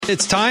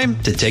It's time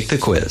to take the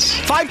quiz.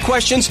 5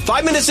 questions,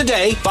 5 minutes a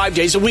day, 5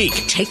 days a week.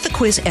 Take the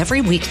quiz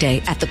every weekday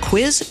at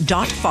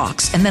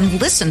thequiz.fox and then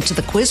listen to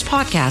the quiz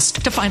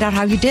podcast to find out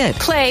how you did.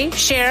 Play,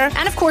 share,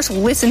 and of course,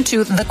 listen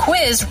to the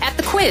quiz at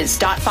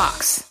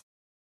thequiz.fox.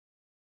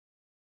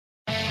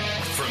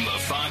 From the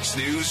Fox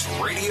News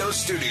radio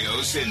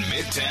studios in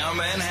Midtown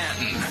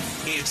Manhattan,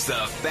 it's the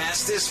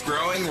fastest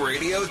growing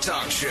radio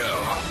talk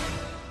show.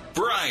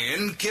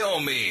 Brian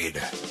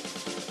Kilmeade.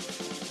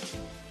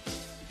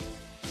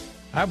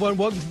 Hi, everyone.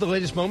 Welcome to the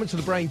latest moments of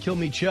the Brian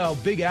Kilmeade Show.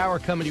 Big hour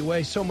coming your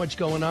way. So much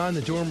going on.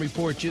 The Durham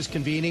report just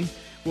convening.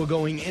 We're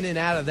going in and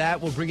out of that.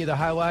 We'll bring you the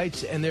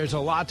highlights, and there's a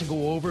lot to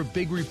go over.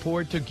 Big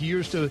report. Took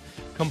years to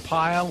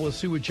compile. We'll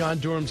see what John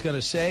Durham's going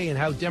to say and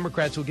how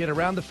Democrats will get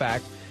around the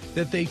fact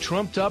that they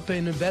trumped up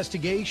an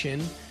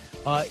investigation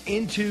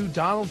into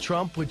Donald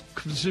Trump, which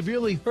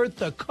severely hurt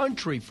the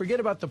country. Forget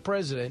about the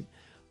president.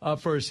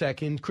 For a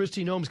second.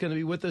 Kristi Noem's going to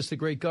be with us, the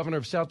great governor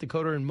of South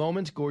Dakota in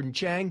moments. Gordon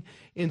Chang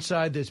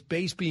inside this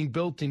base being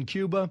built in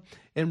Cuba.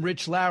 And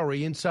Rich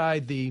Lowry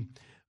inside the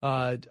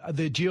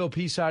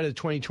GOP side of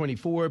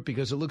 2024,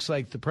 because it looks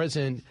like the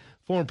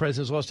former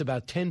president has lost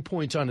about 10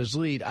 points on his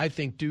lead, I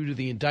think, due to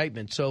the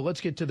indictment. So let's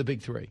get to the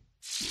big three.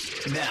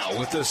 Now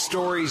with the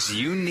stories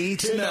you need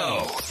to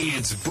know,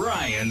 it's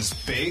Brian's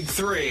Big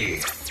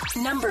Three.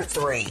 Number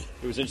 3.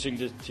 It was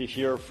interesting to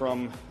hear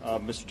from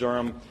Mr.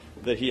 Durham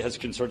that he has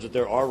concerns that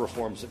there are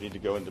reforms that need to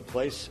go into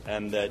place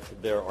and that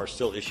there are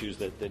still issues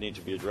that need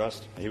to be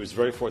addressed. He was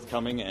very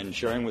forthcoming and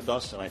sharing with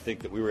us, and I think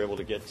that we were able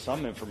to get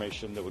some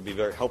information that would be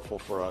very helpful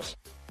for us.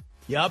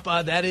 Yep,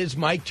 that is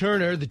Mike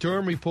Turner, the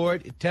Durham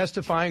report,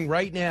 testifying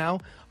right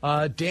now.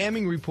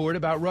 Damning report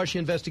about Russia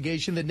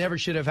investigation that never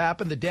should have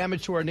happened, the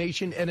damage to our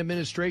nation and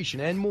administration,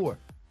 and more.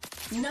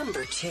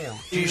 Number 2.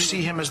 Do you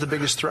see him as the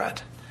biggest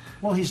threat?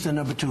 Well, he's the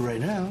number 2 right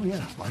now,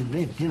 yeah. I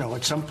mean,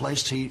 at some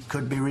place he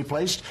could be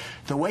replaced.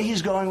 The way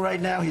he's going right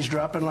now, he's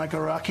dropping like a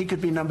rock. He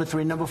could be number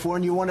 3, number 4,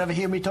 and you won't ever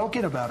hear me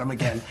talking about him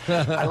again.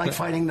 I like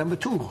fighting number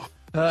 2.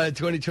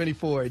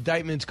 2024,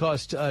 indictments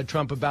cost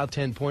Trump about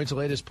 10 points. The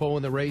latest poll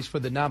in the race for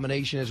the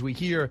nomination, as we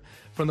hear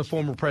from the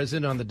former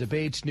president on the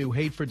debates, new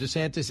hate for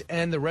DeSantis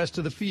and the rest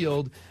of the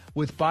field,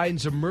 with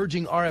Biden's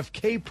emerging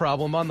RFK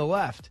problem on the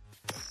left.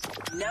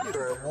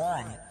 Number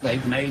 1.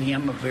 They've made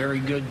him a very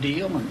good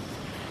deal,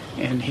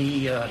 and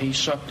he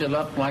sucked it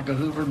up like a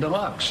Hoover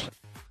Deluxe.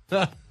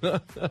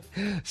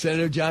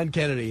 Senator John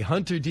Kennedy,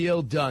 Hunter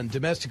deal done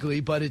domestically,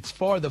 but it's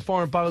the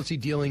foreign policy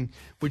dealing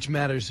which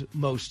matters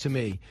most to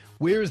me.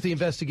 Where is the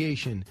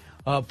investigation?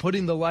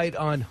 Putting the light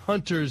on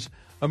Hunter's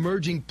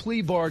emerging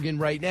plea bargain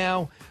right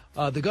now.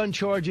 The gun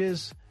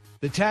charges,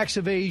 the tax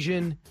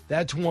evasion,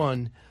 that's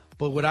one.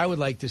 But what I would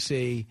like to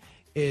see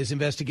is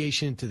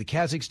investigation into the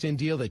Kazakhstan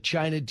deal, the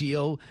China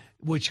deal,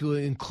 which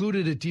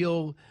included a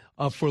deal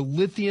for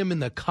lithium in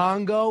the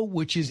Congo,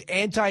 which is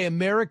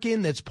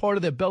anti-American. That's part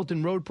of the Belt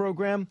and Road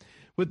program.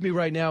 With me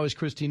right now is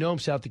Kristi Noem,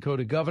 South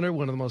Dakota governor,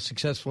 one of the most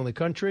successful in the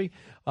country,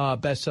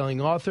 best-selling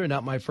author,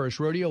 Not My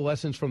First Rodeo,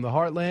 Lessons from the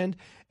Heartland.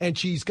 And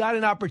she's got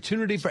an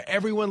opportunity for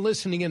everyone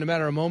listening in a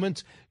matter of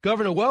moments.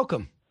 Governor,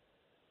 welcome.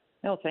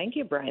 Oh, thank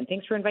you, Brian.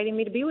 Thanks for inviting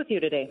me to be with you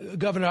today.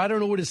 Governor, I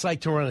don't know what it's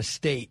like to run a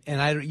state,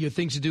 and your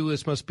things to do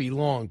list must be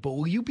long, but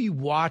will you be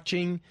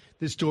watching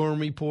this Durham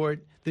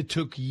report that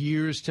took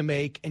years to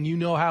make, and you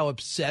know how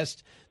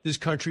obsessed this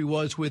country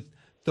was with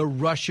the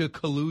Russia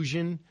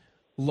collusion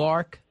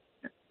lark?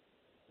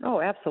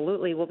 Oh,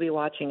 absolutely. We'll be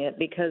watching it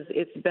because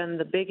it's been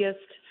the biggest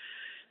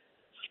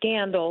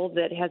scandal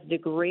that has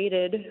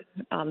degraded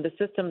the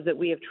systems that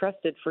we have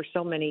trusted for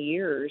so many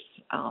years.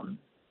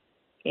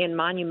 In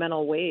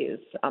monumental ways.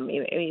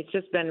 It's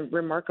just been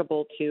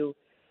remarkable to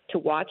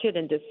watch it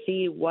and to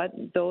see what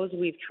those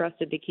we've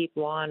trusted to keep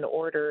law and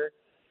order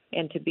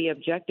and to be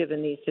objective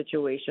in these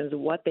situations,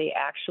 what they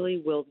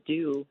actually will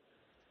do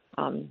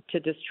to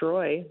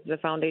destroy the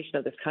foundation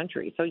of this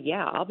country. So,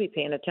 yeah, I'll be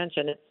paying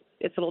attention.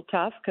 It's a little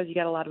tough because you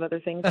got a lot of other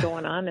things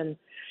going on and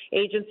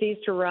agencies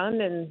to run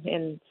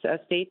and a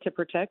state to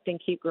protect and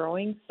keep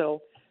growing.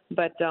 So,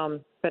 but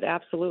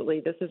absolutely,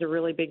 this is a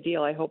really big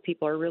deal. I hope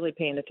people are really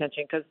paying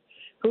attention because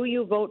who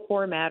you vote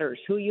for matters.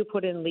 Who you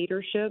put in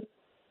leadership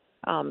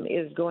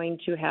is going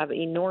to have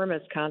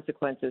enormous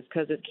consequences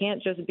because it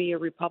can't just be a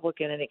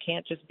Republican and it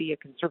can't just be a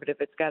conservative.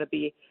 It's got to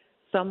be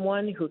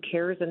someone who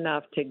cares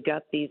enough to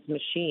gut these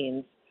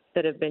machines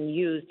that have been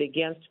used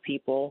against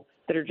people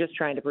that are just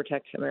trying to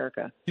protect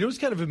America. You know what's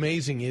kind of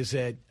amazing is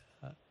that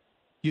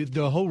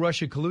the whole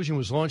Russia collusion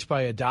was launched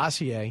by a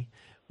dossier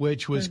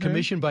which was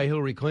commissioned by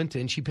Hillary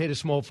Clinton. She paid a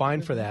small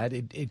fine for that.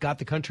 It got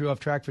the country off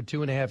track for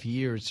 2.5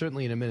 years,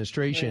 certainly in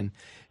administration.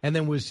 And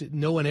then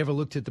no one ever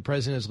looked at the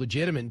president as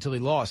legitimate until he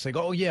lost. Like,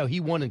 oh, yeah,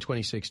 he won in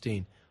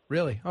 2016.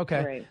 Really?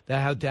 Okay. Right.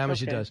 That's how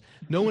damage it does.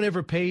 No one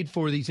ever paid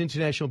for these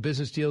international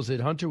business deals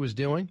that Hunter was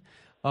doing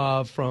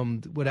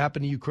from what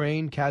happened to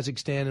Ukraine,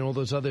 Kazakhstan, and all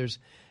those others.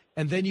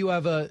 And then you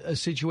have a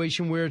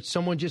situation where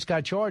someone just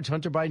got charged.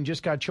 Hunter Biden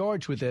just got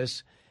charged with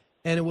this,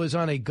 and it was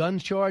on a gun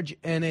charge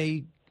and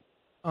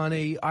on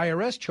a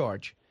IRS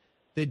charge.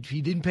 that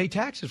he didn't pay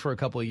taxes for a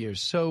couple of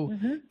years. So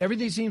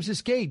everything seems to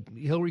skate.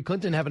 Hillary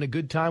Clinton having a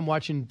good time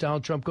watching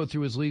Donald Trump go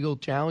through his legal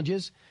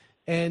challenges,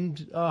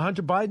 and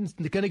Hunter Biden's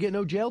going to get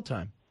no jail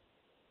time.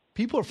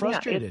 People are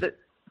frustrated.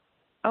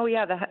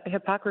 The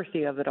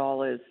hypocrisy of it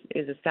all is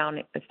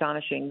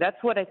astonishing.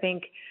 That's what I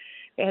think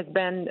has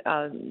been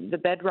the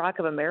bedrock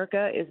of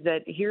America, is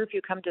that here, if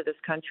you come to this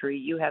country,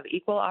 you have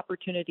equal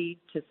opportunity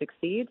to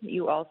succeed.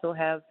 You also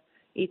have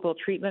equal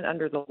treatment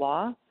under the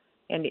law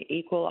and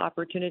equal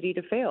opportunity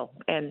to fail.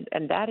 And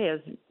that has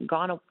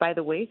gone by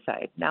the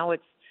wayside. Now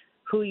it's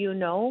who you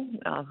know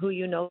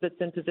that's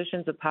in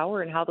positions of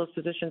power, and how those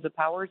positions of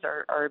powers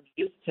are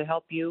abused to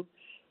help you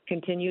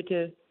continue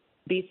to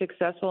be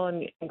successful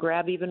and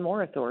grab even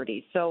more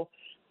authority. So,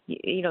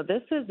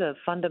 this is a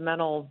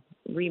fundamental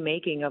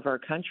remaking of our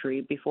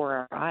country before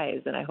our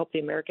eyes, and I hope the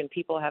American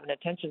people have an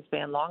attention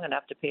span long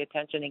enough to pay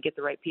attention and get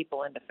the right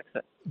people in to fix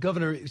it.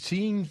 Governor,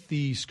 seeing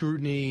the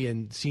scrutiny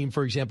and seeing,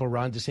 for example,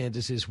 Ron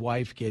DeSantis'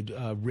 wife get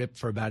ripped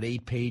for about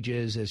 8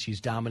 pages as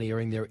she's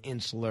domineering, they're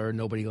insular,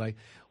 nobody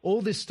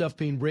all this stuff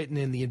being written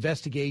in the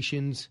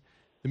investigations,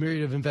 the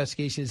myriad of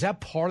investigations, is that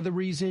part of the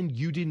reason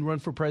you didn't run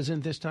for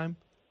president this time?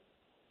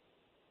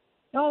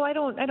 No, I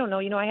don't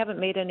know. I haven't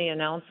made any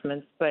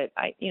announcements, but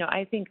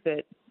I think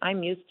that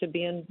I'm used to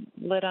being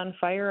lit on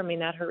fire. I mean,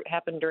 that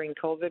happened during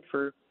COVID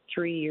for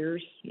 3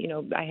 years.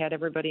 I had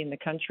everybody in the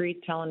country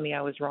telling me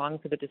I was wrong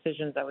for the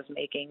decisions I was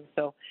making.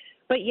 So,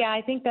 but yeah,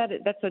 I think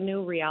that's a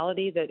new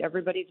reality that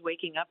everybody's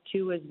waking up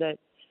to, is that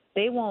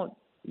they won't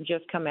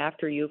just come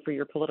after you for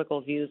your political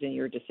views and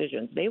your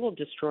decisions. They will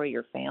destroy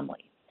your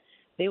family.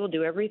 They will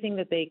do everything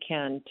that they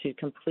can to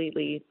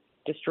completely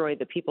destroy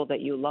the people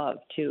that you love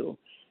too.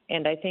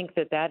 And I think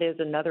that is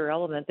another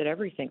element that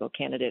every single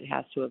candidate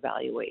has to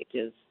evaluate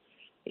is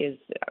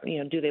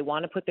do they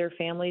want to put their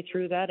family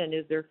through that? And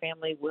is their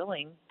family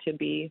willing to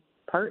be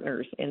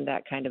partners in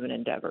that kind of an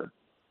endeavor?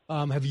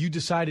 Have you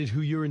decided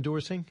who you're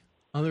endorsing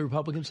on the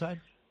Republican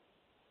side?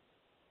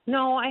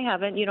 No, I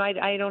haven't.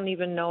 I don't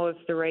even know if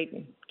the right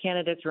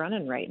candidate's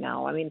running right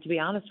now. I mean, to be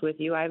honest with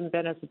you, I haven't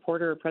been a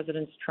supporter of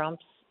President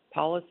Trump's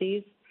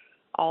policies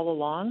all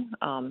along,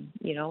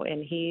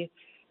 and he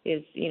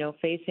is,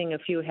 facing a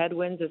few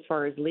headwinds as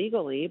far as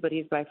legally, but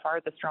he's by far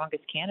the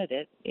strongest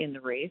candidate in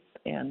the race.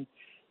 And,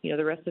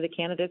 the rest of the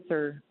candidates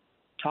are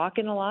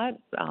talking a lot.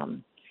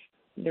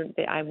 When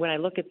I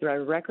look at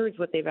their records,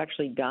 what they've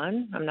actually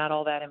done, I'm not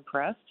all that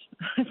impressed.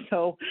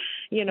 So,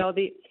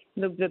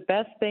 the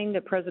best thing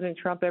that President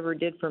Trump ever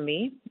did for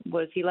me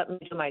was he let me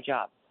do my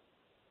job.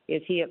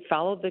 He had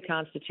followed the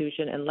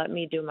Constitution and let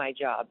me do my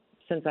job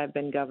since I've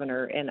been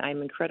governor. And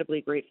I'm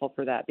incredibly grateful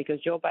for that, because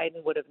Joe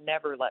Biden would have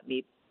never let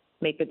me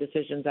make the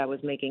decisions I was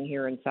making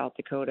here in South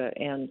Dakota.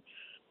 And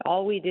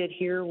all we did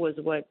here was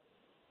what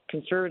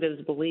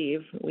conservatives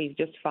believe. We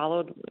just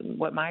followed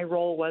what my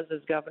role was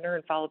as governor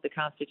and followed the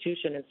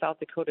Constitution, and South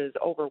Dakota is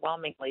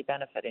overwhelmingly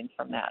benefiting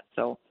from that.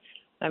 So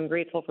I'm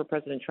grateful for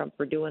President Trump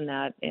for doing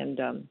that. And,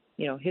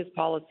 his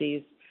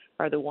policies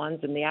are the ones,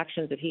 and the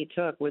actions that he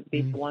took would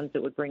be the ones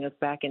that would bring us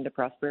back into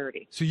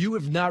prosperity. So you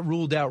have not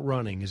ruled out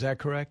running. Is that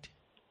correct?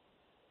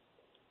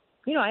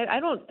 I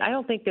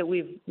don't think that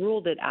we've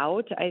ruled it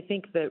out. I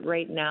think that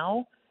right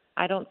now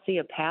I don't see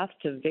a path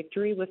to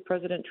victory with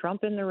President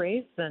Trump in the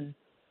race.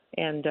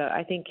 And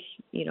I think,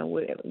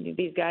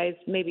 these guys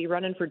may be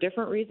running for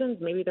different reasons.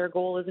 Maybe their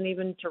goal isn't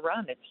even to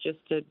run. It's just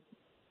to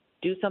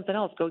do something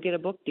else, go get a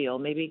book deal,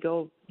 maybe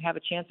go have a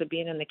chance of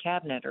being in the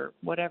cabinet or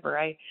whatever.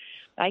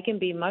 I can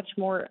be much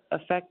more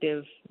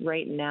effective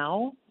right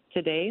now,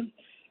 today,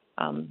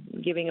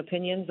 giving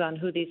opinions on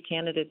who these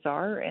candidates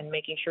are and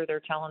making sure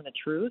they're telling the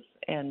truth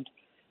and,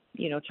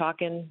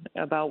 talking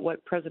about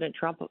what President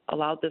Trump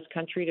allowed this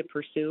country to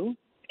pursue.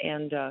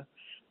 And,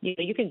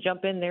 you can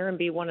jump in there and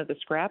be one of the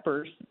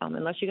scrappers.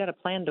 Unless you got a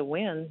plan to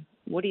win,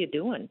 what are you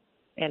doing?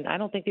 And I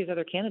don't think these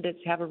other candidates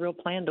have a real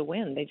plan to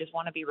win. They just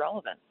want to be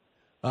relevant.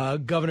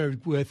 Governor,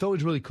 I thought it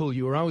was really cool.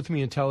 You were on with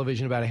me on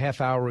television about a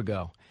half hour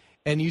ago.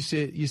 And you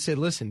said,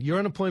 listen, your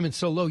unemployment's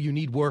so low, you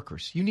need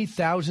workers. You need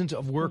thousands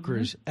of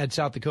workers at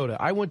South Dakota.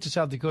 I went to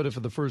South Dakota for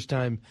the first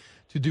time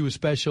to do a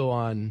special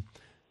on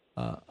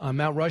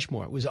Mount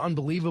Rushmore. It was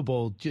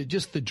unbelievable,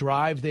 just the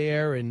drive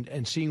there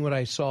and seeing what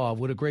I saw.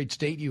 What a great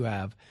state you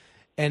have.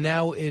 And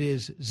now it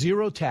is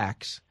zero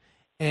tax.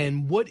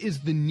 And what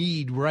is the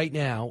need right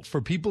now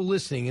for people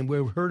listening, and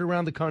we've heard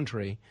around the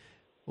country,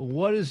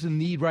 what is the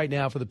need right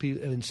now for the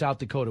people in South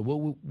Dakota?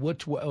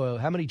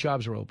 How many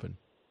jobs are open?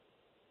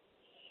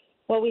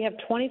 Well, we have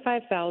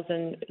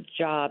 25,000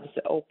 jobs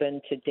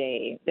open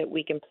today that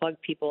we can plug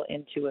people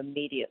into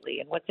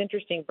immediately. And what's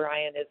interesting,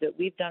 Brian, is that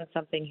we've done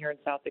something here in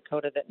South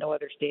Dakota that no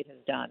other state has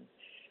done.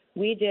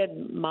 We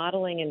did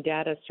modeling and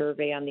data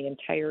survey on the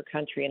entire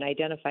country and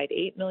identified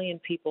 8 million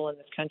people in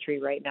this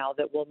country right now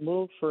that will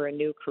move for a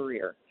new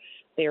career.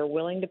 They are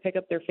willing to pick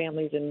up their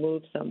families and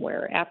move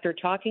somewhere. After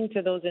talking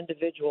to those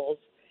individuals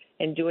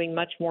and doing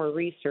much more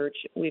research,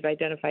 we've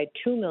identified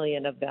 2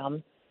 million of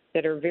them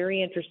that are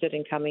very interested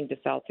in coming to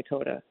South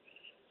Dakota.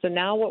 So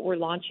now what we're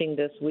launching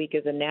this week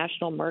is a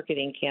national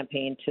marketing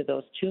campaign to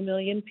those 2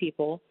 million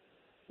people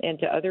and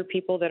to other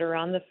people that are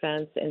on the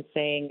fence and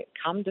saying,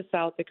 come to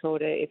South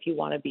Dakota if you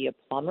want to be a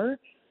plumber.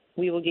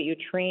 We will get you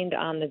trained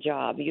on the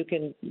job. You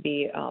can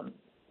be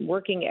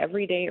working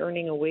every day,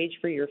 earning a wage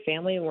for your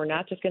family, and we're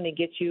not just going to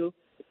get you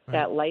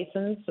that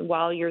license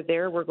while you're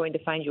there. We're going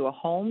to find you a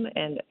home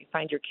and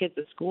find your kids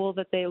a school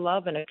that they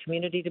love and a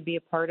community to be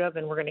a part of,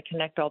 and we're going to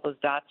connect all those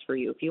dots for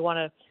you. If you want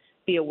to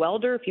be a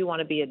welder, if you want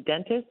to be a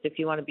dentist, if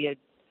you want to be a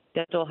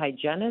dental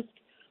hygienist,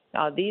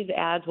 these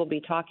ads will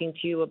be talking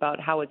to you about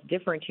how it's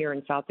different here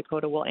in South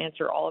Dakota. We'll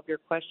answer all of your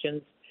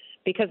questions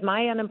because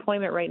my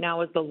unemployment right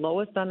now is the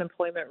lowest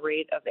unemployment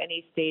rate of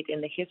any state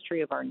in the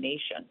history of our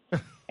nation.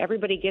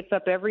 Everybody gets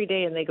up every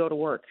day and they go to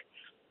work.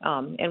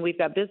 And we've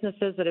got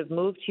businesses that have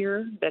moved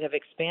here, that have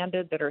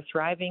expanded, that are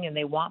thriving, and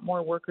they want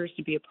more workers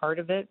to be a part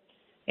of it.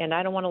 And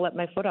I don't want to let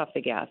my foot off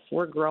the gas.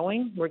 We're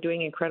growing. We're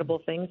doing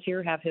incredible things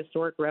here, have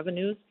historic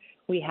revenues.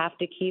 We have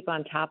to keep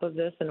on top of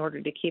this in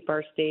order to keep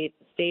our state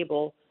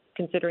stable,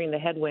 considering the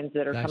headwinds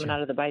that are coming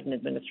out of the Biden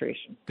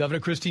administration.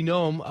 Governor Kristi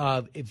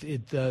Noem,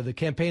 the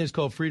campaign is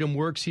called Freedom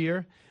Works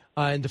Here.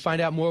 And to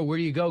find out more, where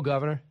do you go,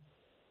 Governor?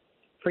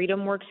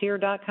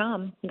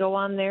 freedomworkshere.com. Go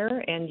on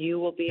there, and you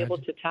will be able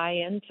to tie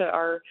into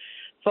our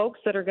folks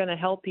that are going to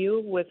help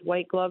you with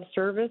white glove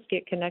service,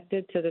 get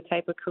connected to the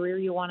type of career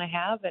you want to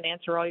have, and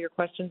answer all your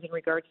questions in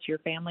regards to your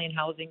family and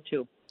housing,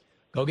 too.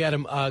 Go get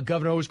him.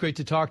 Governor, always great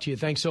to talk to you.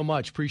 Thanks so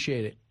much.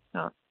 Appreciate it.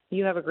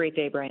 You have a great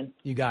day, Brian.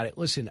 You got it.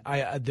 Listen,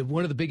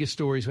 one of the biggest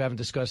stories we haven't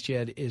discussed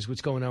yet is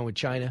what's going on with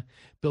China,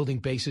 building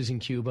bases in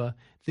Cuba.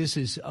 This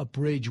is a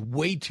bridge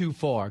way too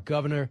far.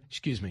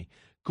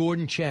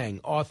 Gordon Chang,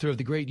 author of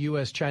The Great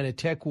U.S.-China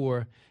Tech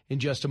War, in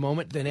just a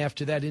moment. Then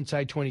after that,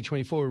 Inside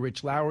 2024 with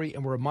Rich Lowry,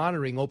 and we're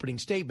monitoring opening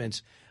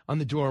statements on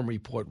the Durham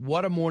Report.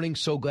 What a morning.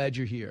 So glad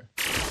you're here.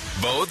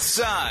 Both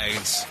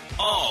sides,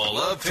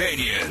 all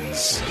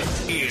opinions.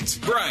 It's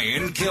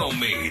Brian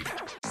Kilmeade.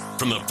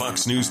 From the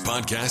Fox News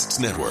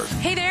Podcasts Network.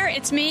 Hey there,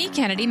 it's me,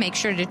 Kennedy. Make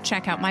sure to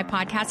check out my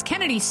podcast,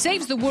 Kennedy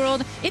Saves the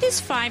World. It is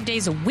 5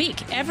 days a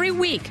week, every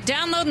week.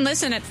 Download and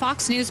listen at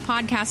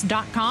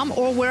foxnewspodcast.com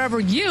or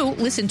wherever you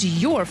listen to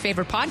your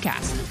favorite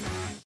podcast.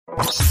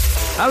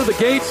 Out of the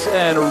gates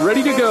and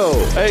ready to go.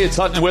 Hey, it's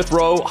Hutton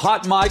Withrow.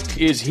 Hot Mike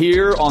is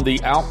here on the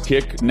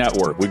Outkick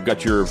Network. We've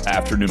got your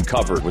afternoon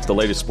covered with the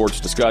latest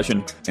sports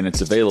discussion, and it's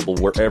available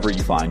wherever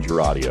you find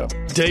your audio.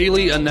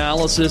 Daily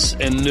analysis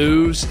and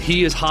news.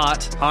 He is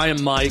hot. I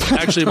am Mike.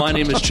 Actually, my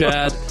name is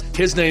Chad.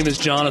 His name is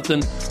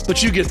Jonathan,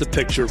 but you get the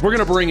picture. We're going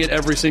to bring it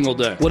every single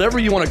day. Whatever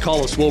you want to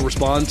call us, we'll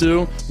respond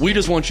to. We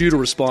just want you to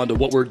respond to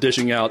what we're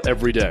dishing out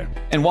every day.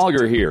 And while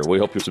you're here, we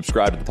hope you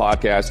subscribe to the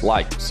podcast,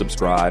 like,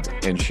 subscribe,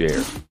 and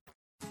share.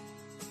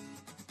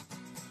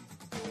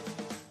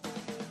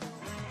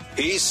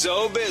 He's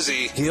so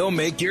busy, he'll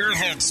make your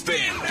head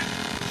spin.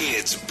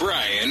 It's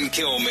Brian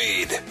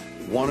Kilmeade.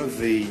 One of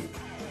the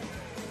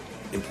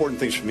important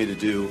things for me to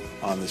do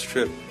on this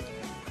trip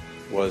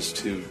was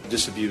to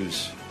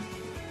disabuse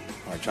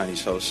our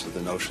Chinese hosts of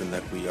the notion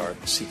that we are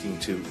seeking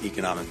to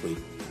economically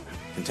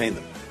contain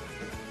them.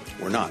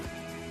 We're not.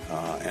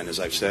 And as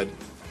I've said,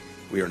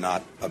 we are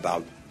not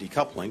about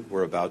decoupling.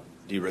 We're about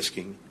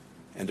de-risking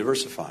and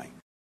diversifying.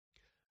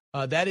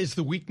 That is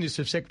the weakness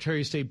of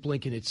Secretary of State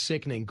Blinken. It's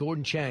sickening.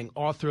 Gordon Chang,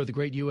 author of The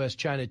Great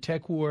U.S.-China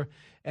Tech War,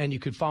 and you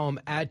could follow him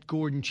at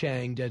Gordon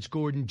Chang. That's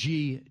Gordon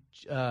G.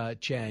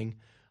 Chang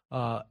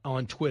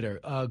on Twitter.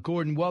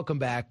 Gordon, welcome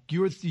back.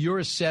 Your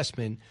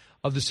assessment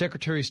of the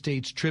Secretary of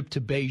State's trip to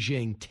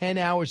Beijing, 10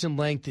 hours in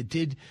length. It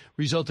did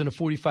result in a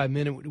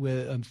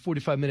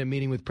 45-minute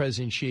meeting with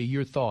President Xi.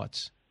 Your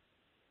thoughts?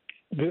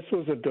 This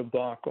was a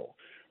debacle.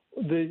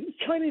 The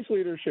Chinese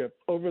leadership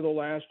over the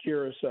last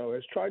year or so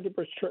has tried to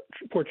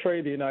portray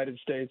the United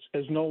States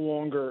as no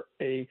longer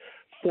a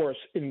force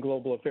in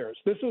global affairs.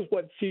 This is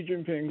what Xi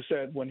Jinping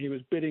said when he was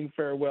bidding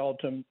farewell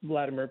to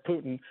Vladimir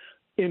Putin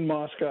in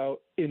Moscow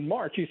in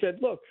March. He said,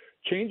 look,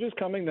 change is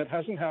coming that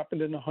hasn't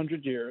happened in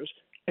 100 years,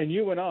 and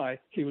you and I,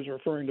 he was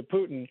referring to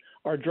Putin,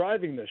 are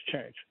driving this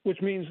change, which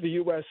means the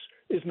U.S.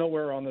 is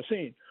nowhere on the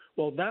scene.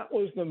 Well, that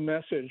was the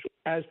message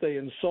as they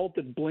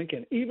insulted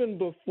Blinken, even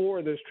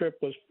before this trip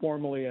was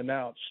formally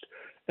announced.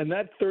 And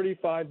that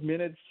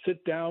 35-minute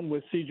sit-down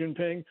with Xi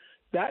Jinping,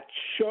 that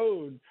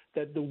showed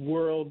that the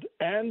world,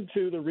 and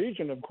to the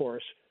region, of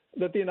course,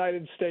 that the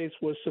United States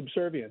was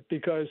subservient,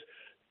 because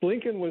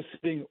Blinken was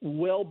sitting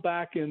well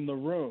back in the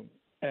room,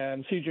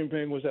 and Xi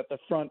Jinping was at the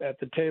front at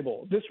the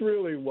table. This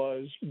really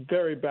was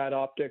very bad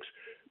optics.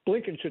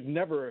 Blinken should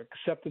never have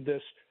accepted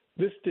this.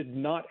 This did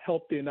not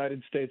help the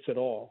United States at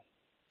all.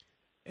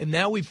 And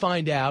now we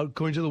find out,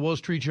 according to the Wall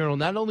Street Journal,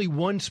 not only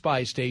one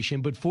spy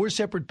station, but 4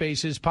 separate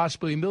bases,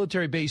 possibly a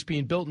military base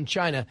being built in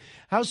China.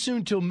 How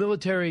soon till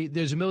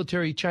there's a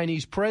military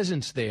Chinese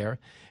presence there?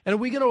 And are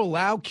we going to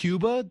allow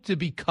Cuba to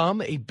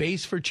become a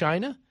base for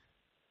China?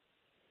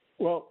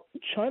 Well,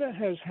 China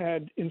has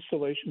had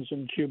installations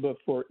in Cuba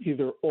for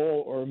either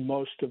all or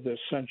most of this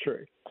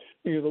century.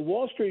 The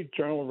Wall Street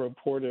Journal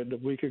reported a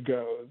week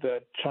ago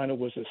that China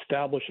was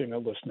establishing a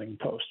listening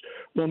post.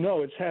 Well,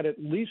 no, it's had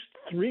at least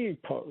 3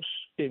 posts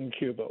in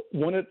Cuba.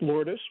 One at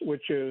Lourdes,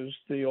 which is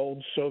the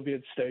old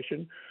Soviet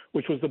station,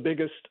 which was the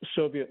biggest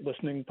Soviet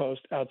listening post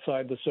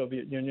outside the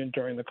Soviet Union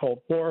during the Cold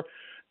War,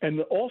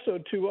 and also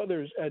 2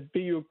 others at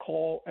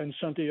Biyukol and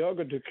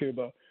Santiago de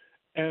Cuba.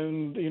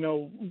 And,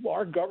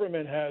 our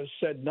government has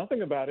said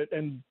nothing about it.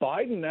 And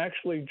Biden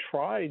actually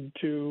tried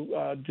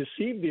to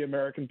deceive the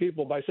American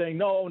people by saying,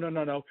 no,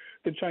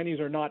 the Chinese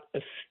are not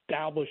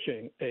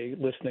establishing a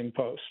listening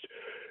post.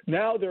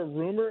 Now there are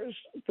rumors,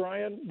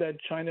 Brian, that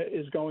China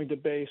is going to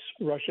base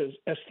Russia's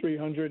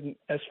S-300 and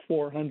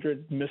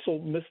S-400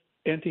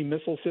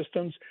 anti-missile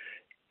systems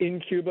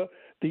in Cuba.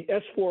 The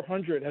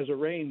S-400 has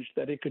arranged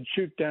that it could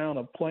shoot down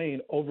a plane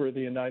over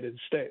the United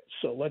States.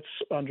 So let's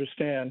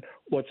understand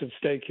what's at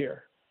stake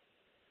here.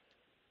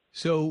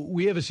 So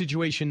we have a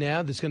situation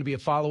now that's going to be a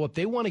follow-up.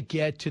 They want to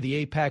get to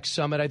the APEC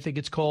summit, I think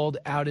it's called,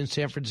 out in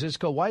San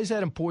Francisco. Why is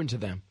that important to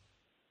them?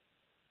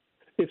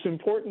 It's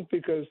important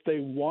because they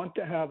want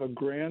to have a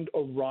grand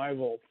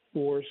arrival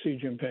for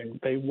Xi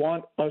Jinping. They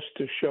want us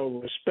to show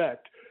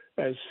respect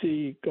as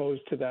Xi goes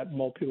to that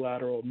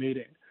multilateral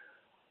meeting.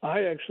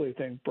 I actually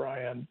think,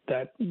 Brian,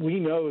 that we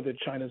know that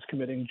China's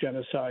committing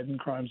genocide and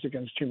crimes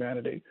against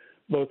humanity.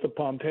 Both the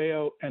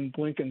Pompeo and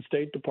Blinken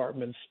State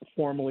Departments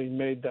formally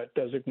made that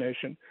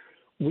designation.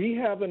 We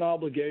have an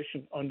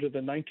obligation under the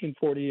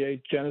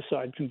 1948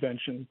 Genocide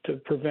Convention to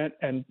prevent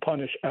and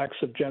punish acts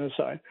of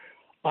genocide.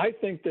 I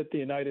think that the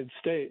United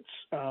States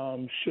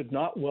should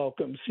not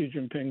welcome Xi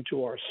Jinping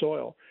to our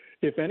soil.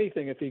 If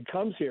anything, if he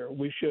comes here,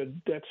 we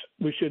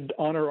should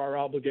honor our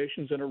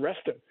obligations and arrest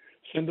him,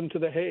 send him to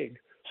The Hague,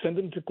 send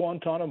him to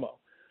Guantanamo.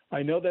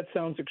 I know that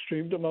sounds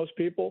extreme to most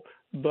people,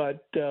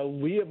 but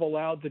we have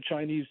allowed the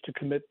Chinese to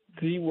commit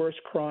the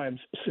worst crimes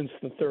since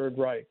the Third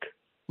Reich.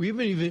 We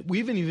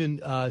haven't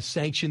even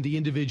sanctioned the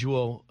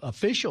individual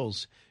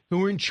officials who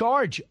were in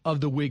charge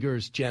of the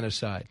Uyghurs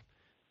genocide.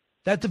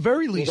 At the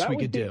very least, we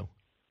could do.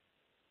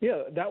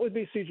 Yeah, that would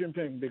be Xi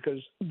Jinping, because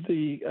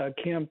the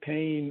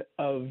campaign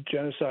of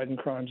genocide and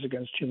crimes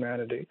against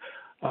humanity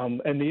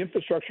and the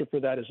infrastructure for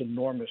that is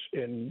enormous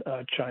in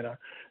China.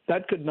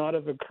 That could not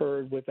have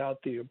occurred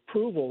without the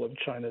approval of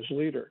China's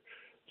leader.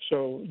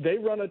 So they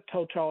run a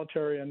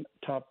totalitarian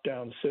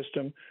top-down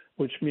system,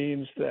 which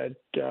means that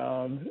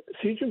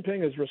Xi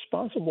Jinping is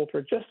responsible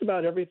for just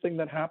about everything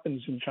that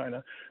happens in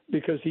China,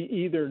 because he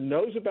either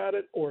knows about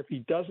it, or if he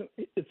doesn't,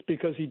 it's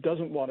because he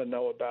doesn't want to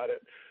know about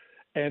it.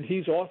 And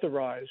he's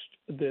authorized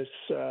this,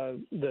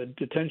 the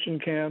detention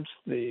camps,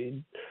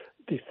 the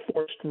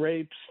forced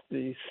rapes,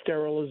 the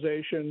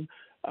sterilization.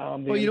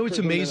 Well, it's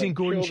amazing,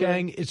 Gordon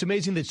Chang. It's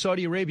amazing that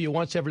Saudi Arabia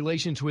wants to have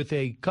relations with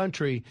a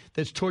country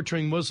that's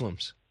torturing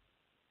Muslims.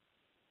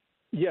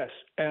 Yes,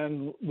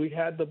 and we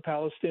had the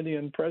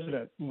Palestinian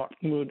president,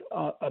 Mahmoud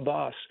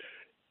Abbas,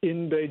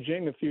 in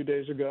Beijing a few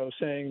days ago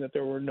saying that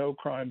there were no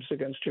crimes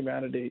against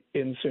humanity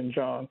in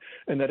Xinjiang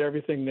and that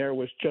everything there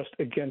was just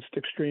against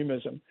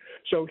extremism.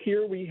 So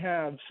here we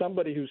have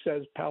somebody who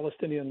says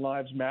Palestinian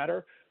lives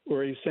matter,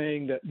 where he's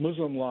saying that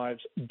Muslim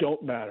lives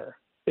don't matter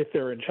if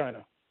they're in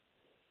China.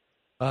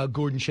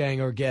 Gordon Chang,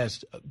 our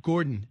guest.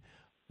 Gordon,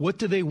 what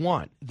do they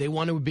want? They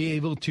want to be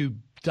able to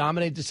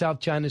dominate the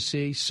South China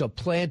Sea,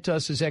 supplant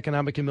us as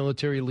economic and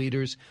military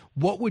leaders.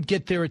 What would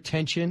get their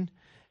attention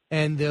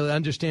and they'll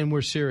understand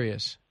we're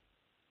serious?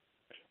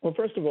 Well,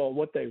 first of all,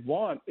 what they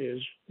want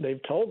is,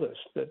 they've told us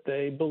that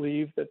they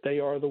believe that they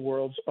are the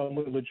world's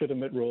only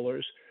legitimate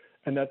rulers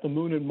and that the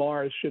moon and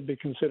Mars should be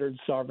considered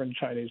sovereign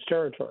Chinese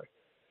territory.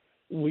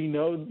 We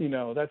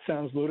know, that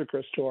sounds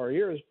ludicrous to our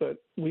ears, but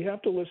we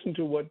have to listen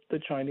to what the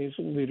Chinese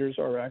leaders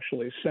are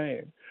actually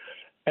saying.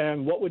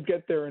 And what would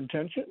get their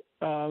attention?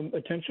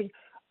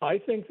 I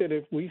think that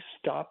if we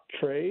stopped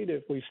trade,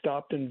 if we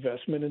stopped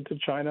investment into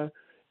China,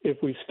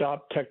 if we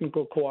stopped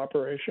technical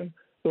cooperation,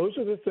 those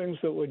are the things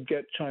that would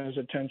get China's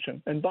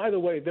attention. And by the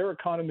way, their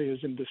economy is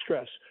in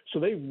distress, so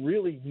they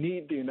really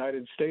need the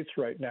United States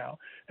right now.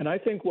 And I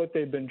think what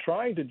they've been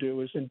trying to do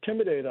is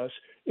intimidate us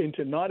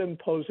into not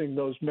imposing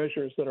those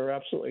measures that are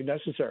absolutely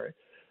necessary.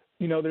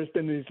 There's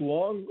been these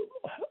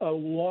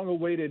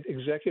long-awaited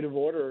executive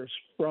orders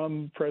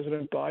from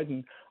President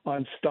Biden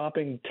on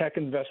stopping tech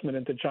investment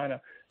into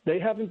China. They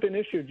haven't been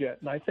issued yet,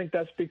 and I think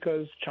that's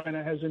because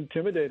China has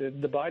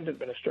intimidated the Biden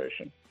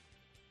administration.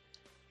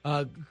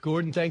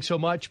 Gordon, thanks so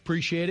much.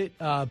 Appreciate it.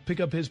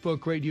 Pick up his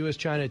book, Great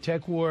U.S.-China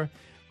Tech War.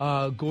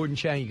 Gordon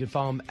Chang, you can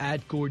follow him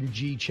at Gordon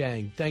G.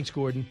 Chang. Thanks,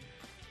 Gordon.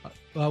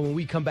 When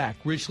we come back,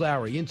 Rich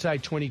Lowry,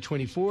 Inside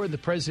 2024, the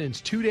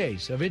president's 2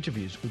 days of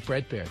interviews with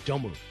Brett Baer.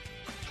 Don't move.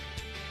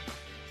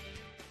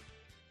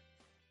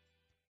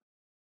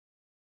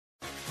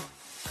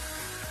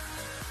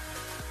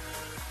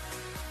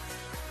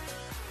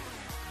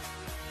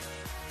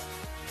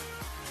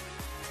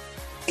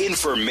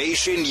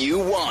 Information you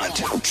want,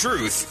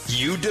 truth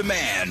you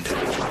demand.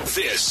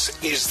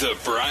 This is the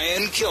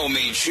Brian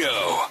Kilmeade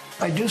Show.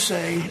 I do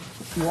say,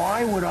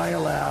 why would I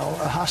allow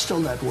a hostile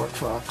network,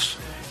 folks,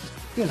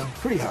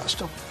 pretty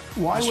hostile,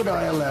 Why would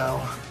I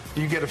allow...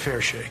 You get a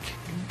fair shake.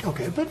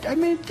 Okay, but I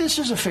mean, this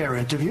is a fair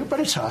interview, but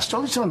it's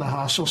hostile. It's on the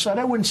hostile side.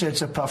 I wouldn't say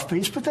it's a puff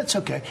piece, but that's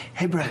okay.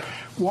 Hey, Brett,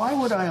 why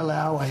would I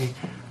allow a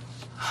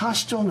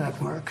hostile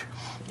network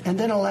and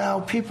then allow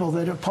people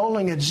that are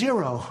polling at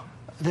zero?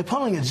 They're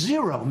polling at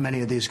zero,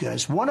 many of these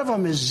guys. One of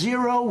them is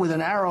zero with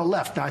an arrow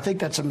left. Now, I think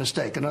that's a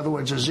mistake. In other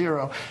words, a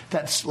zero,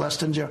 that's less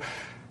than zero.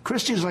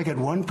 Christie's like at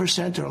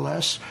 1% or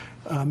less.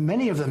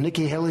 Many of them,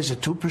 Nikki Haley's at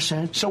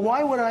 2%. So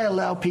why would I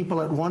allow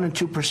people at 1% and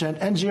 2%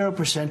 and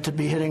 0% to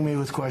be hitting me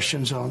with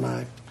questions all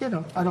night? I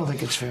don't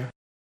think it's fair.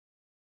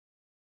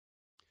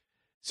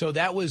 So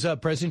that was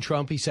President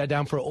Trump. He sat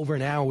down for over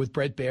an hour with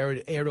Bret Baier.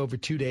 It aired over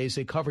 2 days.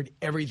 They covered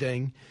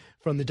everything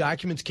from the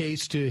documents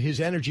case to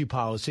his energy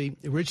policy.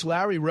 Rich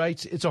Lowry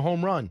writes, it's a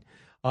home run.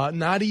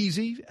 Not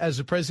easy, as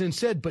the president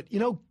said, but,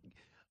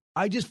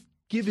 I just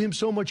give him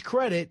so much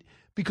credit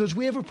because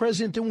we have a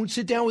president that won't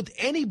sit down with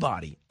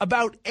anybody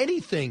about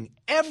anything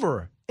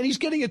ever, and he's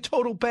getting a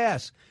total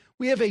pass.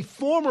 We have a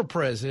former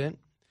president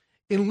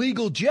in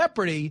legal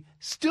jeopardy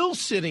still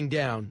sitting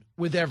down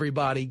with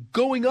everybody,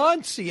 going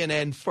on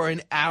CNN for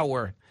an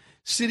hour,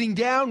 sitting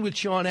down with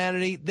Sean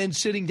Hannity, then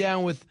sitting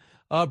down with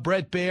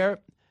Bret Baier.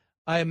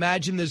 I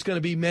imagine there's going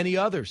to be many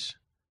others.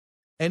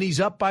 And he's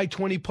up by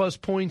 20-plus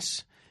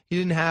points. He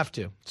didn't have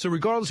to. So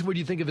regardless of what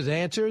you think of his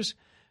answers,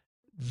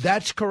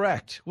 that's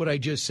correct, what I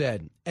just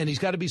said. And he's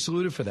got to be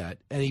saluted for that.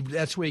 And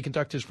that's the way he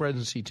conducts his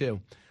presidency,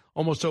 too.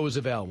 Almost always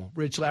available.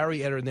 Rich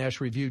Lowry, editor of the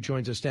National Review,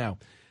 joins us now.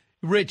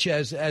 Rich,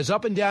 as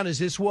up and down as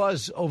this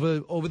was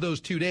over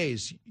those 2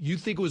 days, you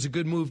think it was a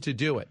good move to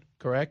do it,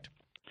 correct?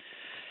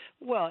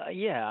 Well,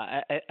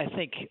 yeah, I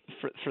think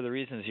for the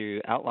reasons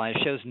you outlined,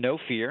 it shows no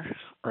fear,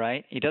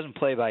 right? He doesn't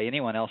play by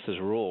anyone else's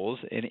rules.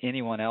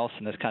 Anyone else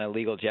in this kind of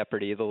legal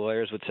jeopardy, the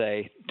lawyers would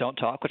say, don't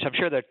talk, which I'm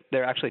sure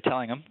they're actually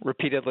telling him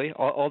repeatedly.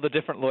 All the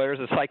different lawyers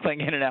are cycling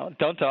in and out,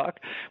 don't talk.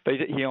 But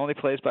he only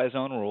plays by his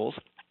own rules.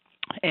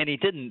 And he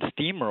didn't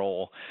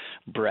steamroll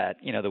Brett,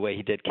 the way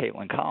he did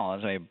Caitlin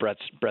Collins. I mean,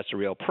 Brett's a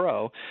real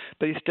pro,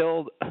 but he's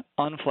still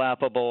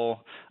unflappable,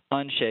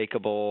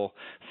 unshakable,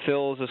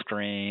 fills a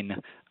screen,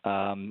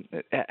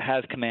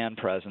 has command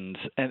presence,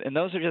 and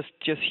those are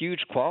just huge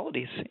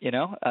qualities.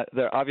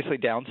 There are obviously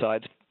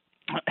downsides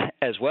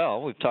as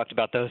well. We've talked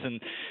about those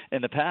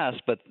in the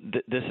past, but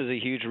this is a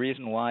huge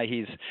reason why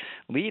he's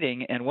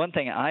leading. And one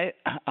thing I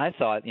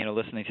thought,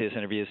 listening to his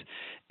interviews,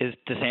 is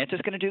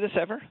DeSantis going to do this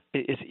ever?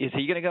 Is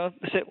he going to go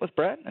sit with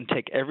Brett and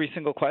take every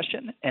single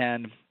question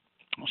and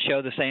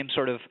show the same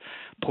sort of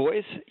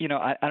poise?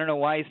 I don't know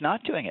why he's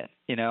not doing it.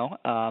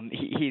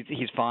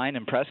 He's fine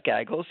in press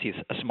gaggles. He's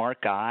a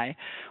smart guy.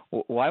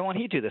 Why won't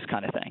he do this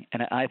kind of thing?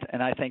 And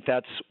I think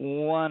that's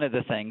one of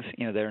the things,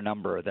 there are a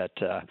number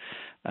that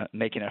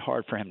making it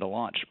hard for him to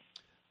launch.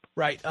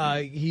 Right.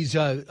 He's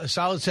a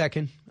solid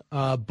second,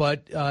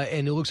 but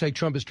and it looks like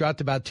Trump has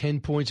dropped about 10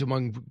 points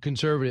among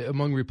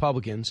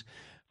Republicans.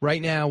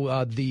 Right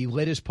now, the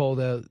latest poll,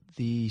 the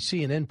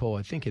CNN poll,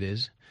 I think it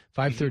is,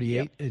 538.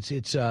 Yep.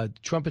 It's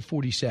Trump at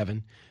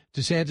 47,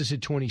 DeSantis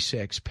at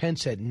 26,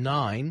 Pence at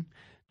 9,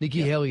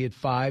 Nikki Haley at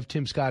 5,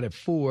 Tim Scott at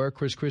 4,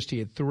 Chris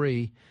Christie at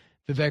 3,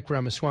 Vivek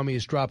Ramaswamy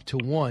has dropped to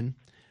 1.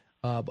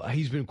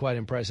 He's been quite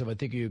impressive. I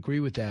think you agree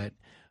with that.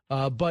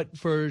 But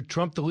for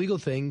Trump, the legal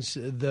things,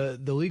 the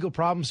legal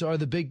problems are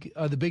the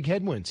big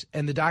headwinds,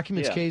 and the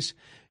documents case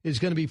is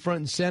going to be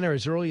front and center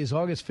as early as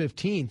August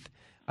 15th.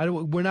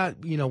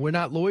 We're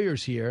not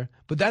lawyers here,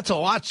 but that's a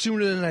lot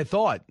sooner than I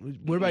thought.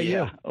 What about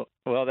you?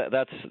 Well,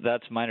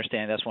 that's my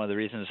understanding. That's one of the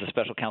reasons the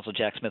special counsel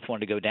Jack Smith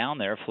wanted to go down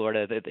there,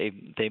 Florida.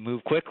 They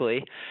move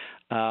quickly,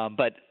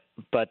 but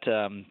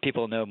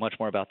people know much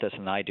more about this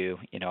than I do.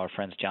 Our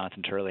friends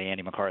Jonathan Turley,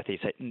 Andy McCarthy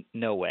say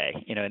no way.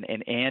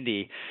 And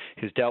Andy,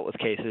 who's dealt with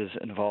cases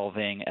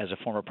involving, as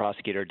a former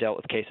prosecutor, dealt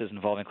with cases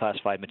involving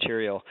classified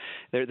material.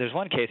 There's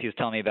one case he was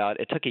telling me about.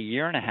 It took a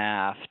year and a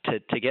half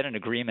to get an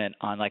agreement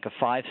on like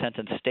a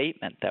 5-sentence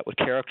statement that would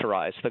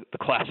characterize the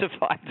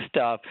classified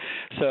stuff.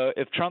 So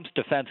if Trump's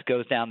defense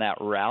goes down that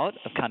route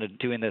of kind of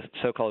doing this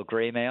so-called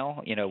gray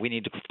mail, we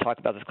need to talk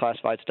about this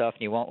classified stuff,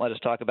 and you won't let us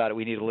talk about it.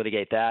 We need to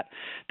litigate that.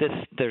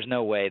 There's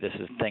no way this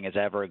thing is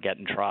ever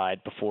getting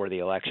tried before the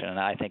election, and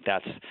I think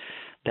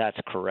that's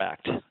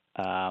correct.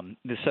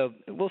 So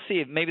we'll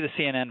see. Maybe the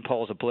CNN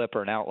poll is a blip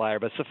or an outlier,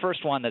 but it's the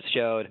first one that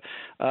showed,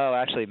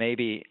 actually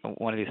maybe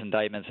one of these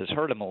indictments has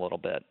hurt him a little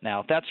bit.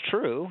 Now, if that's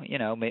true,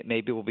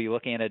 maybe we'll be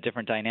looking at a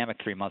different dynamic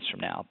 3 months from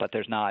now, but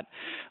there's not.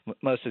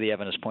 Most of the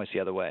evidence points the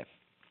other way.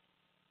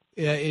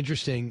 Yeah,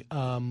 interesting.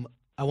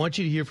 I want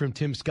you to hear from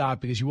Tim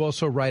Scott, because you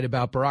also write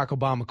about Barack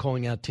Obama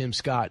calling out Tim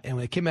Scott,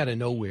 and it came out of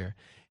nowhere.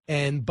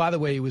 And by the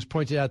way, it was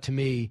pointed out to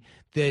me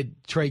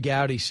that Trey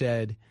Gowdy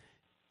said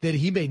that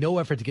he made no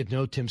effort to get to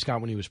know Tim Scott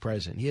when he was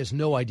president. He has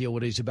no idea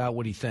what he's about,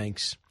 what he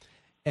thinks.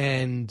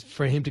 And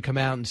for him to come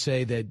out and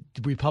say that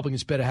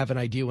Republicans better have an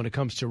idea when it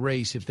comes to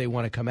race if they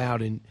want to come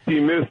out and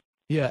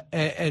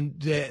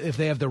and if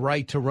they have the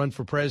right to run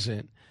for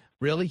president.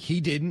 Really?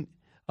 He didn't.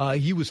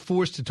 He was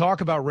forced to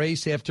talk about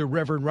race after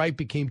Reverend Wright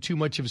became too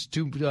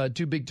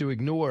big to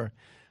ignore.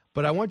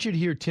 But I want you to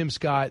hear Tim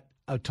Scott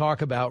a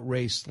talk about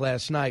race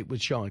last night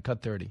with Sean.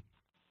 Cut 30.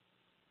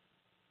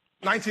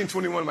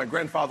 1921, my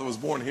grandfather was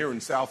born here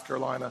in South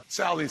Carolina,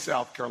 Sally,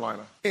 South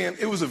Carolina. And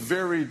it was a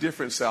very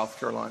different South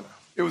Carolina.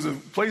 It was a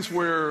place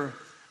where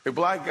a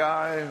black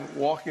guy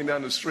walking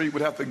down the street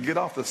would have to get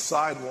off the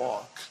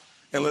sidewalk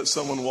and let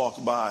someone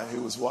walk by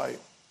who was white.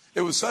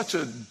 It was such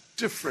a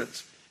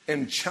different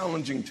and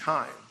challenging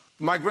time.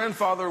 My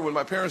grandfather, when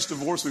my parents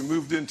divorced, we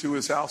moved into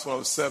his house when I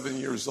was 7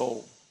 years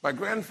old. My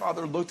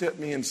grandfather looked at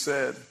me and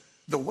said,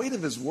 the weight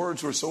of his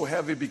words were so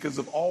heavy because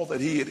of all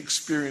that he had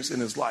experienced in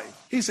his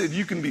life. He said,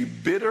 you can be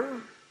bitter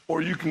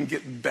or you can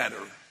get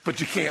better, but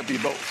you can't be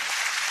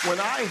both. When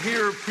I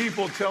hear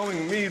people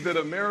telling me that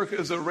America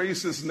is a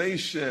racist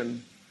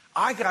nation,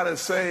 I gotta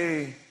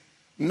say,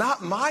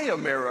 not my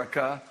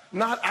America,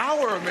 not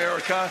our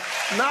America,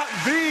 not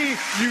the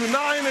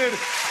United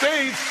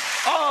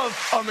States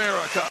of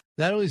America.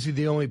 Not only is he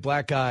the only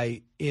black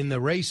guy in the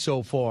race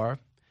so far,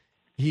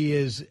 he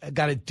has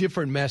got a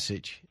different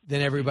message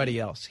than everybody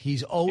else.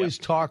 He's always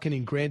talking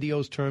in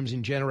grandiose terms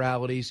and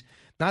generalities.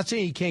 Not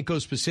saying he can't go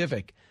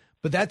specific,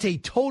 but that's a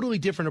totally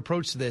different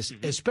approach to this,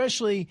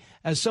 especially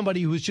as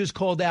somebody who was just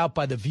called out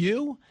by The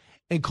View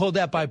and called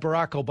out by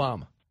Barack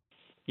Obama.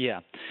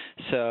 Yeah,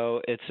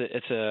 so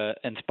it's a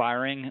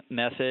inspiring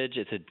message.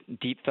 It's a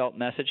deep felt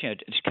message. You know,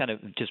 it just kind of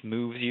just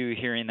moves you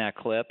hearing that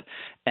clip,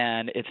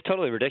 and it's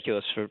totally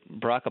ridiculous for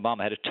Barack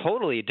Obama. Had a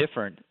totally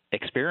different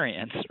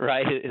experience,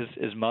 right?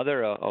 His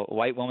mother, a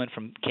white woman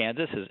from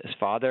Kansas, his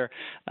father,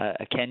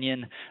 a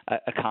Kenyan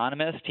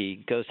economist.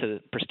 He goes to the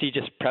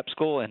prestigious prep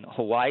school in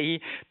Hawaii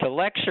to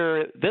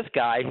lecture this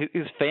guy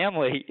whose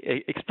family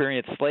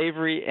experienced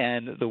slavery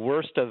and the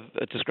worst of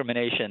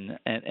discrimination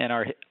in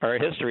our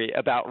history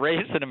about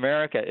race in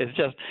America.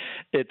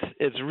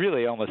 It's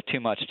really almost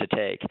too much to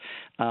take.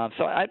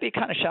 So I'd be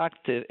kind of shocked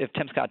if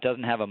Tim Scott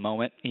doesn't have a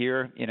moment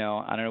here. You know,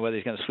 I don't know whether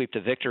he's going to sweep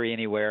to victory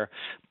anywhere,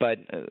 but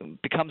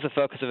becomes the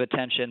focus of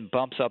attention,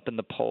 bumps up in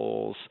the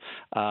polls,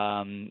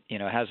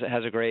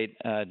 has a great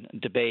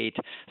debate,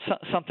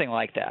 something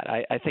like that.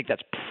 I think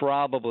that's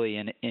probably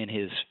in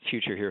his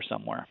future here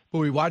somewhere.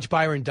 Well, we watch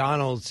Byron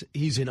Donalds.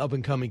 He's an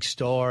up-and-coming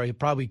star. He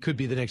probably could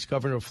be the next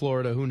governor of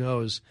Florida. Who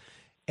knows?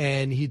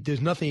 And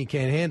there's nothing he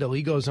can't handle.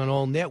 He goes on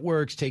all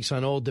networks, takes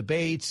on all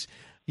debates.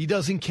 He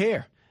doesn't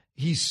care.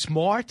 He's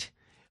smart.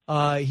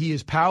 He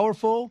is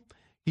powerful.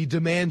 He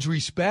demands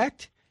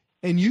respect.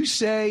 And you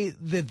say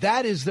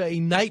that is a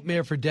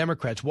nightmare for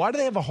Democrats. Why do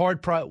they have a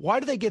hard why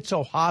do they get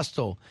so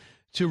hostile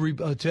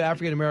to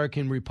African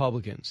American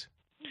Republicans?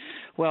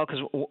 Well,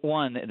 because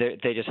one,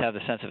 they just have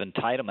the sense of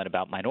entitlement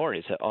about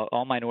minorities.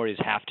 All minorities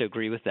have to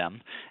agree with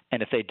them,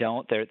 and if they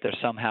don't, they're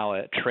somehow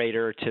a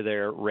traitor to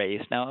their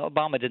race. Now,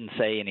 Obama didn't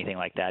say anything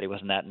like that. He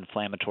wasn't that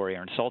inflammatory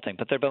or insulting,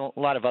 but there have been a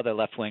lot of other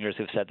left-wingers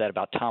who've said that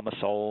about Thomas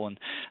Sowell and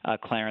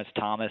Clarence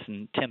Thomas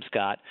and Tim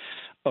Scott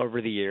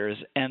over the years.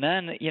 And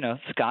then,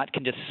 Scott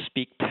can just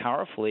speak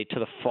powerfully to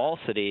the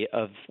falsity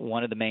of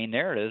one of the main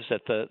narratives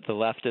that the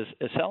left is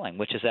selling,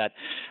 which is that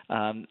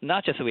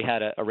not just that we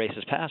had a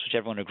racist past, which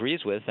everyone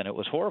agrees with, and it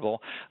was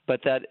horrible, but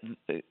that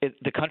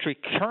the country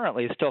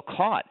currently is still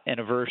caught in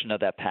a version of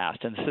that past.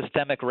 And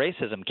systemic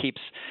racism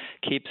keeps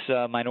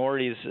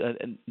minorities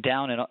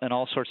down in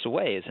all sorts of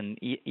ways. And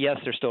yes,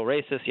 they're still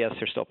racist. Yes,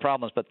 there's still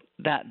problems. But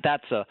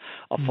that's a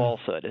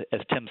falsehood, as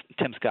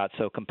Tim Scott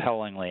so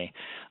compellingly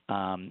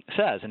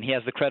says. And he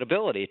has the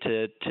credibility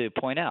to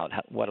point out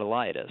what a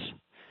lie it is.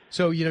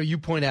 So, you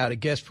point out a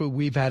guest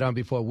we've had on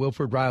before,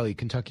 Wilford Riley,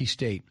 Kentucky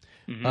State,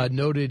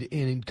 noted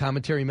in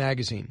Commentary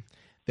Magazine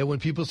that when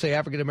people say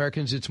African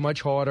Americans, it's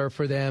much harder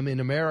for them in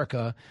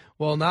America.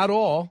 Well, not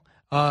all.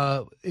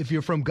 If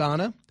you're from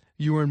Ghana,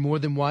 you earn more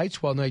than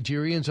whites, while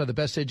Nigerians are the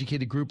best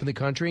educated group in the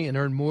country and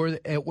earn more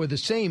or the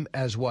same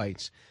as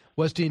whites.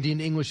 West Indian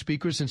English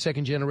speakers and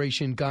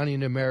second-generation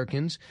Ghanaian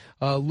Americans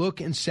look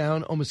and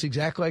sound almost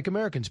exactly like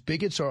Americans.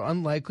 Bigots are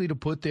unlikely to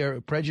put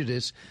their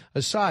prejudice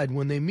aside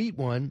when they meet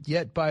one,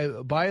 yet by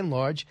and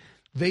large,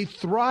 they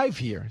thrive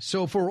here.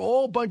 So for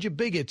all bunch of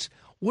bigots,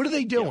 what are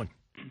they doing?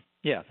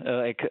 Yeah,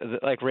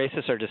 like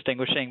racists are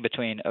distinguishing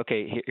between,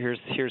 okay,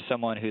 here's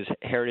someone whose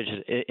heritage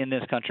is in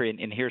this country,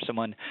 and here's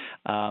someone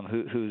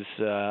who's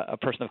a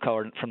person of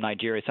color from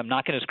Nigeria. So I'm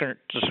not going to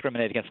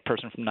discriminate against a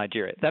person from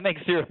Nigeria. That makes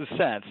zero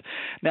sense.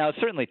 Now, it's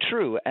certainly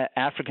true.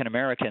 African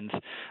Americans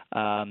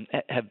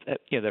have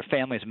their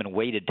families have been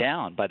weighted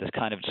down by this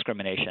kind of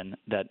discrimination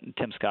that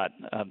Tim Scott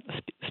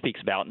speaks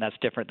about, and that's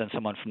different than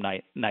someone from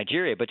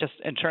Nigeria. But just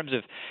in terms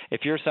of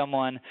if you're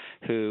someone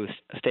who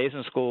stays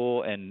in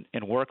school and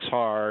works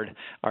hard,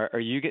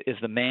 is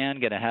the man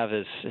going to have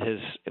his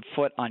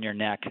foot on your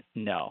neck?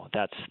 No,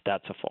 that's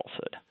a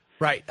falsehood.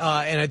 Right,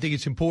 and I think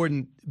it's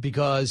important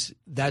because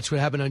that's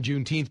what happened on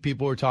Juneteenth.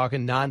 People were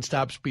talking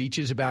nonstop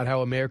speeches about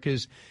how America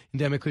is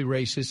endemically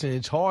racist, and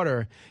it's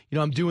harder.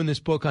 I'm doing this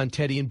book on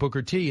Teddy and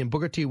Booker T. And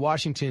Booker T.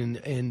 Washington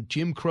and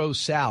Jim Crow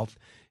South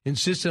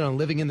insisted on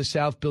living in the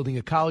South, building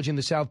a college in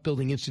the South,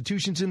 building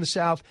institutions in the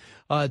South,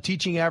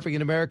 teaching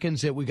African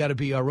Americans that we got to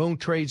be our own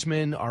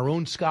tradesmen, our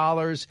own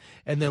scholars,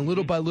 and then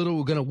little by little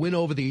we're going to win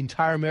over the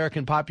entire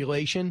American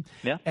population.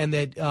 Yeah. And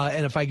that,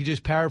 and if I could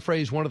just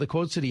paraphrase one of the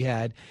quotes that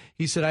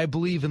he said, I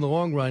believe in the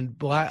long run,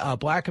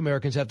 black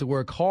Americans have to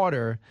work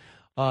harder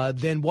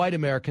than white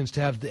Americans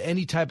to have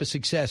any type of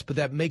success, but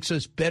that makes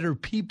us better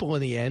people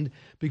in the end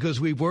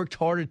because we've worked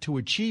harder to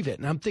achieve it.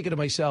 And I'm thinking to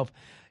myself,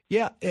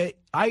 yeah,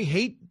 I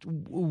hate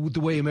the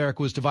way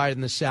America was divided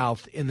in the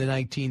South in the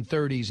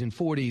 1930s and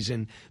 40s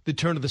and the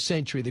turn of the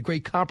century, the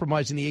Great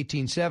Compromise in the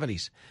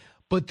 1870s.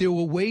 But there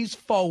were ways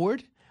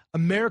forward.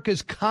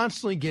 America's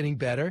constantly getting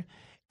better.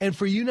 And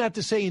for you not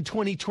to say in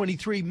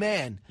 2023,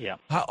 man,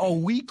 are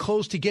we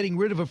close to getting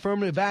rid of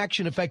affirmative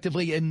action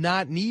effectively and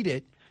not need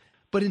it?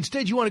 But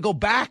instead you want to go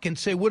back and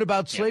say, what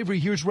about slavery?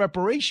 Here's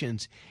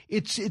reparations.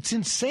 It's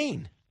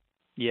insane.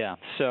 Yeah.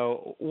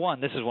 So,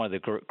 this is one of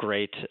the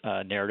great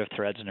narrative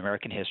threads in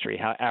American history,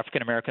 how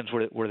African Americans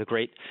were the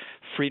great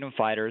freedom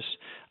fighters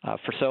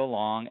for so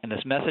long, and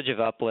this message of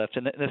uplift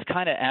and this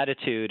kind of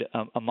attitude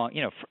among,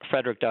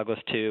 Frederick Douglass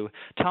too,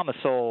 Thomas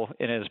Sowell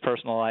in his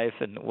personal life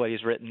and what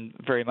he's written,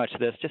 very much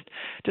this,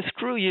 just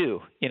screw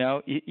you.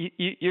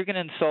 You're going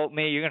to insult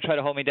me. You're going to try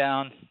to hold me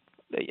down.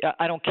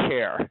 I don't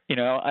care,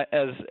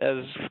 as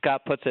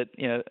Scott puts it,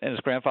 in his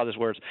grandfather's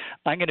words,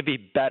 I'm going to be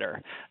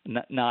better,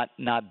 not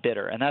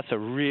bitter. And that's a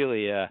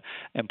really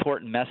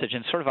important message.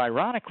 And sort of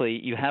ironically,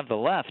 you have the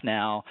left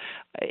now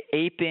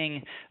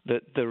aping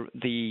the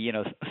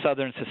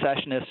Southern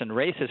secessionist and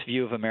racist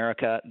view of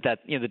America that,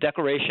 the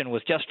Declaration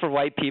was just for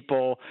white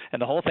people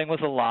and the whole thing was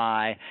a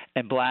lie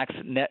and blacks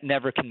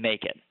never can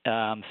make it.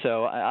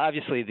 So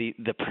obviously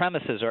the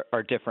premises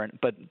are different,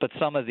 but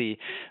some of the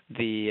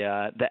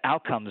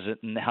outcomes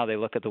and how they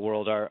look at the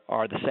world are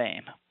the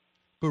same.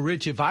 But,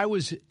 Rich, if I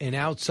was an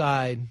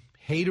outside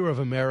hater of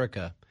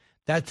America,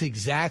 that's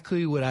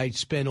exactly what I'd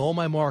spend all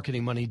my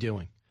marketing money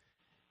doing.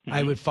 Mm-hmm.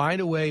 I would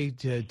find a way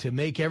to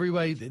make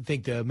everybody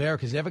think that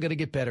America's never going to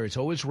get better. It's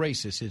always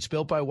racist. It's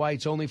built by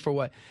whites, only for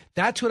white.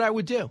 That's what I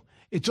would do.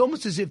 It's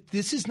almost as if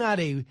this is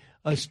not a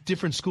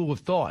different school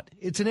of thought.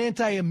 It's an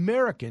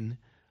anti-American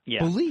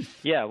belief.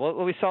 Yeah, well,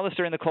 we saw this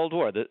during the Cold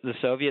War. The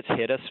Soviets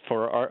hit us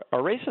for our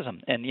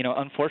racism, and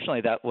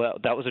unfortunately, that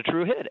was a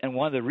true hit. And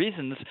one of the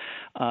reasons,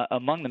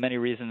 among the many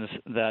reasons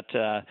that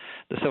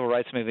the civil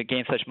rights movement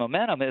gained such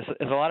momentum, is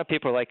a lot of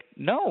people are like,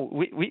 no,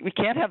 we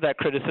can't have that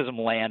criticism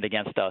land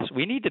against us.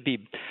 We need to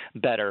be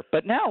better.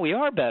 But now we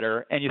are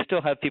better, and you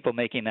still have people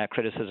making that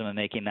criticism and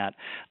making that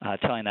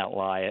telling that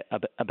lie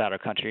about our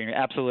country. And you're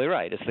absolutely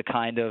right. It's the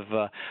kind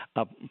of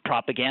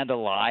propaganda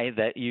lie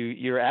that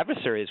your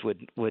adversaries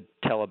would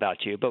tell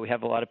about you, but we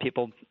have a lot of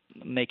people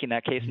making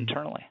that case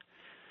internally.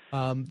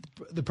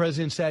 The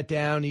president sat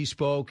down, he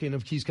spoke, and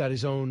if he's got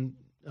his own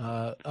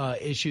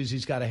issues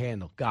he's got to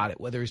handle. Got it,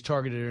 whether he's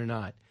targeted or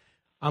not.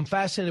 I'm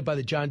fascinated by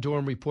the John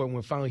Durham report, and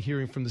we're finally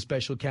hearing from the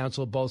special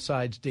counsel, both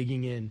sides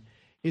digging in.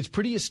 It's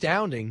pretty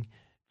astounding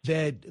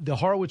that the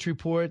Horowitz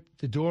report,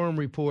 the Durham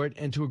report,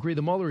 and to agree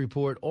the Mueller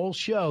report all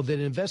show that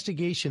an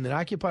investigation that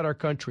occupied our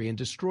country and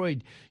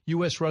destroyed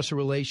U.S.-Russia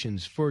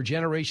relations for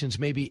generations,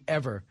 maybe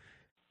ever,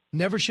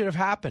 never should have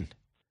happened.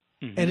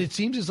 Mm-hmm. And it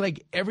seems as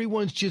like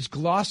everyone's just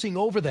glossing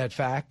over that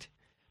fact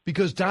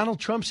because Donald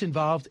Trump's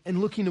involved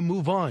and looking to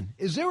move on.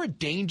 Is there a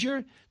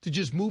danger to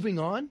just moving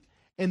on?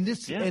 And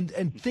this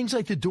and things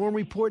like the Durham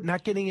report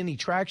not getting any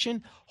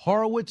traction,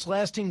 Horowitz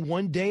lasting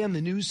one day on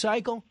the news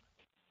cycle?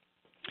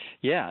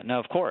 Yeah, no,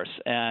 of course.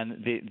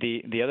 And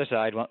the other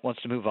side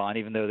wants to move on,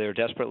 even though they're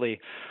desperately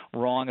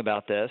wrong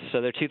about this.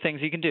 So there are two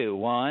things you can do.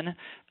 One,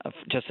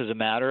 just as a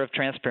matter of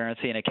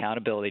transparency and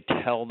accountability,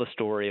 tell the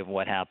story of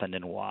what happened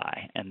and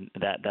why. And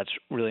that's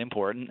really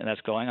important, and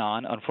that's going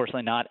on.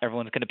 Unfortunately, not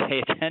everyone's going to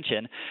pay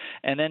attention.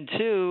 And then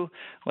two,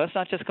 let's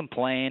not just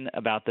complain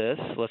about this.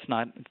 Let's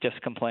not just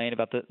complain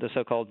about the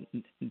so-called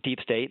deep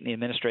state and the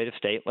administrative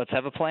state. Let's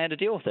have a plan to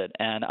deal with it.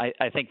 And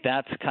I think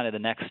that's kind of the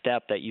next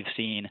step that you've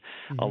seen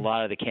a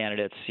lot of the candidates,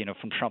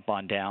 from Trump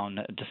on down.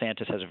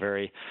 DeSantis has a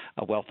very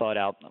well thought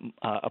out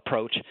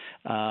approach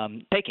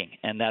taking,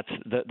 and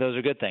those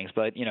are good things.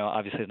 But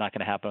obviously, it's not going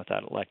to happen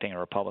without electing a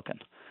Republican.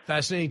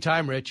 Fascinating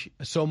time, Rich.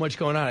 So much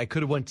going on. I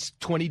could have went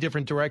 20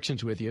 different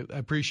directions with you. I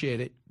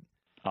appreciate it.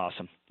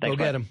 Awesome. Thanks.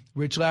 Go get him,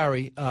 Rich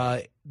Lowry,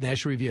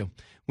 National Review.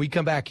 We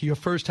come back. Your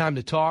first time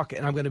to talk,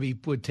 and I'm going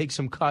to take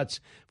some cuts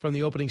from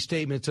the opening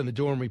statements on the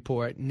Durham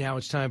report. Now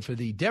it's time for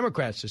the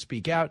Democrats to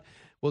speak out.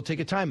 We'll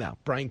take a timeout.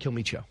 Brian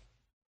Kilmeade Show.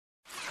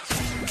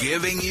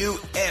 Giving you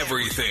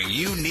everything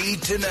you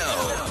need to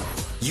know.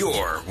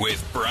 You're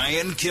with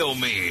Brian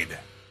Kilmeade.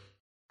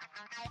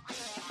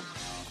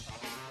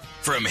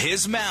 From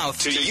his mouth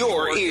to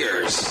your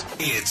ears,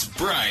 it's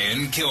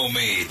Brian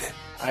Kilmeade.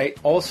 I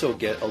also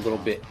get a little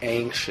bit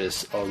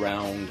anxious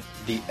around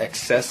the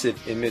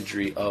excessive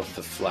imagery of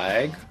the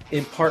flag,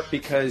 in part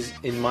because,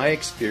 in my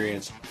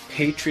experience,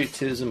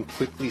 patriotism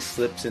quickly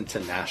slips into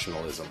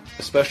nationalism,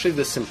 especially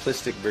the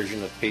simplistic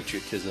version of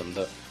patriotism,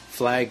 the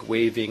flag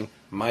waving,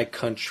 my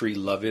country,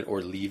 love it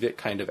or leave it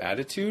kind of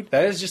attitude,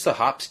 that is just a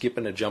hop, skip,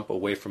 and a jump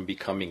away from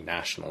becoming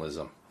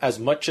nationalism. As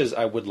much as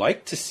I would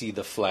like to see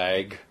the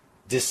flag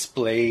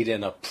displayed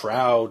in a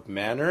proud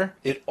manner,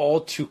 it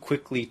all too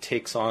quickly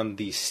takes on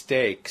these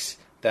stakes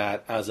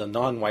that as a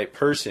non-white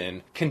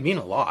person can mean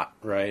a lot,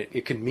 right?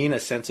 It can mean a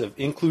sense of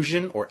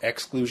inclusion or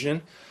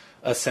exclusion,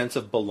 a sense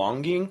of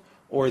belonging,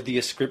 or the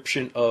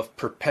ascription of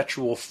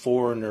perpetual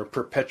foreigner,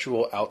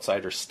 perpetual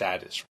outsider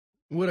status.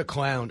 What a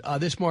clown.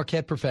 This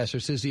Marquette professor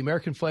says the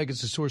American flag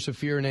is a source of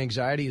fear and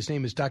anxiety. His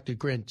name is Dr.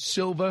 Grant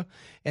Silva,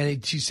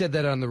 and she said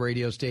that on the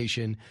radio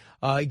station.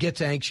 He gets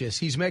anxious.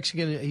 He's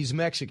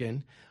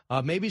Mexican.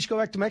 Maybe you should go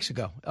back to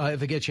Mexico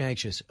if it gets you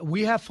anxious.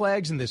 We have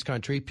flags in this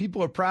country.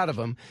 People are proud of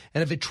them.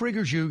 And if it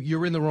triggers you,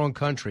 you're in the wrong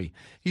country.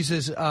 He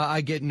says, I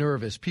get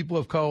nervous. People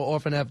of color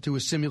often have to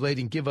assimilate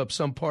and give up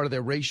some part of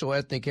their racial,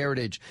 ethnic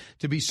heritage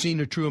to be seen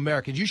as true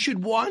Americans. You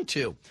should want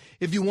to.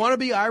 If you want to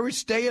be Irish,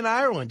 stay in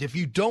Ireland. If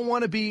you don't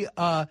want to be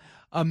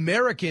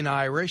American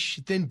Irish,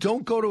 then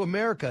don't go to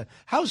America.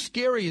 How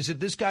scary is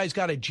it this guy's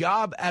got a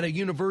job at a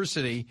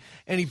university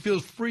and he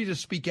feels free to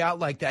speak out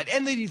like that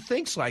and that he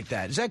thinks like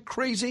that? Is that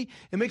crazy?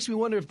 It makes me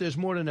wonder if there's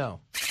more to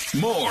know.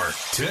 More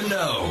to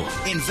know.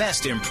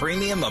 Invest in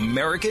premium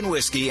American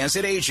whiskey as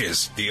it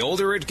ages. The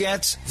older it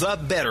gets, the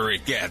better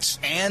it gets,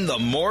 and the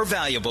more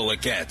valuable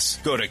it gets.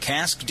 Go to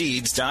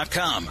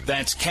caskdeeds.com.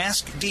 That's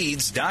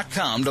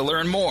caskdeeds.com to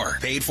learn more.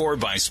 Paid for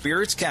by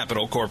Spirits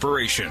Capital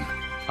Corporation.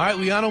 All right,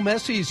 Lionel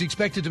Messi is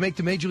expected to make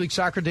the Major League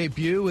Soccer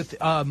debut with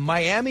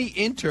Miami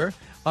Inter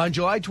on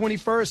July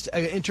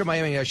 21st, Inter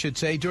Miami, I should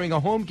say, during a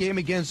home game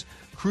against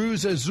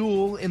Cruz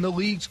Azul in the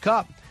League's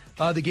Cup.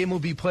 The game will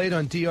be played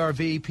on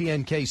DRV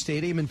PNK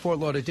Stadium in Fort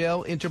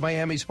Lauderdale, Inter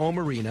Miami's home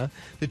arena.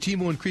 The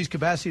team will increase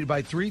capacity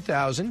by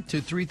 3,000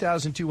 to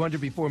 3,200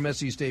 before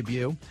Messi's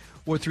debut,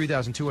 or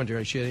 3,200,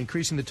 I should,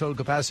 increasing the total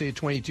capacity to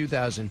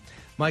 22,000.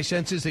 My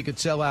sense is they could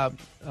sell out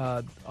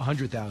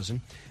 100,000.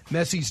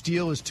 Messi's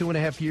deal is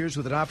 2.5 years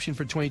with an option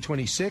for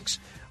 2026.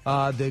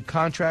 The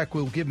contract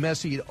will give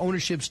Messi an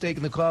ownership stake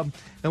in the club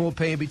and will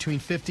pay him between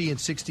 $50 and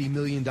 $60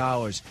 million.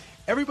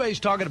 Everybody's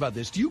talking about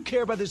this. Do you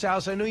care about this,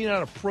 Alice? I know you're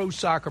not a pro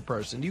soccer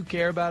person. Do you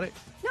care about it?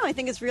 No, I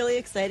think it's really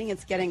exciting.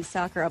 It's getting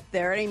soccer up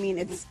there. I mean,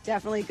 it's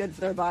definitely good for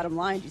their bottom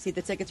line. Do you see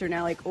the tickets are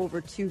now like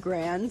over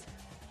 $2,000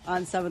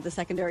 on some of the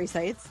secondary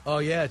sites? Oh,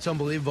 yeah, it's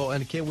unbelievable,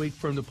 and I can't wait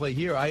for him to play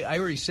here. I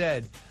already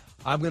said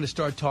I'm going to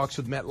start talks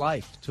with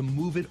MetLife to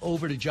move it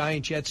over to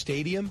Giant Jet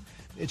Stadium.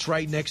 It's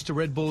right next to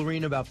Red Bull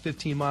Arena, about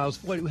 15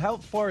 miles. Wait, how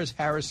far is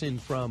Harrison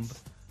from?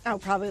 Oh,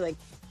 probably like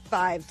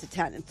 5 to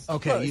 10. It's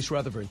okay, close. East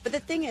Rutherford. But the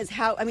thing is,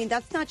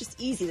 that's not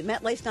just easy. The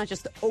MetLife's not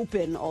just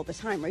open all the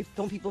time, right?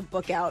 Don't people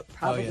book out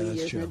probably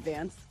years true. in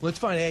advance? Let's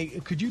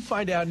could you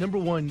find out, number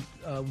one,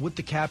 what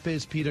the cap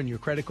is, Pete, on your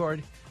credit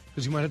card?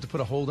 Because you might have to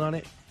put a hold on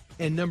it.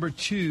 And number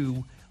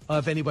two,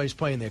 if anybody's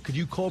playing there. Could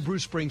you call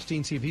Bruce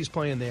Springsteen, see if he's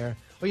playing there?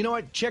 Well, you know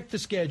what? Check the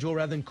schedule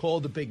rather than call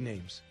the big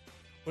names.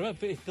 What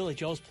about if Billy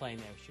Joel's playing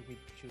there? Should we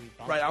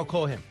Right, I'll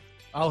call him.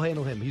 I'll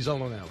handle him. He's on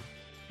that one.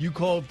 You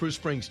call Bruce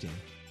Springsteen.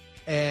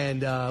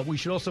 And we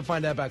should also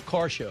find out about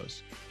car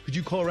shows. Could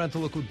you call around to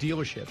local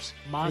dealerships?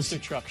 Monster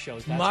truck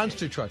shows.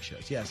 Truck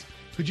shows, yes.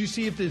 Could you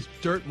see if there's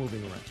dirt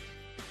moving around?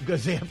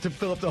 Because they have to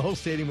fill up the whole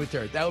stadium with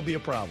dirt. That would be a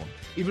problem.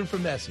 Even for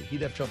Messi,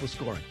 he'd have trouble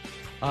scoring.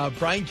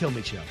 Brian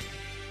Kilmeade Show.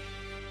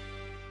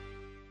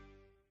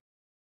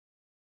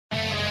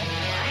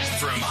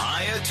 From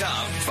high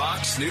atop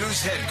Fox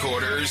News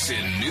headquarters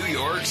in New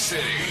York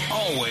City,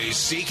 always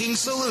seeking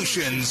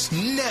solutions,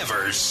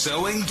 never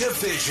sowing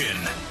division.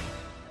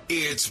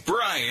 It's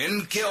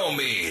Brian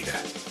Kilmeade.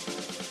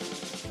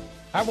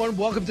 Hi, everyone.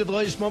 Welcome to the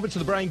latest moments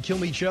of the Brian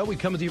Kilmeade Show. We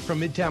come to you from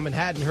Midtown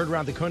Manhattan, heard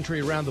around the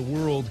country, around the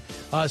world.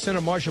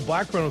 Senator Marsha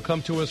Blackburn will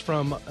come to us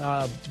from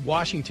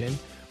Washington.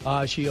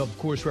 She, of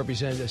course,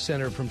 represents a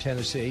senator from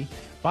Tennessee.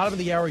 Bottom of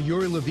the hour,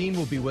 Yuri Levine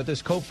will be with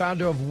us,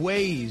 co-founder of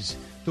Waze,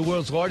 the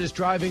world's largest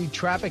driving,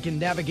 traffic, and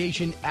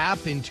navigation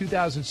app in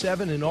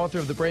 2007, and author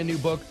of the brand new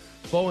book,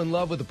 Fall in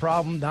Love with the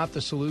Problem, Not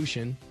the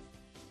Solution.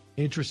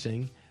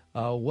 Interesting.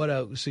 What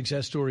a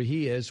success story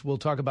he is. We'll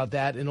talk about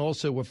that. And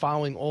also, we're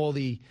following all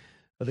the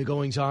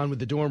goings-on with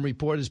the Durham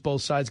report as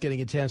both sides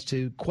getting a chance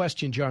to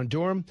question John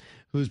Durham,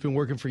 who's been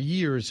working for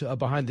years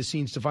behind the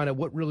scenes to find out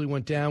what really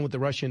went down with the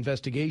Russia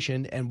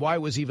investigation and why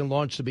it was even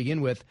launched to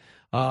begin with.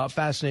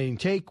 Fascinating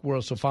take. We're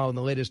also following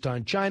the latest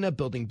on China,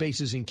 building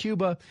bases in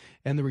Cuba,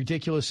 and the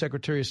ridiculous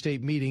Secretary of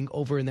State meeting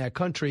over in that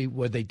country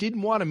where they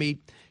didn't want to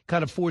meet,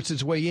 kind of forced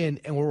its way in,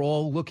 and we're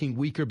all looking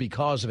weaker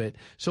because of it.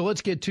 So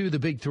let's get to the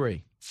big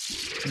three.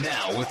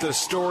 Now, with the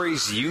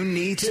stories you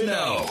need to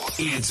know,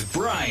 it's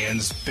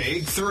Brian's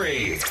Big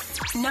Three.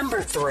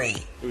 Number 3.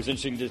 It was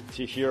interesting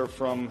to hear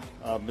from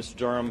Mr.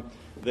 Durham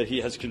that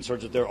he has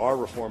concerns that there are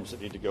reforms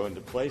that need to go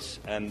into place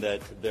and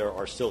that there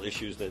are still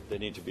issues that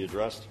need to be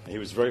addressed. He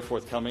was very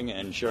forthcoming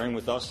and sharing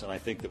with us, and I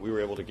think that we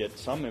were able to get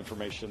some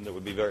information that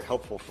would be very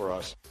helpful for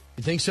us.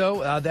 You think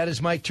so? That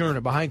is Mike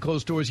Turner, behind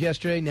closed doors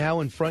yesterday,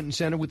 now in front and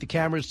center with the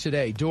cameras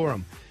today.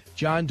 Durham,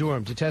 John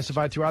Durham, to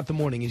testify throughout the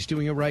morning. He's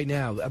doing it right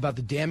now about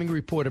the damning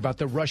report about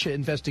the Russia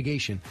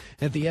investigation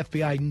that the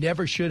FBI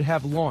never should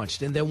have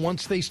launched. And then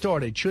once they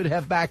started, should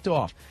have backed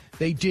off.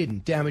 They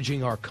didn't,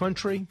 damaging our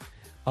country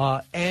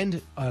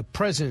and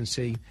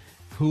presidency,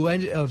 who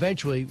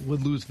eventually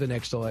would lose the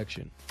next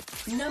election.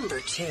 Number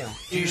 2.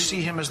 Do you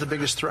see him as the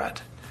biggest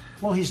threat?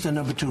 Well, he's the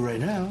number 2 right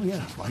now,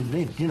 yeah. I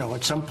mean,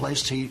 at some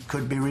place he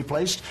could be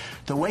replaced.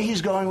 The way he's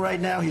going right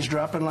now, he's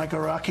dropping like a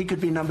rock. He could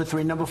be number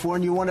 3, number 4,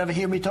 and you won't ever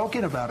hear me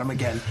talking about him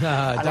again.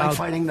 I like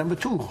fighting number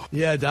 2.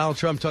 Yeah, Donald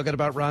Trump talking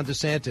about Ron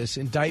DeSantis.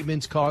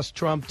 Indictments cost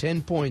Trump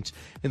 10 points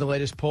in the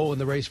latest poll in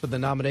the race for the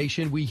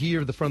nomination. We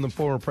hear from the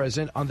former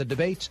president on the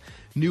debates,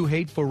 new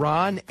hate for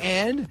Ron,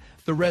 and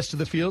the rest of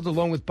the field,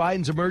 along with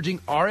Biden's emerging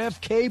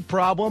RFK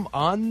problem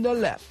on the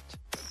left.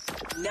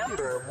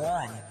 Number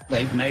 1.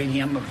 They've made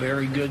him a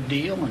very good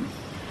deal,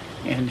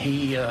 and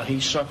he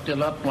sucked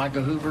it up like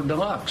a Hoover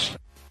Deluxe.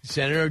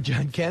 Senator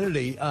John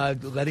Kennedy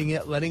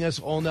letting us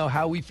all know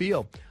how we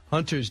feel.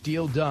 Hunter's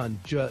deal done.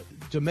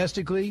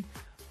 Domestically,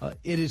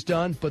 it is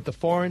done, but the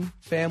foreign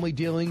family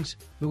dealings,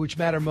 which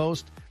matter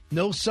most,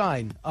 no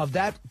sign of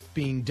that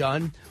being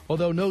done,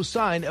 although no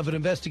sign of an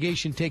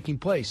investigation taking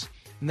place.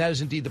 And that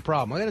is indeed the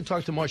problem. I'm going to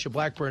talk to Marsha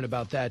Blackburn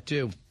about that,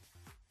 too.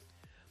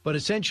 But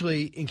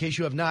essentially, in case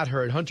you have not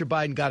heard, Hunter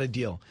Biden got a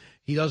deal.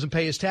 He doesn't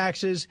pay his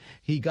taxes.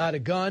 He got a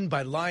gun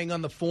by lying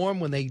on the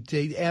form when they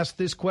asked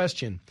this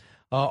question.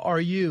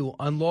 Are you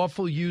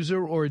unlawful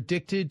user or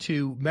addicted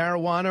to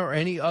marijuana or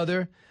any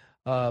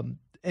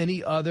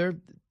other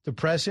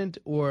depressant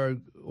or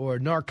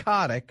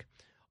narcotic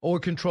or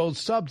controlled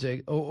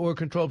subject or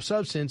controlled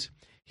substance?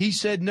 He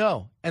said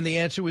no, and the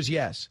answer was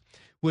yes.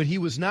 What he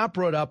was not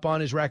brought up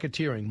on is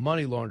racketeering,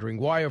 money laundering,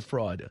 wire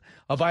fraud,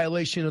 a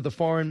violation of the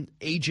foreign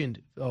agent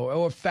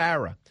or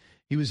FARA.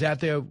 He was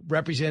out there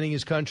representing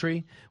his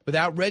country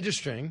without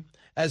registering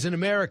as an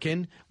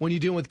American when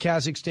you're dealing with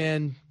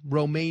Kazakhstan,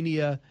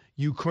 Romania,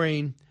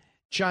 Ukraine,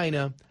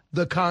 China,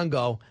 the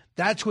Congo.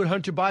 That's what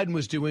Hunter Biden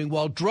was doing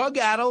while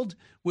drug-addled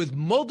with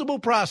multiple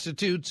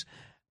prostitutes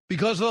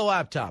because of the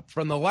laptop.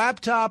 From the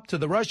laptop to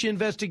the Russia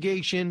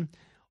investigation,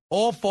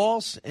 all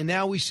false, and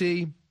now we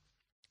see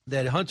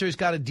that Hunter's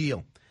got a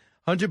deal.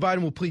 Hunter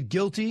Biden will plead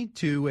guilty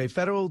to a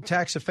federal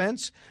tax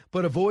offense,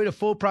 but avoid a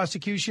full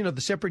prosecution of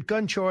the separate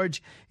gun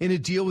charge in a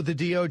deal with the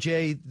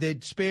DOJ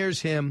that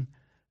spares him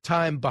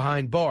time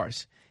behind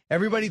bars.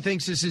 Everybody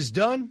thinks this is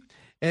done,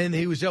 and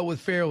he was dealt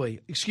with fairly.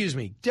 Excuse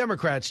me,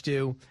 Democrats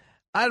do.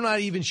 I'm not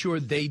even sure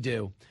they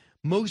do.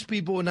 Most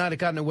people would not have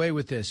gotten away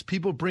with this.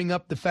 People bring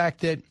up the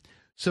fact that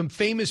some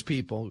famous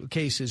people,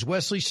 cases,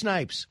 Wesley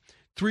Snipes,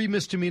 3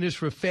 misdemeanors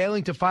for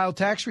failing to file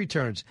tax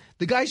returns.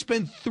 The guy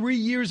spent 3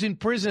 years in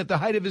prison at the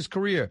height of his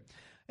career.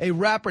 A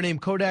rapper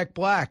named Kodak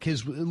Black,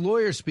 his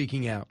lawyer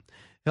speaking out.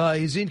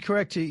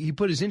 He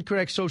put his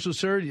incorrect social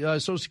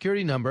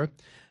security number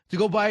to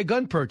go buy a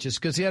gun purchase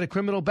because he had a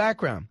criminal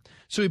background.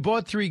 So he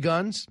bought 3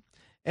 guns,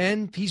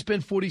 and he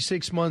spent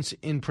 46 months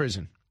in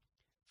prison.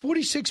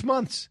 46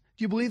 months.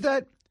 Do you believe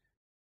that?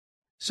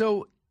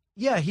 So,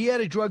 yeah, he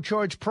had a drug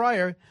charge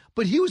prior,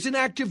 but he was an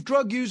active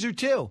drug user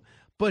too.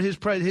 But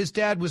his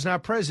dad was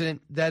not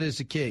president. That is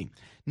the key.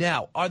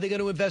 Now, are they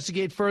going to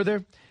investigate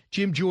further?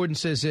 Jim Jordan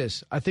says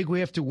this. I think we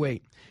have to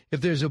wait.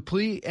 If there's a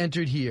plea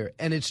entered here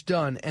and it's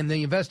done and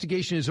the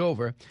investigation is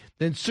over,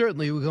 then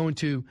certainly we're going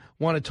to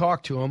want to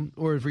talk to him,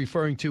 or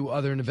referring to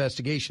other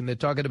investigation. They're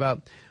talking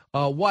about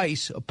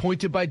Weiss,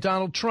 appointed by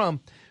Donald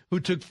Trump, who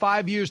took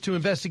 5 years to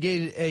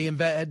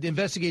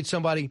investigate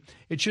somebody.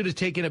 It should have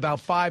taken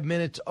about 5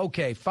 minutes.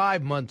 Okay,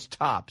 5 months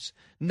tops,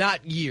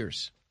 not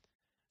years.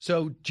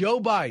 So Joe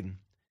Biden,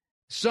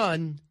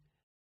 son,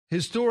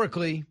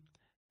 historically,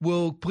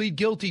 will plead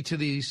guilty to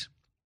this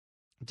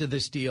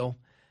deal.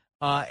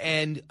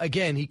 And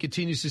again, he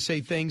continues to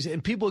say things,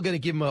 and people are going to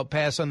give him a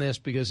pass on this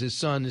because his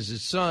son is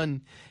his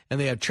son, and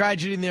they have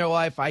tragedy in their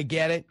life. I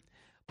get it.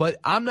 But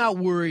I'm not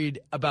worried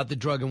about the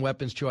drug and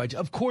weapons charge.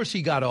 Of course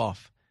he got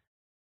off.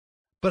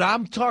 But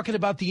I'm talking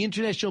about the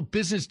international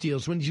business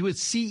deals when he's with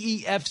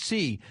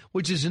CEFC,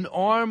 which is an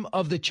arm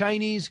of the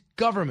Chinese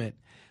government.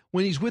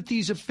 When he's with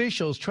these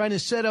officials trying to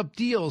set up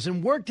deals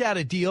and worked out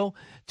a deal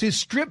to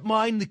strip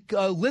mine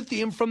the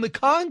lithium from the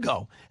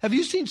Congo. Have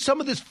you seen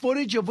some of this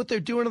footage of what they're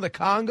doing in the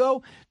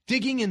Congo?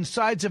 Digging in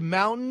sides of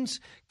mountains,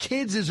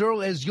 kids as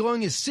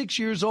young as 6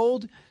 years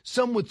old,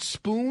 some with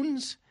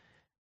spoons.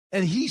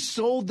 And he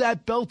sold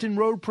that Belt and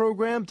Road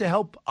program to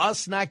help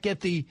us not get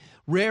the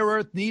rare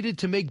earth needed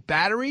to make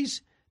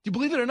batteries. Do you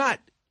believe it or not?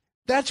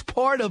 That's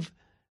part of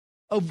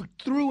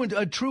through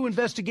a true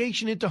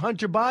investigation into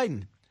Hunter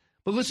Biden.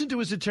 But listen to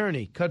his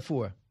attorney, cut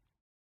 4.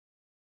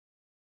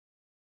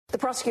 The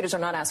prosecutors are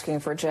not asking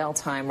for jail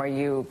time. Are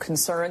you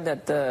concerned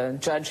that the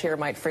judge here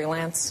might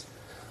freelance?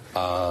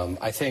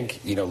 I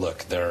think,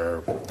 look,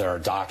 there are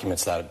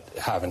documents that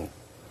haven't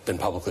been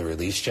publicly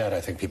released yet.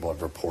 I think people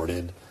have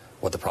reported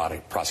what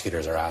the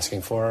prosecutors are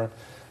asking for.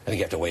 I think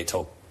you have to wait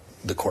till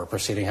the court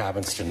proceeding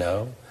happens to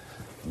know.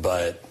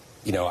 But,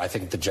 I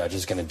think the judge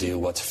is going to do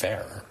what's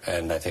fair.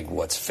 And I think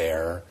what's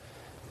fair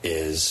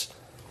is,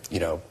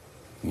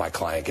 my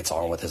client gets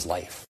on with his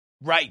life.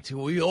 Right.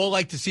 We all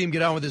like to see him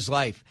get on with his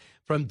life.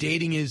 From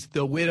dating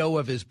the widow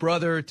of his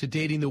brother to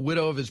dating the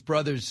widow of his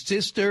brother's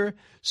sister,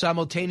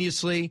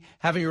 simultaneously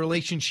having a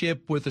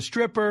relationship with a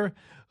stripper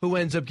who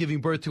ends up giving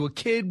birth to a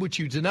kid, which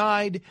you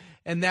denied,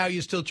 and now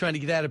you're still trying to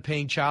get out of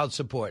paying child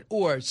support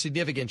or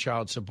significant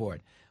child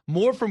support.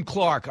 More from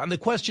Clark on the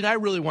question I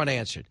really want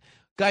answered.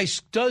 Guy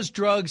does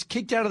drugs,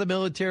 kicked out of the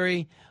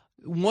military,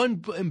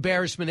 one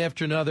embarrassment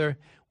after another.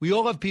 We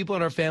all have people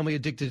in our family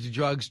addicted to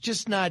drugs,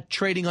 just not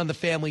trading on the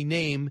family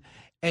name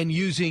and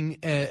using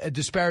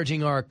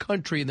disparaging our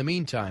country in the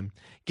meantime,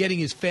 getting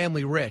his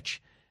family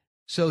rich.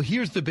 So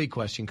here's the big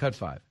question, cut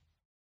 5.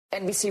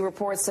 NBC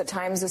reports at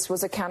times this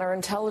was a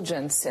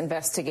counterintelligence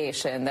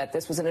investigation, that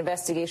this was an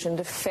investigation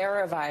to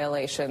FARA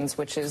violations,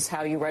 which is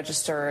how you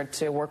register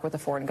to work with a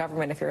foreign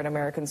government if you're an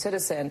American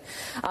citizen,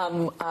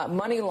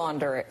 money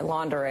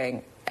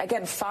laundering.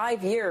 Again,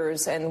 5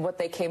 years, and what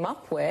they came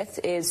up with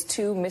is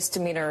 2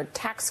 misdemeanor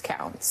tax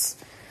counts.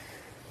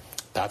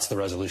 That's the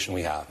resolution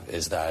we have,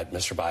 is that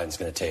Mr. Biden's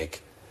going to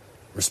take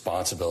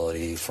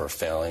responsibility for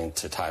failing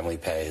to timely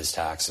pay his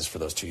taxes for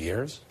those 2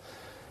 years.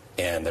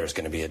 And there's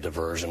going to be a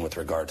diversion with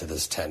regard to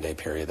this 10-day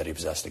period that he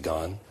possessed a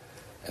gun.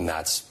 And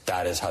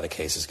that is how the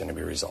case is going to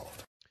be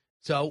resolved.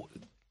 So,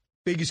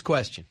 biggest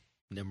question,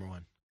 number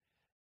one.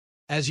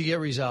 As you get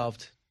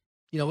resolved,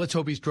 let's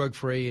hope he's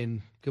drug-free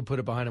and can put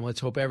it behind him. Let's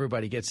hope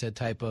everybody gets that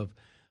type of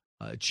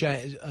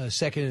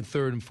second and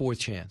third and fourth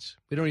chance.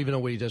 We don't even know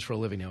what he does for a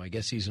living now. I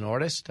guess he's an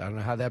artist. I don't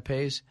know how that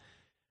pays.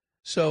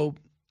 So,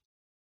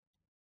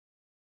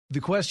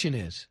 the question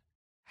is,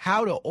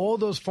 how do all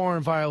those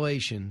foreign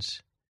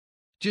violations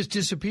just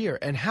disappear?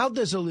 And how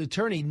does an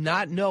attorney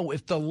not know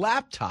if the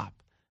laptop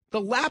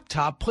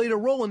played a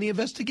role in the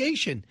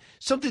investigation?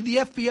 Something the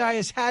FBI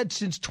has had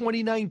since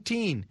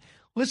 2019.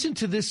 Listen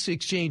to this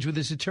exchange with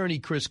his attorney,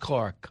 Chris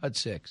Clark, cut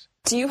 6.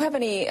 Do you have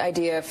any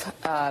idea if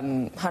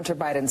Hunter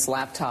Biden's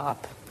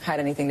laptop had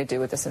anything to do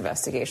with this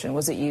investigation?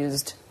 Was it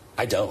used?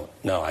 I don't.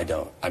 No, I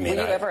don't. I mean,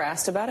 were you ever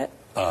asked about it?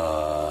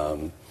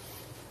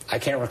 I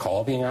can't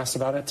recall being asked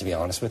about it, to be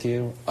honest with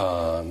you.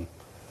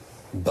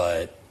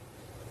 But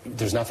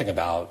there's nothing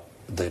about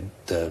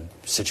the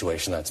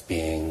situation that's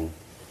been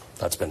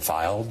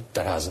filed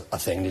that has a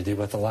thing to do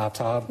with the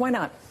laptop. Why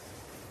not?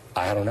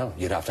 I don't know.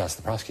 You'd have to ask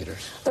the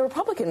prosecutors. The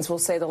Republicans will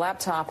say the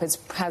laptop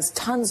has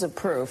tons of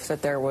proof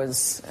that there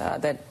was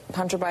that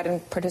Hunter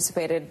Biden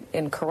participated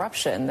in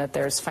corruption, that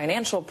there's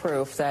financial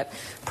proof that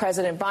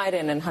President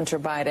Biden and Hunter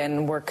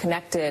Biden were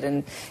connected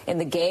in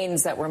the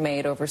gains that were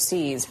made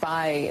overseas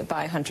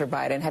by Hunter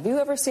Biden. Have you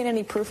ever seen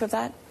any proof of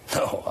that?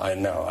 No, I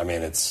know. I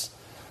mean,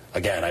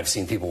 again, I've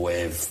seen people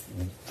wave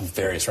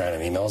various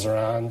random emails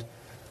around.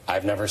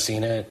 I've never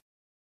seen it.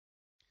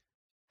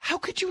 How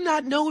could you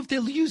not know if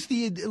they'll use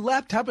the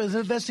laptop as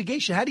an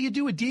investigation? How do you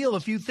do a deal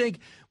if you think,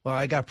 well,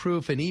 I got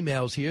proof and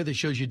emails here that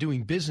shows you're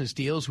doing business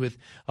deals with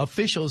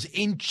officials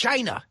in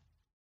China?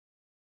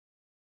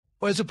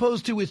 Or as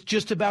opposed to it's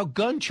just about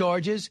gun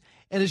charges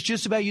and it's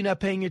just about you not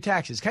paying your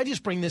taxes. Can I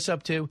just bring this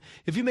up to,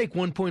 if you make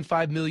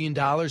 $1.5 million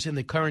in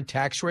the current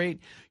tax rate,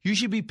 you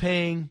should be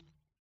paying,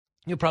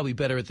 you're probably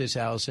better at this,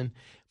 Allison,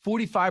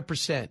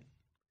 45%.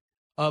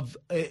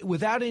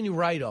 Without any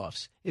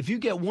write-offs. If you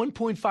get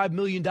 $1.5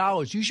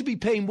 million, you should be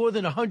paying more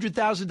than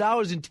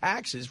 $100,000 in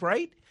taxes,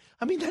 right?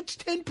 I mean, that's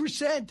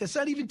 10%. That's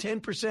not even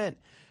 10%.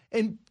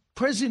 And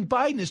President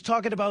Biden is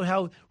talking about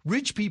how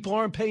rich people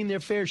aren't paying their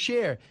fair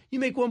share. You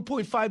make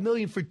 $1.5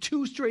 million for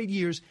 2 straight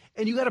years,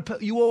 and you owe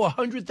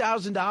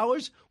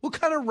 $100,000? What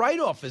kind of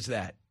write-off is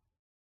that?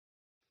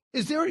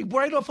 Is there a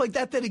write-off like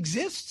that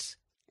exists?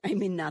 I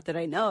mean, not that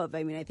I know of.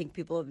 I mean, I think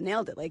people have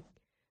nailed it. Like,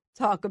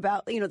 talk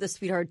about, the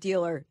sweetheart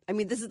dealer. I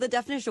mean, this is the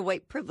definition of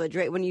white privilege,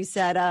 right? When you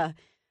said,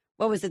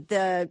 what was it,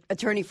 the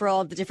attorney for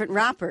all of the different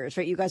rappers,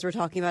 right? You guys were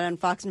talking about on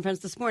Fox and Friends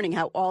this morning,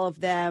 how all of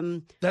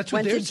them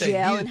went to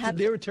jail and had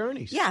their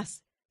attorneys.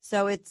 Yes.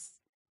 So it's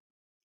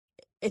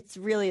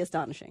really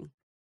astonishing.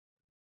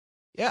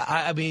 Yeah,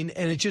 I mean,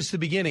 and it's just the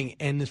beginning.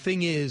 And the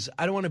thing is,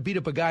 I don't want to beat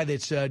up a guy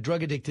that's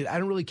drug addicted. I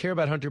don't really care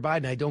about Hunter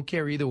Biden. I don't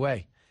care either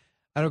way.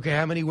 I don't care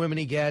how many women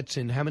he gets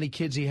and how many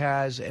kids he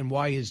has and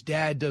why his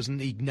dad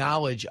doesn't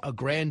acknowledge a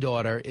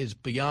granddaughter is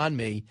beyond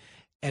me,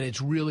 and it's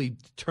really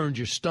turned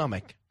your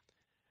stomach.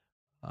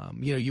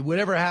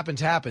 Whatever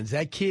happens.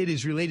 That kid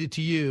is related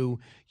to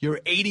you.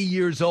 You're 80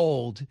 years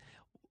old.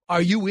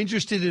 Are you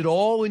interested at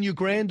all in your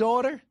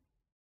granddaughter?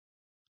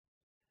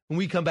 When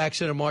we come back,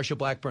 Senator Marsha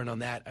Blackburn on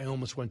that. I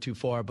almost went too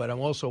far, but I'm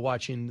also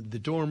watching the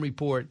Durham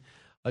report.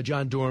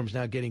 John Durham's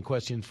now getting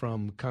questions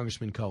from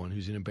Congressman Cohen,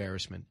 who's an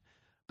embarrassment.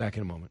 Back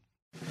in a moment.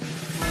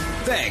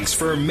 Thanks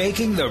for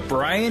making the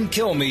Brian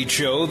Kilmeade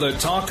Show the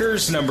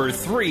Talkers' number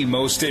 3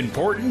 most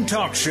important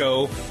talk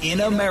show in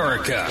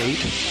America. 8,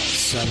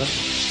 7,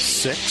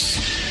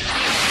 6.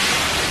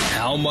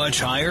 How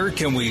much higher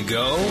can we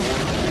go?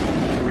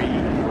 3.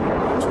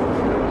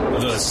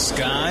 The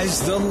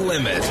sky's the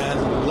limit.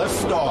 And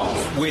lift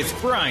off. With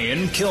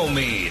Brian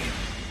Kilmeade.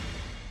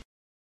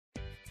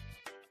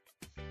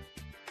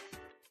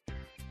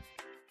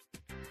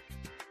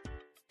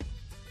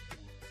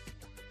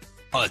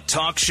 A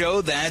talk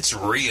show that's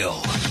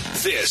real.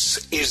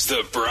 This is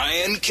the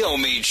Brian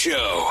Kilmeade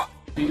Show.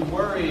 Do you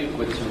worry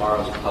with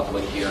tomorrow's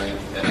public hearing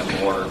in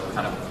a more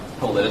kind of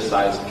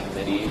politicized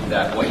committee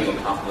that what you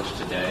accomplished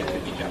today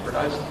could be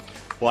jeopardized?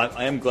 Well,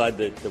 I am glad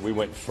that we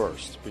went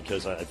first,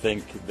 because I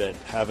think that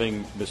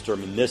having Mr.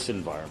 Durham in this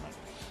environment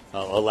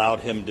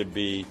allowed him to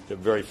be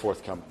very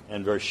forthcoming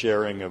and very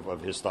sharing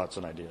of his thoughts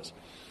and ideas.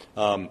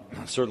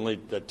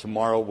 Certainly that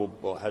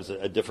tomorrow has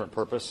a different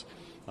purpose,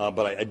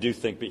 but I do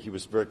think that he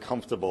was very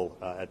comfortable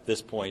at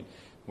this point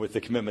with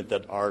the commitment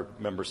that our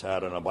members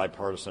had on a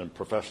bipartisan and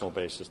professional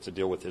basis to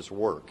deal with his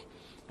work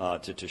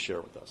to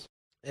share with us.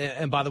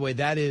 And by the way,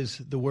 that is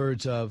the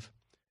words of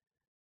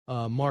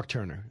Mark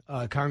Turner,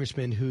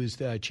 congressman who's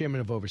the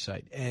chairman of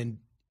oversight. And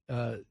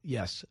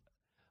yes,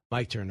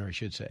 Mike Turner, I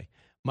should say.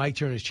 Mike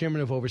Turner is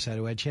chairman of oversight,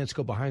 who had a chance to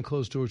go behind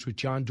closed doors with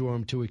John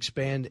Durham to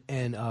expand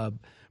and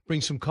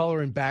bring some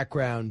color and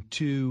background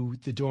to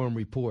the Durham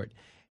report.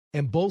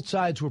 And both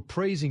sides were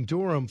praising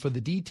Durham for the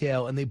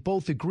detail, and they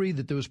both agree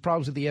that there was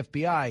problems with the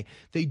FBI.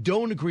 They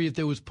don't agree that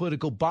there was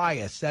political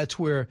bias. That's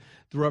where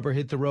the rubber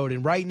hit the road.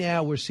 And right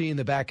now we're seeing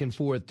the back and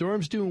forth.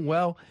 Durham's doing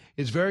well.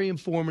 It's very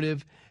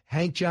informative.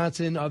 Hank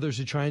Johnson, others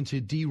are trying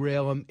to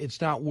derail him. It's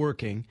not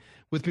working.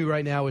 With me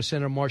right now is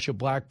Senator Marsha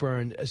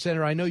Blackburn.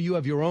 Senator, I know you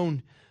have your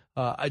own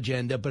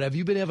agenda, but have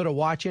you been able to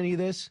watch any of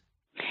this?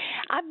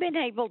 I've been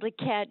able to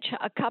catch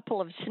a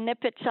couple of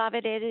snippets of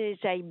it. It is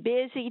a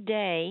busy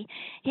day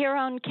here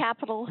on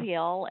Capitol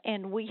Hill,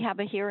 and we have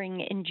a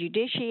hearing in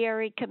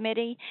Judiciary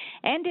Committee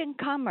and in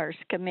Commerce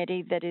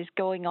Committee that is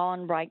going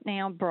on right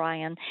now,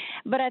 Brian.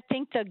 But I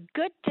think the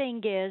good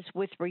thing is,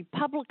 with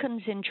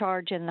Republicans in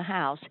charge in the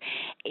House,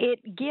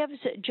 it gives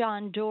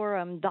John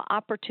Durham the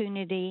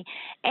opportunity,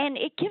 and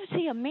it gives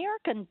the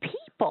American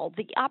people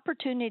the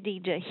opportunity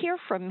to hear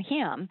from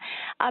him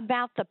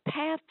about the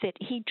path that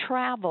he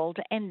traveled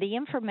and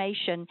the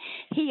information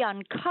he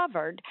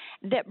uncovered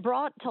that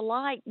brought to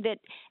light that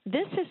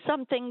this is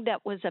something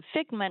that was a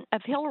figment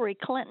of Hillary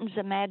Clinton's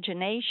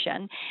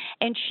imagination,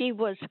 and she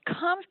was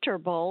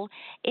comfortable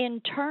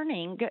in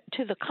turning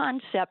to the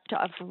concept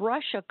of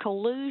Russia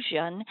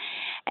collusion,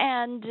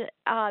 and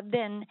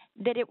then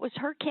that it was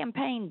her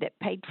campaign that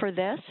paid for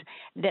this,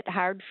 that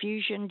hired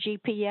Fusion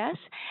GPS,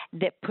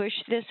 that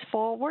pushed this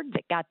forward,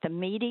 that got the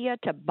media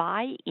to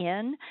buy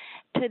in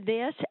to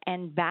this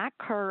and back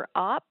her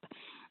up.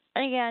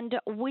 And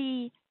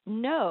we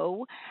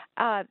know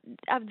of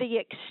the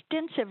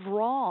extensive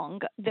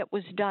wrong that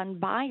was done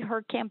by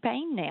her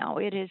campaign now.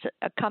 It has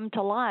come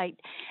to light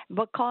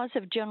because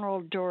of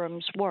General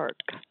Durham's work.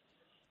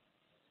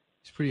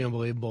 It's pretty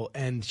unbelievable.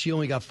 And she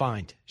only got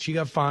fined. She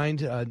got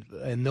fined,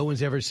 and no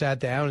one's ever sat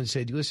down and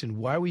said, listen,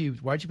 why'd you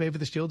pay for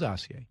the Steele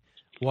dossier?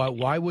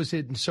 Why was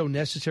it so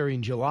necessary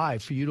in July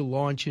for you to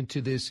launch into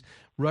this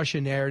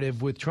Russia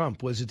narrative with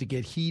Trump? Was it to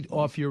get heat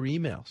off your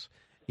emails?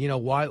 You know,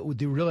 why do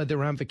you realize the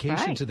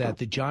ramifications of that?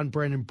 That John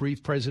Brennan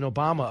briefed President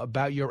Obama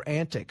about your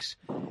antics.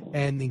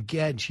 And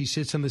again, she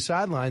sits on the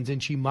sidelines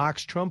and she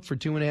mocks Trump for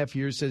 2.5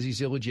 years, says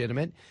he's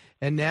illegitimate.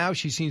 And now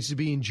she seems to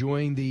be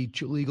enjoying the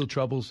legal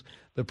troubles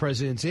the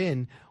president's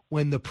in,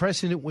 when the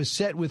precedent was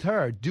set with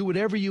her. Do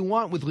whatever you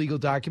want with legal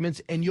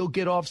documents and you'll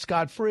get off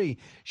scot-free.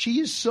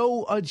 She is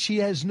so she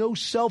has no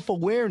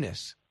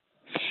self-awareness.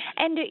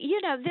 And, you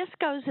know, this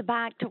goes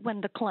back to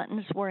when the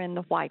Clintons were in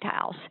the White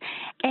House,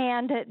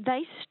 and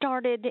they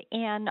started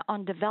in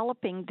on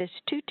developing this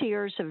 2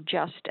 tiers of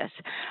justice,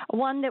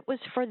 one that was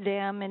for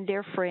them and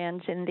their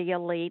friends and the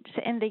elites,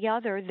 and the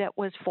other that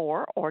was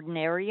for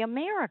ordinary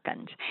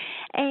Americans.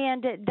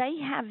 And they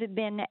have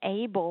been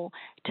able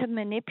to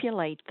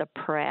manipulate the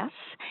press,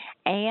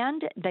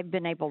 and they've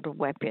been able to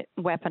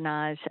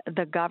weaponize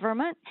the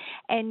government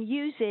and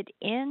use it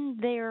in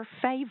their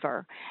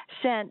favor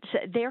since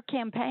their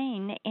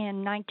campaign in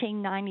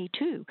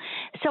 1992.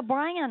 So,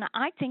 Brian,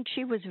 I think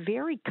she was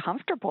very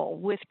comfortable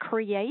with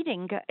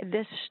creating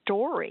this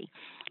story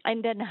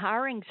and then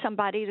hiring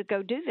somebody to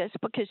go do this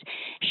because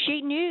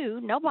she knew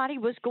nobody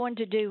was going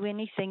to do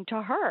anything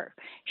to her.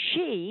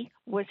 She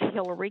was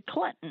Hillary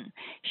Clinton.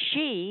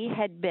 She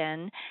had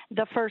been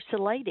the First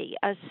Lady,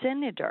 a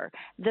senator,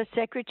 the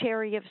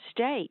Secretary of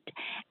State,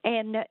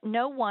 and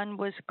no one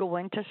was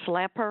going to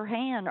slap her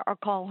hand or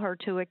call her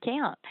to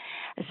account.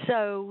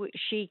 So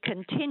she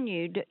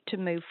continued to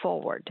move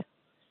forward.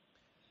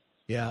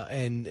 Yeah,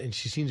 and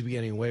she seems to be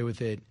getting away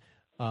with it.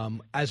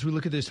 As we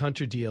look at this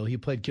Hunter deal, he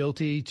pled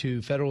guilty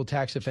to federal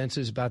tax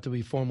offenses about to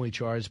be formally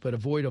charged, but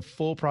avoid a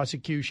full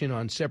prosecution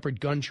on separate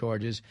gun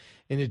charges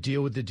in a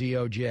deal with the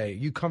DOJ. Are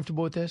you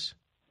comfortable with this?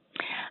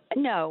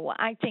 No,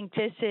 I think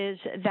this is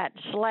that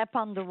slap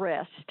on the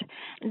wrist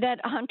that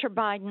Hunter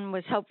Biden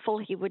was hopeful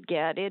he would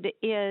get. It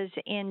is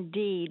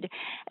indeed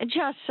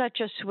just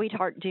such a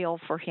sweetheart deal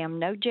for him.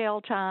 No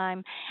jail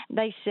time.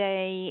 They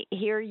say,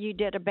 here you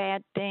did a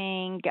bad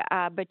thing,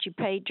 but you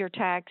paid your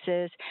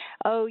taxes.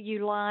 Oh,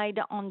 you lied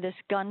on this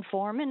gun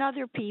form. And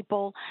other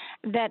people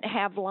that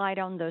have lied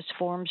on those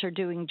forms are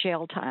doing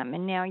jail time.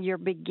 And now you're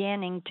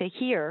beginning to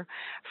hear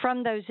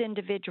from those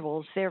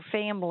individuals, their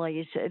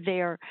families,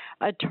 their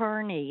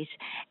attorney, committees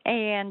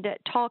and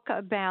talk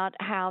about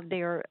how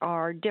there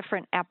are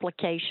different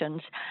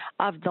applications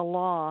of the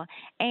law,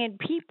 and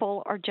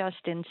people are just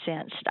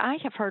incensed. I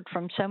have heard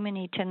from so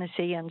many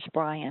Tennesseans,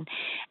 Brian,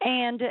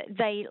 and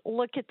they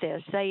look at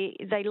this.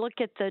 They look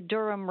at the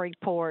Durham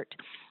report.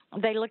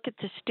 They look at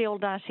the Steele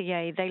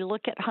dossier. They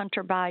look at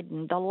Hunter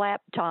Biden, the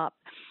laptop,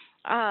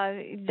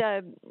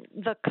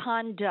 the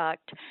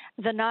conduct,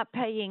 the not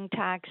paying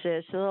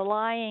taxes, the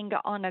lying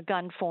on a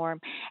gun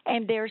form,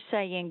 and they're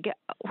saying,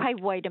 hey,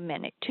 wait a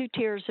minute, 2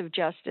 tiers of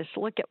justice.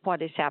 Look at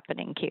what is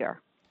happening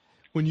here.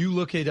 When you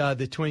look at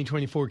the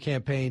 2024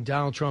 campaign,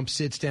 Donald Trump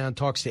sits down,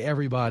 talks to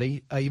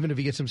everybody, even if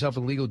he gets himself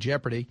in legal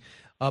jeopardy.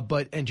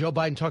 And Joe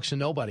Biden talks to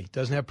nobody,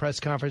 doesn't have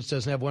press conference,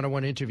 doesn't have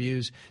one-on-one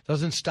interviews,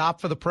 doesn't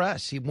stop for the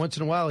press. Once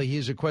in a while, he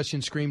hears a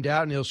question screamed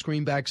out, and he'll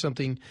scream back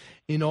something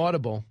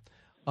inaudible.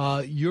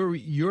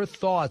 Your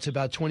thoughts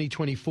about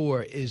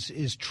 2024,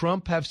 is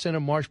Trump have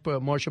Senator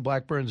Marsha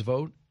Blackburn's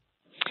vote?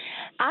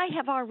 I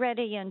have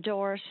already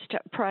endorsed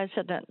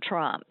President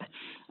Trump.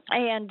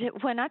 And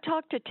when I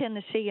talk to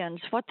Tennesseans,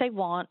 what they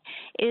want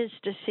is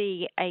to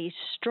see a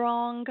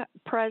strong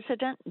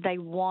president. They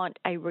want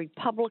a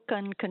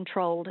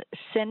Republican-controlled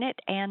Senate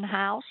and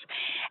House.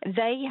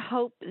 They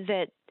hope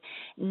that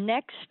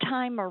next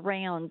time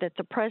around that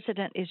the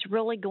president is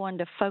really going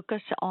to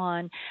focus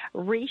on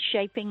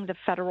reshaping the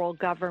federal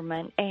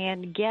government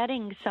and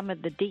getting some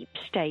of the deep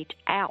state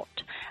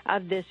out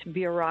of this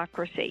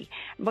bureaucracy,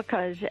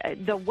 because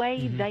the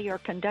way they are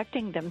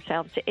conducting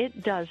themselves,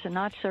 it does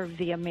not serve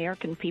the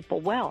American people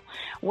well.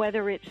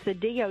 Whether it's the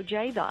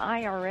DOJ, the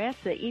IRS,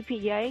 the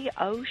EPA,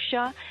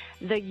 OSHA,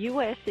 the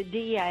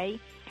USDA,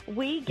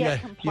 we get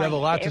complaints. You have a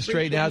lot to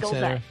straighten out,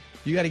 Senator. Day.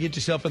 You got to get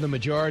yourself in the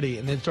majority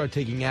and then start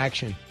taking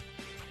action.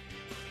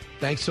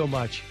 Thanks so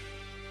much.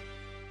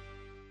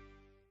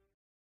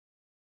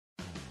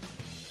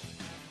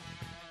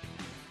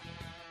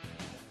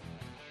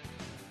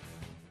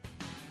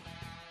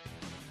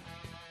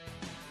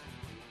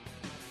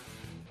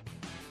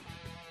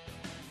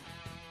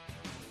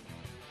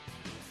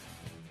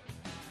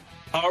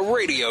 A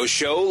radio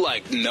show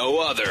like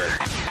no other.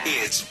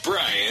 It's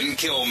Brian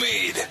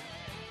Kilmeade.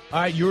 All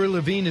right, Yuri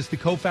Levine is the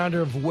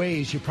co-founder of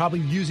Waze. You're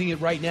probably using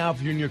it right now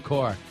if you're in your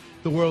car.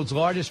 The world's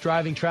largest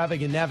driving,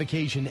 traffic, and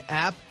navigation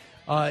app.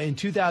 In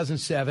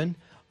 2007,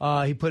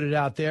 he put it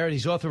out there, and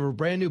he's author of a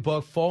brand new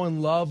book, Fall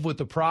in Love with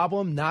the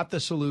Problem, Not the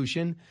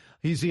Solution.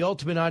 He's the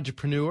ultimate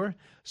entrepreneur.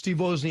 Steve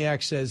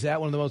Wozniak says that,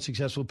 one of the most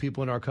successful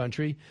people in our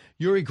country.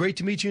 Yuri, great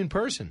to meet you in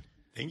person.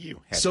 Thank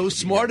you. So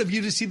smart of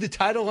you to see the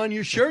title on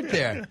your shirt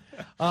there.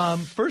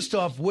 First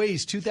off,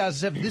 Waze,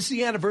 2007. This is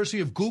the anniversary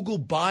of Google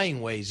buying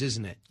Waze,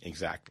 isn't it?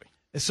 Exactly.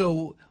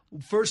 So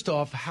first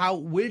off,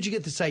 where did you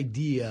get this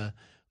idea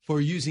for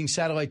using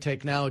satellite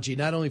technology,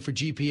 not only for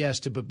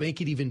GPS, but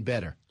make it even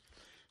better?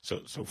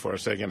 So for a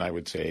second, I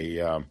would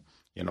say,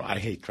 I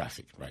hate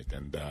traffic, right?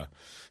 And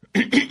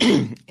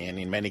and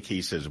in many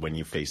cases, when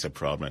you face a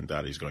problem,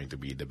 that is going to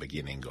be the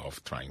beginning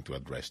of trying to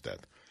address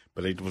that.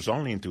 But it was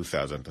only in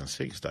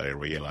 2006 that I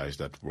realized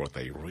that what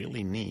I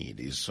really need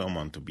is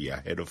someone to be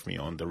ahead of me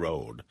on the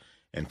road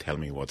and tell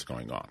me what's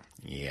going on.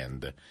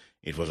 And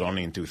it was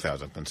only in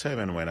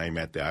 2007 when I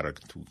met the other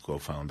 2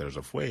 co-founders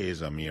of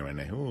Waze, Amir and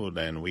Ehud,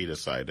 and we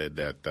decided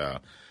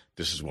that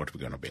this is what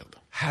we're going to build.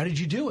 How did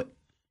you do it?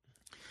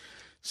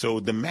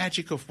 So the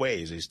magic of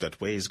Waze is that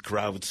Waze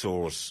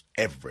crowdsources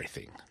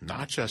everything,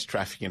 not just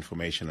traffic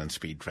information and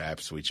speed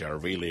traps, which are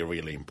really,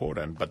 really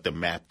important, but the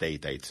map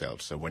data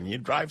itself. So when you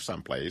drive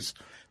someplace,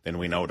 then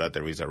we know that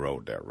there is a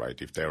road there,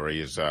 right? If there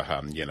is,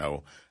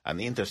 an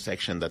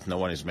intersection that no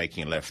one is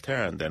making a left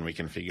turn, then we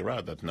can figure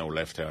out that no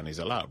left turn is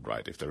allowed,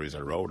 right? If there is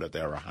a road that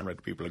there are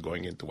 100 people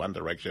going into one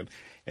direction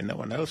and no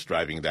one else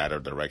driving the other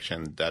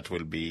direction, that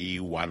will be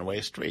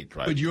one-way street,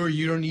 right? But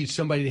you don't need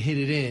somebody to hit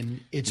it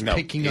in. It's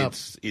picking up.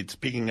 It's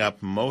picking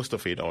up most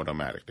of it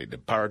automatically. The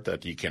part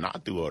that you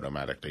cannot do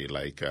automatically,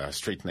 like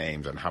street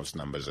names and house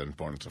numbers and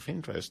points of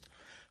interest,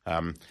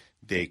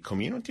 the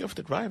community of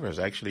the drivers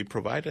actually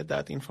provided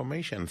that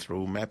information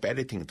through map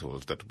editing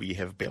tools that we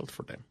have built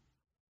for them.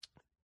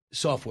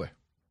 Software.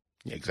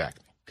 Yeah,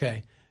 exactly.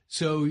 Okay.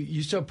 So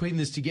you start putting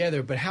this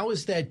together, but how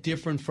is that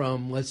different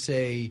from, let's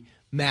say,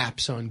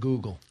 maps on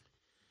Google?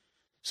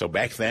 So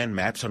back then,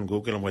 maps on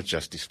Google was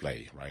just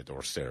display, right,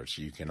 or search.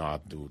 You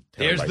cannot do.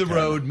 There's the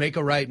road, make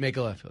a right, make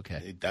a left.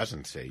 Okay. It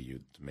doesn't say you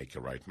make a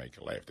right, make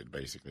a left. It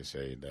basically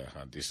says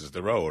this is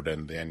the road,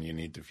 and then you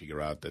need to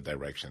figure out the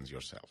directions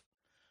yourself.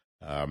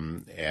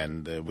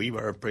 And we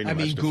were pretty much.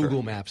 I mean,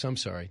 Google Maps. I'm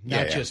sorry,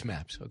 not just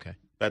maps. Okay.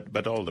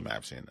 But all the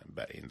maps in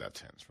that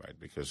sense, right?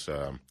 Because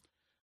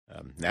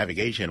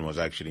navigation was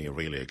actually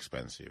really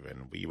expensive,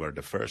 and we were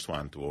the first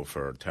one to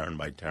offer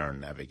turn-by-turn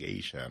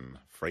navigation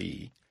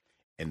free.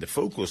 And the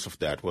focus of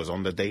that was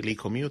on the daily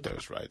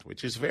commuters, right,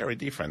 which is very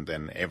different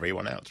than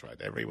everyone else, right?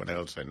 Everyone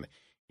else, and,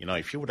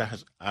 if you would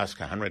ask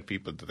 100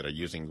 people that are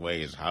using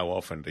Waze, how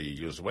often do you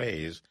use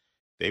Waze,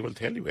 they will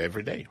tell you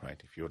every day,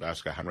 right? If you would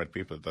ask 100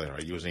 people that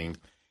are using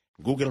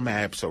Google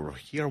Maps or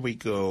Here We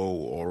Go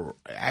or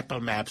Apple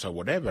Maps or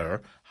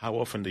whatever, how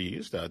often do you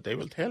use that? They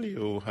will tell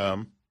you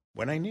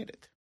when I need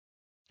it.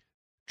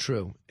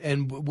 True.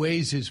 And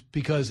Waze is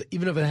because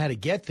even if I had to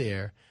get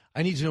there,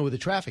 I need to know where the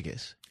traffic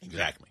is.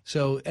 Exactly.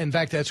 So, in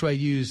fact, that's what I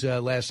used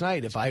last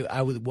night. If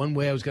I was one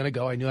way I was going to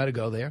go, I knew how to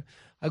go there.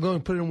 I go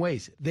and put it in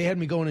Waze. They had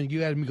me going, and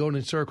you had me going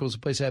in circles. A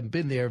place I haven't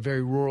been there, a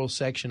very rural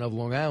section of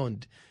Long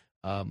Island,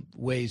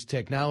 Waze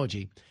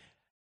technology.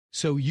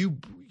 So you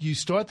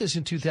start this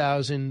in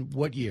 2000.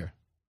 What year?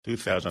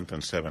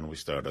 2007. We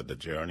started the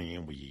journey.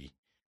 We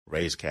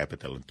raised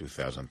capital in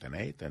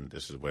 2008, and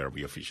this is where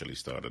we officially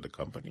started the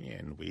company.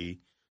 And we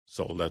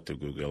sold that to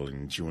Google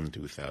in June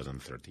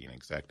 2013,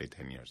 exactly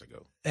 10 years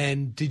ago.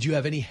 And did you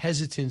have any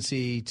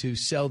hesitancy to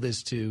sell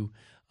this to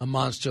a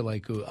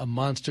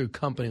monster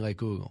company like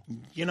Google?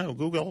 You know,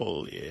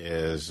 Google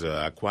is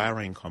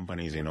acquiring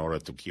companies in order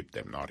to keep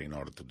them, not in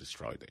order to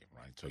destroy them,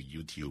 right? So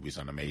YouTube is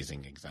an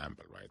amazing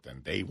example, right?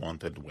 And they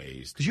wanted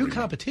ways. Because you're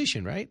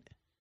competition, right?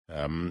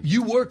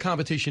 You were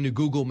competition to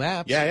Google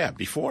Maps. Yeah.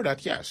 Before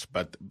that, yes,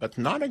 but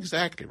not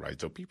exactly, right?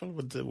 So people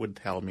would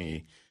tell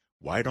me,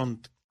 why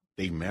don't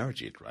they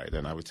merge it, right?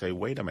 And I would say,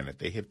 wait a minute,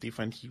 they have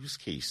different use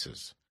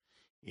cases.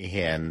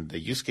 And the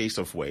use case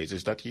of Waze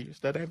is that you use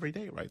that every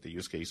day, right? The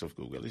use case of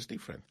Google is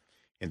different.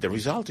 And the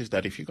result is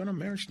that if you're going to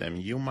merge them,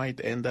 you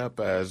might end up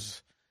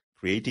as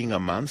creating a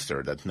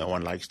monster that no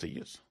one likes to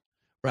use.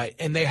 Right,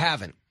 and they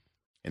haven't.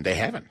 And they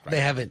haven't. Right? They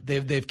haven't.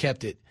 They've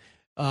kept it.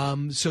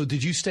 So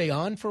did you stay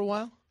on for a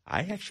while?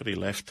 I actually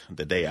left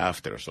the day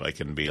after so I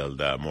can build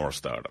more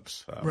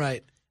startups.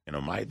 Right. You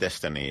know, my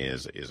destiny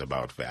is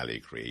about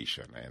value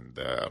creation,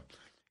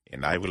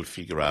 and I will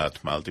figure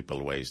out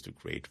multiple ways to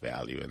create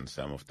value, and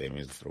some of them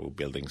is through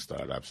building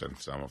startups, and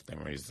some of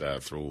them is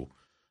through,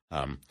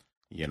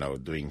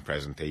 doing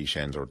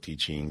presentations or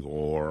teaching,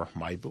 or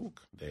my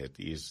book that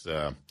is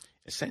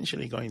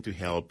essentially going to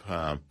help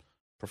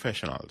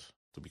professionals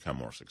to become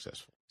more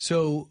successful.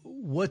 So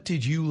what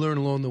did you learn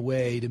along the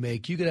way to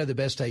make, you could have the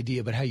best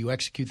idea, but how you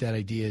execute that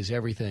idea is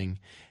everything,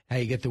 how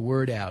you get the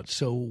word out.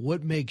 So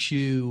what makes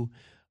you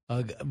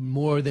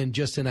more than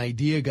just an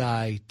idea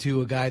guy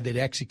to a guy that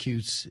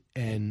executes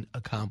and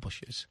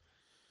accomplishes?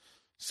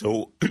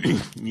 So,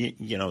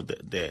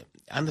 the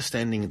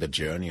understanding the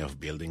journey of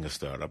building a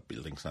startup,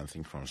 building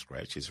something from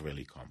scratch is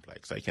really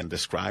complex. I can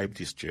describe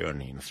this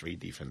journey in 3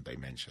 different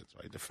dimensions,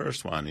 right? The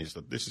first one is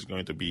that this is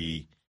going to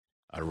be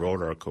a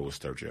roller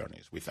coaster journey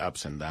with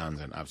ups and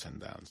downs and ups and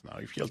downs. Now,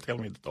 if you'll tell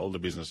me that all the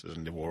businesses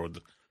in the world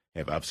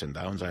have ups and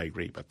downs, I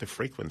agree, but the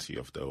frequency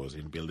of those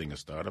in building a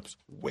startup's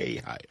way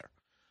higher.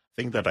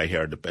 I think that I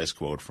heard the best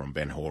quote from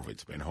Ben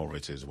Horowitz. Ben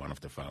Horowitz is one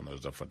of the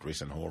founders of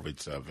Andreessen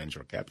Horowitz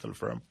venture capital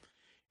firm.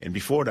 And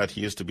before that,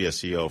 he used to be a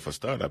CEO of a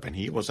startup, and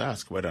he was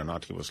asked whether or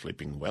not he was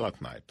sleeping well at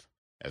night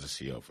as a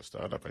CEO of a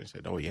startup. And he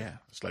said, oh, yeah,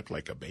 I slept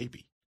like a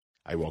baby.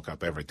 I woke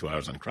up every 2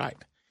 hours and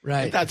cried.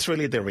 Right. And that's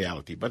really the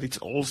reality, but it's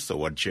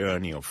also a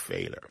journey of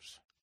failures.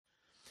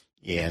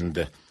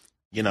 And,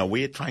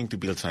 we're trying to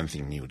build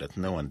something new that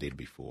no one did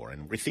before,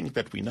 and we think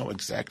that we know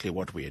exactly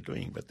what we are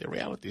doing, but the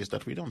reality is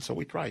that we don't. So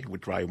we try. We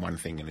try one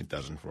thing and it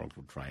doesn't work.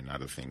 We try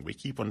another thing. We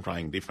keep on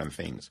trying different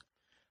things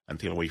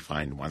until we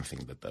find one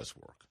thing that does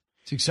work.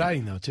 It's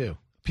exciting, though, too.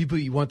 People,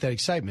 you want that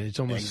excitement. It's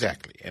almost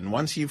exactly. And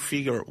once you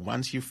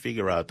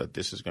figure out that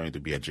this is going to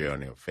be a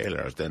journey of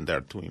failures, then there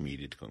are 2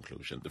 immediate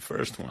conclusions. The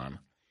first one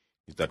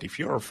is that if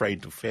you're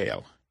afraid to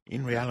fail,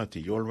 in reality,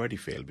 you already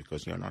failed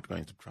because you're not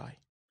going to try.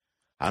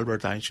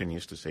 Albert Einstein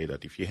used to say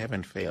that if you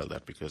haven't failed,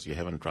 that's because you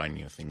haven't tried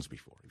new things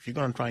before. If you're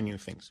going to try new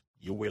things,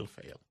 you will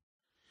fail.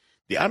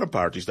 The other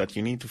part is that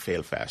you need to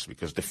fail fast,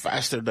 because the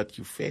faster that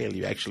you fail,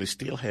 you actually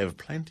still have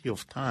plenty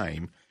of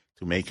time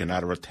to make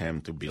another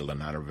attempt, to build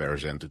another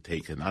version, to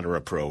take another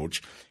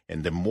approach.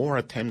 And the more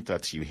attempts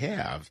that you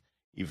have,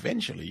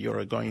 eventually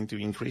you're going to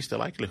increase the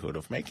likelihood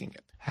of making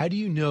it. How do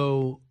you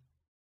know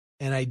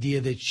an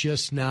idea that's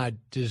just not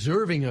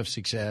deserving of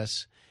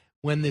success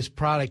when this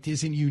product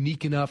isn't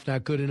unique enough,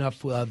 not good enough,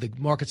 the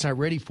market's not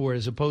ready for it,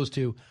 as opposed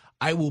to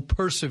I will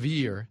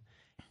persevere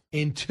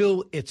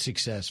until it's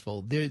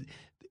successful?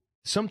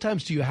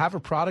 Sometimes do you have a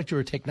product or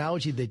a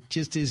technology that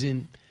just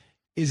isn't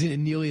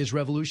nearly as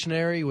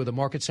revolutionary, or the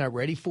market's not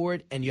ready for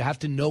it, and you have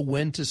to know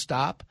when to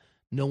stop,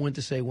 know when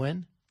to say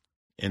when?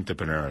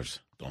 Entrepreneurs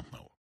don't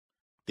know.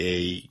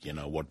 They,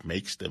 what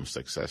makes them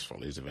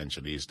successful is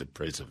the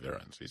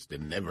perseverance. It's the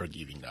never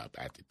giving up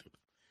attitude.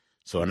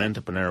 So an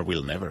entrepreneur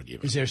will never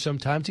give up. Is there some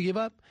time to give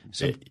up?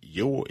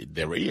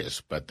 There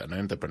is, but an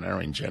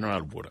entrepreneur in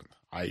general wouldn't.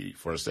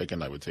 For a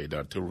second, I would say there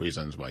are 2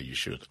 reasons why you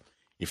should.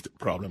 If the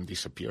problem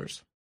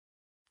disappears,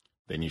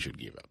 then you should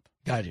give up.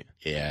 Got you.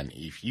 And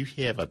if you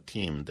have a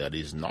team that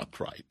is not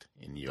right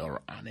and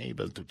you're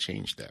unable to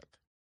change that,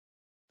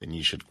 then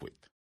you should quit.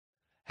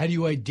 How do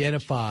you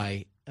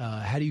identify?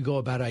 How do you go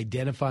about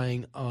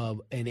identifying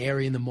an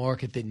area in the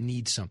market that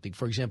needs something?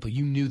 For example,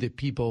 you knew that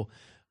people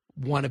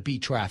want to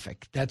beat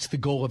traffic. That's the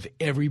goal of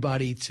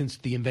everybody since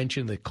the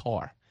invention of the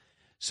car.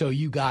 So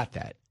you got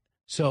that.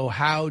 So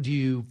how do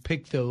you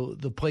pick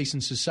the place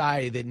in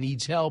society that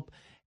needs help,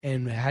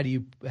 and how do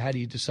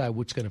you decide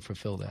what's going to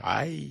fulfill that?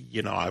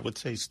 I would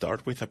say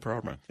start with a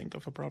problem. Think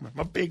of a problem,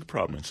 a big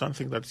problem,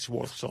 something that is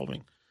worth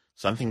solving.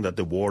 something that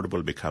the world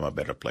will become a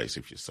better place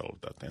if you solve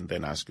that. And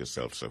then ask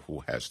yourself, so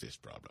who has this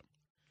problem?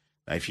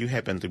 Now, if you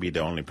happen to be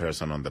the only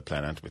person on the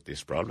planet with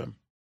this problem,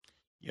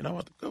 you know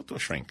what? Go to a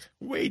shrink.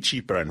 Way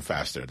cheaper and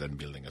faster than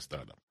building a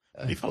startup.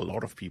 If a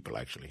lot of people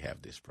actually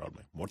have this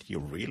problem, what you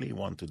really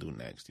want to do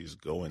next is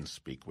go and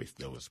speak with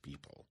those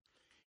people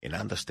and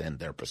understand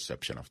their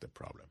perception of the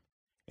problem.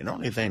 And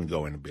only then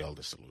go and build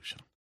a solution.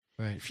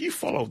 Right. If you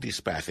follow this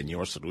path and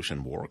your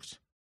solution works,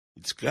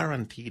 it's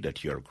guaranteed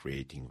that you're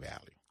creating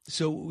value.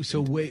 So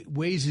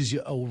Waze is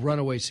a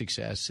runaway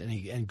success,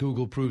 and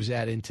Google proves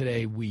that, and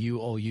today you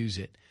all use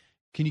it.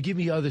 Can you give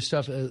me other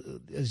stuff,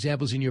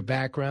 examples in your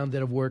background that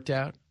have worked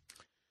out?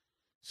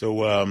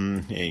 So,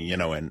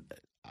 and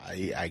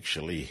I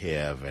actually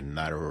have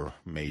another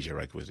major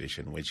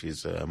acquisition, which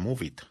is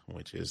Move It,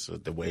 which is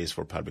the Waze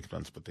for public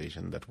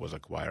transportation that was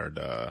acquired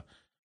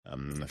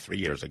 3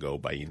 years ago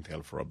by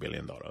Intel for $1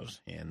 billion.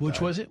 And,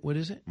 which was it? What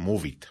is it?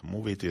 Move It.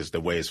 Move It is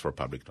the Waze for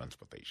public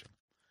transportation.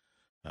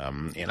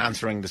 In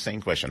answering the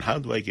same question, how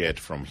do I get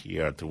from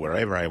here to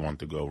wherever I want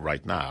to go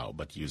right now,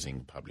 but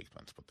using public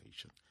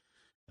transportation?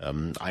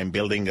 I'm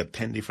building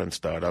 10 different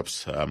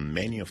startups.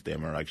 Many of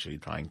them are actually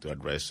trying to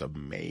address a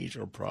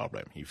major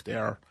problem. If they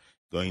are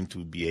going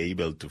to be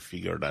able to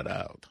figure that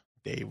out,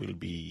 they will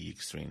be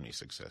extremely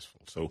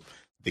successful. So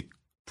the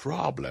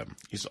problem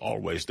is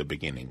always the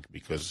beginning,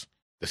 because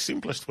the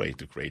simplest way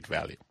to create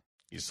value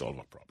is solve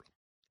a problem.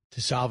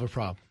 To solve a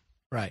problem,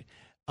 right.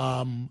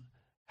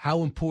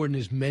 How important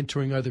is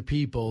mentoring other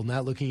people,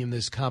 not looking in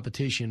this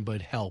competition,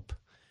 but help?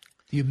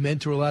 Do you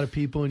mentor a lot of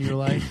people in your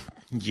life?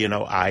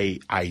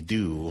 I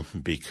do,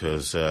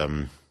 because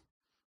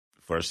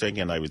for a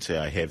second I would say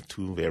I have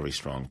two very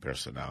strong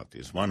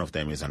personalities. One of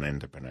them is an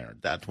entrepreneur.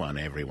 That one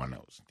everyone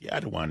knows. The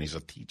other one is a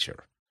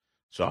teacher.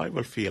 So I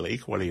will feel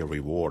equally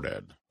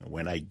rewarded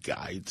when I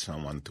guide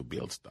someone to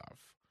build stuff,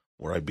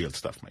 or I build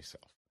stuff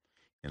myself.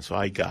 And so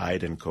I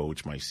guide and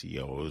coach my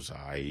CEOs.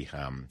 I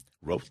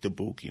wrote the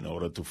book in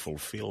order to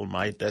fulfill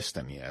my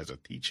destiny as a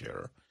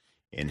teacher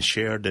and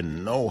share the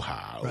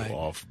know-how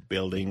of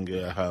building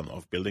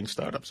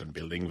startups and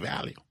building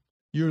value.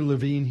 You're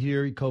Levine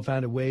here. He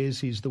co-founded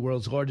Waze. He's the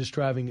world's largest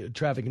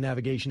traffic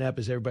navigation app,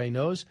 as everybody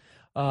knows.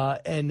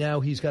 And now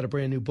he's got a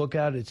brand new book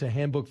out. It's a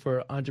handbook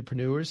for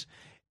entrepreneurs.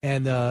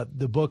 And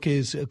the book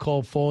is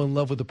called Fall in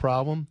Love with the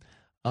Problem,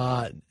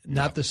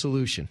 Not the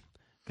Solution.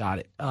 Got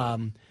it.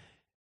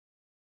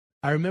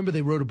 I remember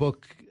they wrote a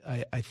book,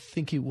 I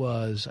think it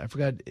was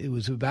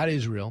about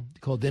Israel,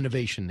 called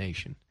Innovation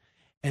Nation.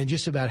 And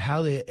just about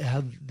how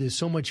there's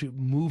so much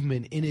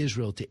movement in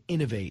Israel to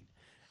innovate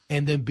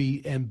and then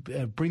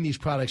bring these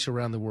products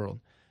around the world.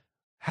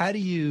 How do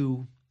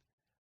you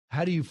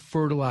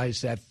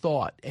fertilize that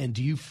thought? And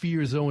do you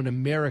fear, as though in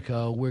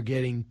America we're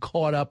getting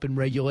caught up in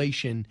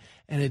regulation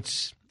and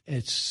it's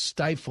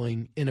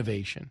stifling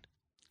innovation?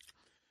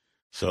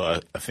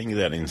 So I think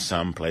that in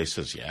some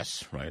places,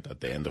 yes, right. At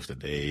the end of the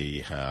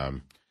day,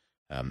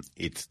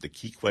 it's the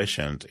key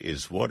question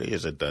is, what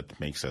is it that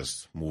makes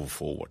us move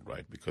forward,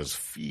 right? Because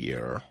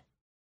fear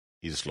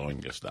is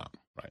slowing us down,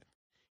 right?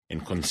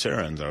 And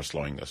concerns are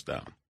slowing us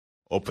down.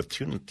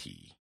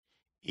 Opportunity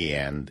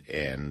and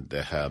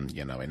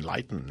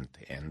enlightenment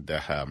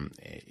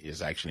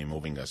is actually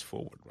moving us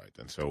forward, right?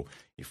 And so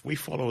if we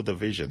follow the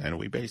vision and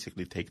we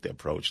basically take the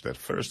approach that,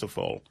 first of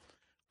all,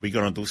 we're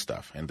going to do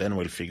stuff, and then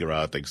we'll figure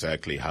out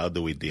exactly how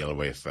do we deal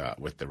with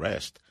the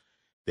rest,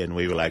 then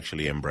we will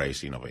actually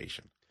embrace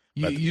innovation.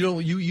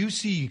 You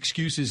see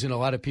excuses in a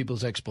lot of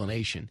people's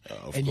explanation,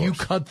 and you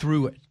cut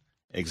through it.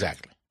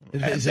 Exactly.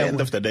 At the end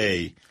of the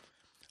day,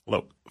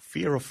 look,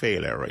 fear of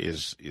failure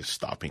is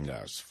stopping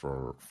us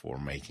for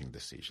making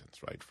decisions,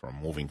 right, for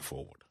moving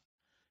forward.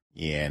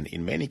 And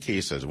in many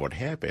cases, what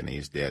happens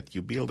is that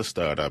you build a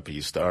startup,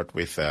 you start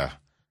with a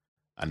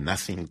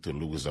nothing to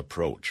lose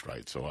approach,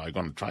 right? So I'm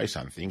going to try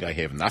something. I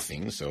have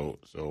nothing. So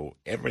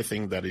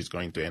everything that is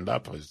going to end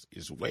up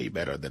is way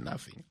better than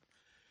nothing.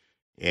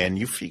 And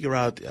you figure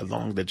out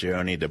along the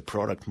journey the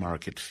product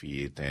market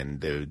fit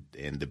and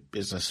the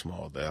business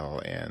model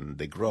and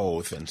the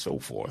growth and so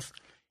forth.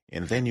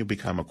 And then you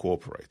become a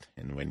corporate.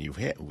 And when you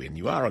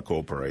are a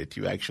corporate,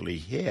 you actually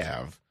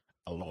have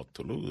a lot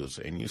to lose,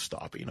 and you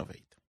stop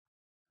innovate.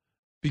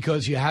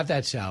 Because you have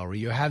that salary,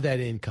 you have that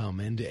income,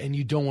 and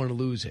you don't want to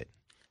lose it.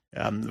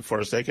 For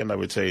a second, I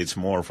would say it's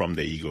more from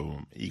the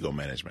ego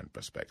management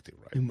perspective,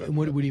 right? And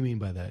what do you mean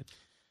by that?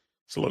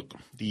 So look,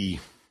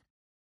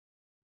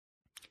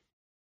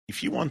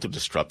 if you want to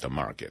disrupt the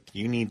market,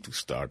 you need to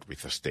start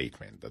with a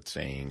statement that's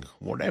saying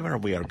whatever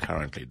we are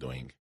currently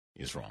doing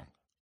is wrong.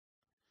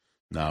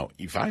 Now,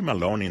 if I'm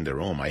alone in the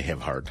room, I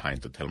have a hard time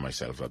to tell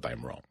myself that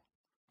I'm wrong.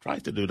 Try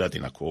to do that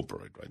in a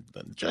corporate, right?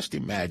 Just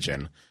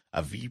imagine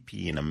a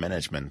VP in a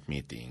management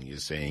meeting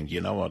is saying,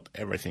 you know what,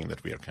 everything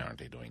that we are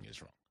currently doing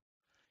is wrong.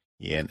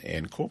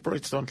 And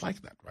corporates don't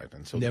like that, right?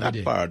 And so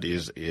part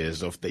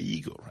is of the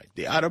ego, right?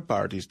 The other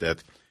part is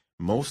that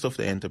most of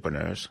the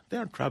entrepreneurs, they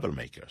are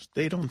troublemakers.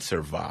 They don't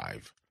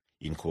survive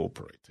in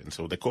corporate. And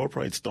so the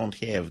corporates don't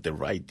have the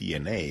right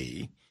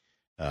DNA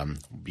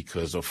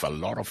because of a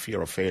lot of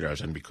fear of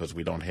failures and because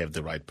we don't have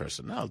the right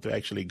personnel to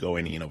actually go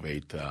and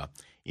innovate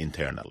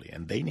internally.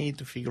 And they need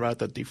to figure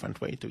out a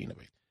different way to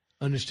innovate.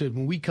 Understood.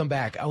 When we come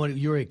back,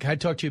 Yuri, can I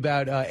talk to you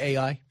about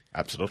AI?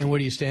 Absolutely. And where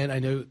do you stand? I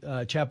know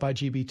chatbot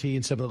GPT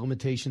and some of the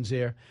limitations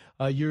there.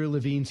 Yuri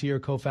Levine's here,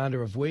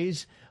 co-founder of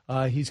Waze.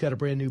 He's got a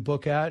brand new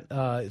book out,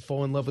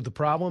 Fall in Love with the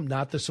Problem,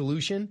 Not the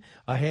Solution,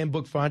 a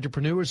handbook for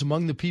entrepreneurs.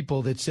 Among the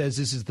people that says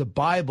this is the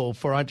Bible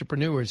for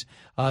entrepreneurs,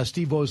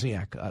 Steve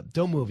Wozniak.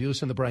 Don't move. You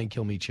listen to the Brian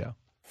Kilmeade Show.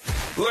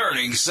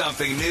 Learning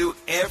something new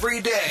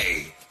every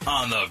day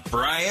on the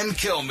Brian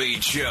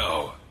Kilmeade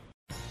Show.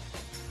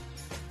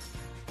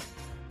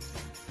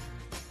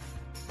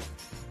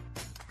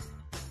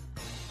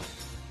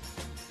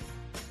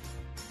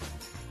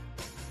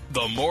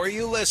 The more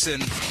you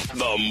listen,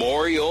 the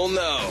more you'll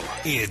know.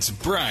 It's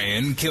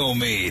Brian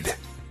Kilmeade.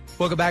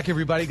 Welcome back,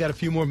 everybody. Got a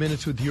few more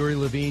minutes with Yuri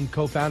Levine,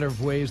 co-founder of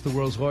Waze, the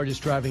world's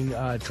largest driving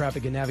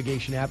traffic and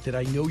navigation app that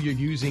I know you're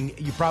using.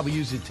 You probably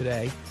use it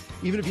today.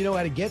 Even if you know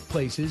how to get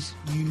places,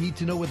 you need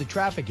to know where the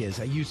traffic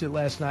is. I used it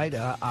last night,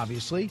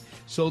 obviously.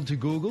 Sold to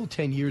Google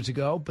 10 years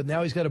ago, but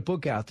now he's got a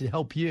book out to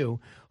help you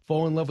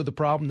fall in love with the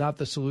problem, not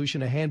the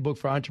solution, a handbook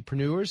for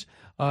entrepreneurs.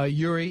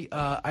 Yuri,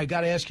 I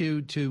got to ask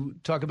you to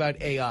talk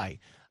about AI.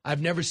 I've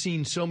never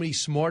seen so many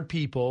smart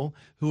people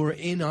who are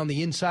on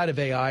the inside of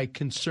AI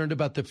concerned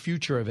about the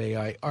future of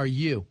AI. Are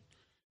you?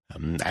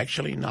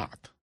 Actually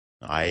not.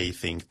 I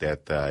think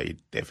that it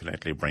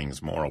definitely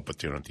brings more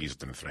opportunities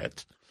than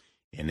threats.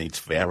 And it's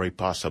very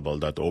possible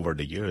that over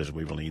the years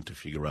we will need to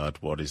figure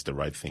out what is the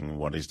right thing,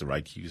 what is the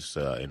right use,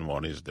 and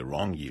what is the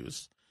wrong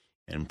use.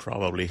 And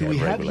probably Do have we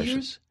have regulation.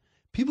 years?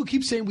 People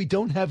keep saying we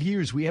don't have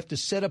years. We have to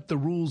set up the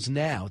rules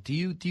now. Do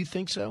you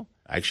think so?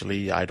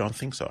 Actually, I don't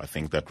think so. I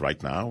think that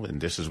right now,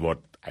 and this is what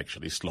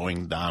actually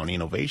slowing down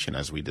innovation,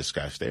 as we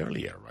discussed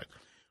earlier, right?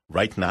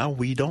 Right now,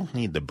 we don't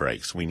need the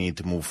brakes. We need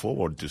to move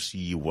forward to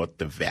see what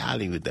the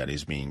value that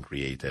is being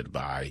created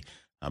by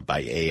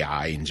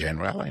AI in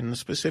general, and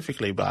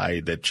specifically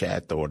by the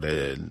chat or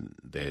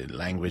the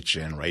language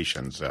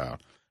generation's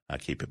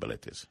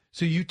capabilities.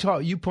 So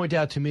you point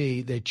out to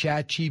me that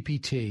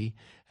ChatGPT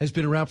has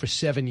been around for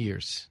 7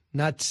 years,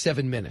 not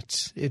 7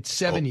 minutes. It's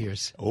 7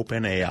 years.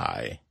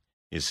 OpenAI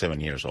is 7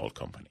 years old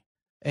company.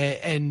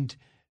 And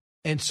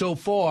so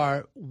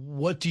far,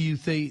 what do you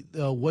think?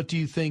 What do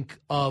you think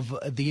of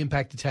the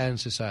impact it's had on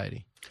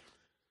society?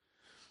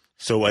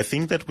 So I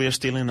think that we're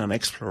still in an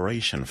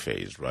exploration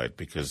phase, right?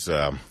 Because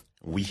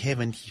we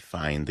haven't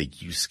defined the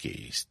use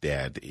case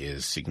that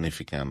is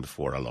significant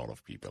for a lot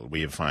of people.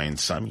 We find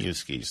some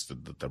use cases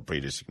that are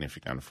pretty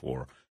significant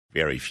for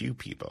very few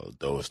people.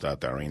 Those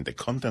that are in the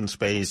content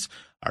space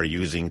are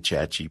using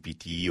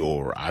ChatGPT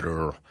or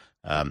other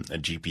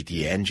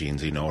GPT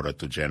engines in order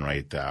to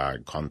generate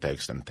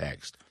context and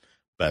text.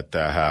 But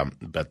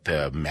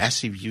the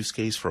massive use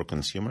case for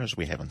consumers,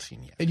 we haven't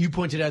seen yet. And you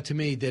pointed out to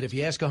me that if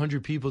you ask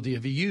 100 people,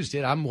 have you used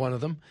it? I'm one of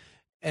them.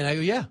 And I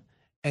go, yeah.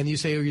 And you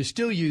say, are you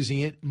still using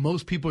it?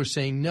 Most people are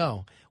saying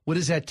no. What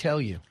does that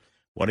tell you?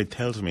 What it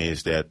tells me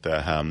is that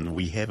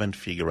we haven't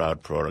figured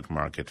out product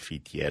market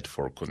fit yet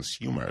for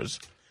consumers.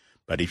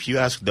 But if you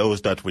ask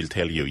those that will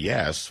tell you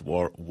yes,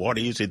 what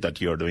is it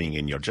that you're doing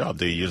in your job?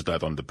 Do you use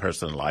that on the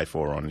personal life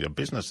or on your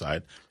business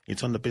side?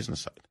 It's on the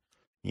business side.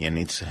 And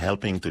it's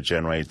helping to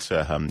generate,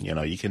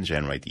 you can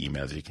generate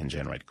emails, you can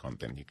generate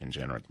content, you can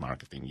generate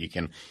marketing. You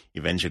can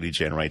eventually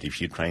generate,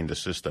 if you train the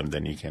system,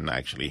 then you can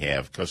actually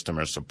have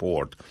customer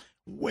support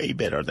way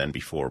better than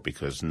before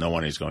because no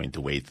one is going to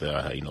wait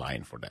in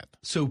line for that.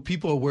 So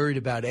people are worried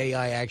about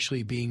AI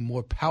actually being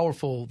more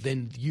powerful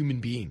than human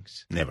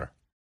beings? Never.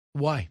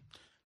 Why?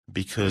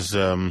 Because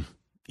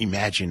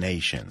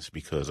imaginations,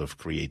 because of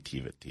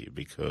creativity,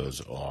 because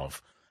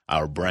of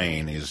our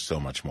brain is so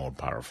much more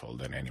powerful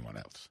than anyone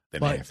else,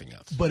 anything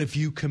else. But if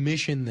you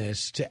commission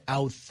this to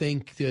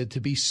outthink, to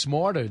be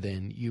smarter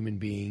than human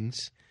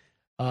beings,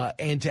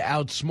 and to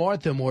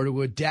outsmart them or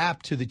to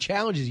adapt to the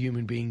challenges of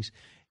human beings,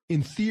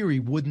 in theory,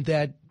 wouldn't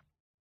that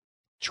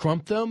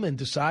trump them and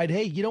decide,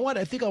 hey, you know what,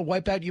 I think I'll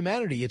wipe out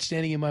humanity. It's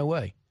standing in my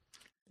way.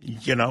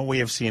 You know, we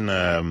have seen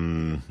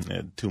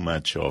too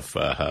much of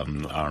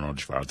Arnold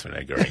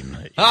Schwarzenegger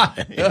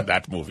in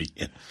that movie.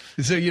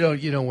 So you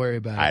don't worry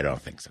about it? I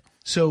don't think so.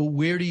 So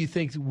where do you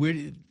think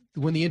when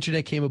the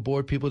internet came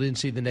aboard, people didn't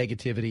see the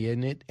negativity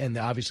in it, and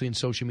obviously in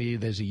social media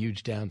there's a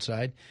huge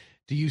downside.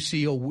 Do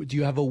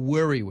you have a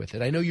worry with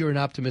it? I know you're an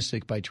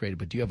optimistic by trade,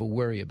 but do you have a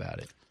worry about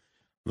it?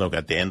 Look,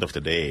 at the end of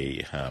the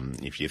day,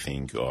 if you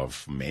think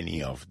of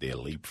many of the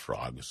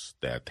leapfrogs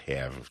that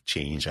have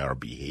changed our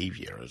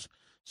behaviors,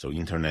 so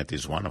internet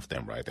is one of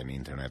them, right? And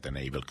internet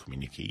enable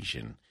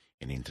communication,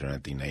 and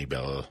internet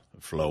enable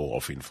flow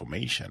of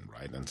information,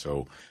 right? And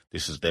so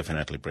this is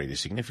definitely pretty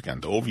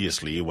significant.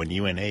 Obviously, when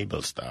you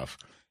enable stuff,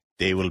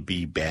 there will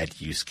be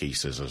bad use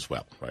cases as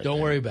well, right? Don't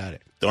worry about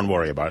it. Don't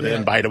worry about it.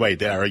 And by the way,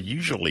 they are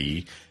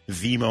usually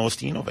the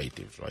most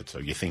innovative, right? So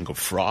you think of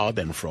fraud,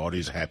 and fraud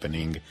is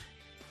happening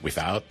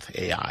without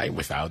AI,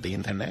 without the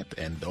internet.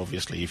 And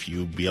obviously, if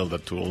you build the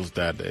tools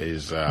that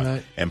is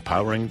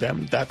empowering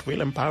them, that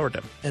will empower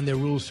them. And there are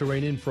rules to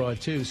rein in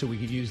fraud, too, so we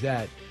could use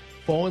that.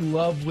 Fall in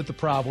love with the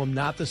problem,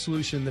 not the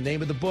solution. The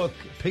name of the book,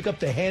 pick up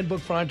the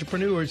Handbook for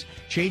Entrepreneurs.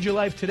 Change your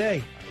life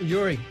today.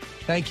 Yuri,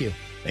 thank you.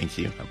 Thank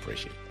you. I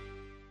appreciate it.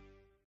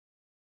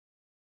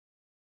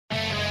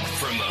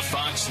 From the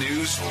Fox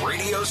News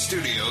radio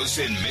studios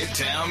in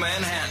Midtown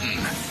Manhattan,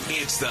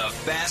 it's the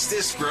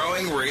fastest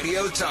growing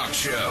radio talk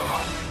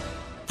show.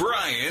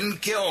 Brian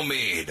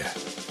Kilmeade.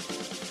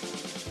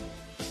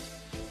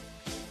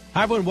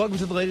 Hi, everyone. Welcome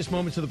to the latest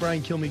moments of the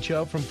Brian Kilmeade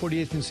Show from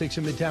 48th and 6th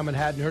in Midtown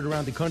Manhattan, heard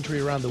around the country,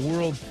 around the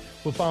world.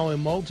 We're following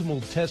multiple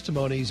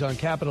testimonies on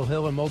Capitol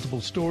Hill and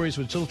multiple stories.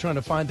 We're still trying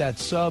to find that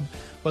sub.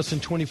 Less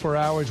than 24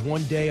 hours,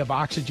 1 day of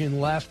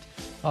oxygen left.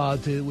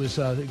 It was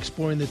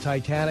exploring the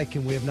Titanic,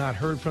 and we have not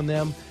heard from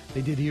them.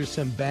 They did hear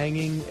some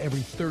banging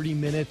every 30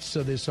 minutes,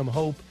 so there's some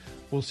hope.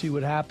 We'll see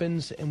what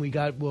happens, and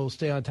we'll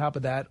stay on top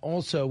of that.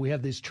 Also, we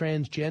have this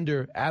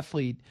transgender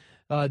athlete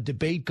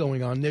debate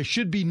going on. There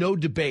should be no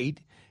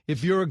debate.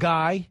 If you're a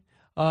guy,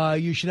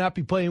 you should not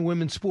be playing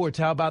women's sports.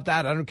 How about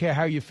that? I don't care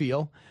how you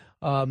feel.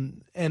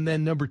 And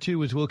then number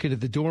two is looking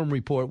at the Durham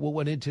report, what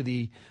went into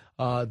the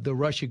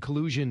Russia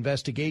collusion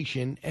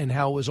investigation and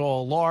how it was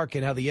all a lark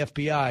and how the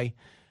FBI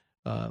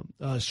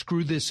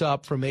screwed this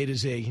up from A to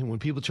Z. And when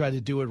people tried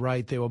to do it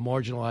right, they were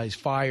marginalized,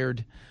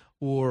 fired,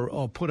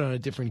 or put on a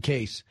different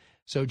case.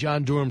 So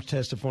John Durham's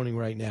testifying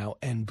right now,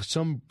 and for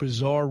some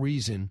bizarre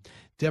reason,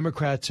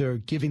 Democrats are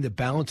giving the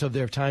balance of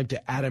their time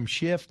to Adam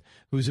Schiff,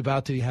 who's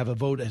about to have a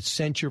vote of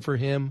censure for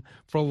him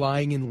for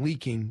lying and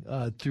leaking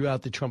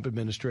throughout the Trump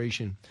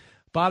administration.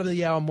 Bottom of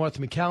the hour,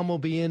 Martha McCallum will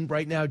be in.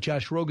 Right now,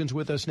 Josh Rogan's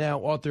with us now,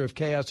 author of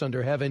Chaos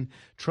Under Heaven,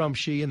 Trump,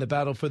 Xi, and the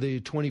Battle for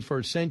the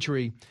 21st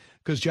Century.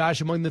 Because,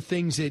 Josh, among the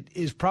things that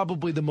is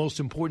probably the most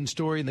important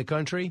story in the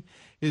country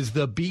is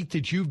the beat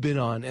that you've been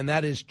on, and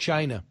that is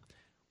China.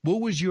 What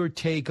was your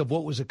take of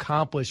what was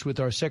accomplished with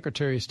our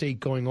Secretary of State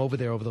going over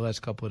there over the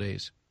last couple of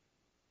days?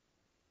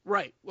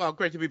 Right. Well,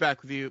 great to be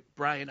back with you,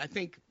 Brian. I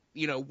think,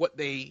 what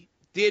they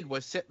did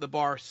was set the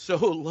bar so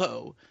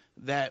low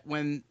that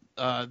when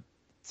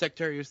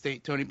Secretary of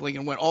State Tony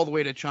Blinken went all the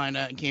way to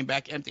China and came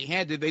back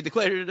empty-handed, they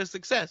declared it a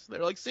success.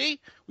 They're like, see,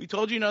 we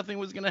told you nothing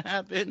was going to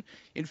happen.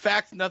 In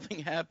fact, nothing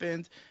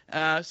happened.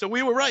 So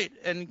we were right,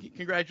 and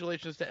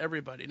congratulations to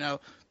everybody.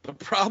 Now, the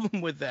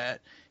problem with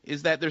that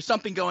is that there's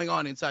something going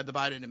on inside the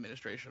Biden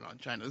administration on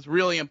China. It's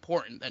really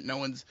important that no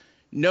one's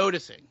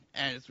noticing,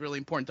 and it's really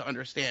important to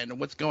understand. And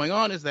what's going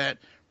on is that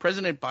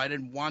President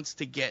Biden wants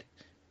to get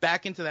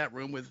back into that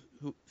room with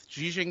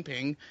Xi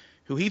Jinping,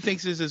 who he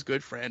thinks is his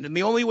good friend. And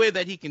the only way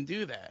that he can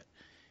do that,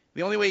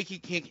 the only way he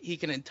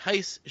can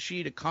entice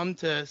Xi to come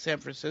to San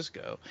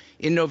Francisco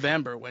in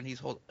November when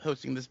he's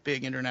hosting this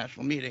big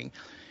international meeting,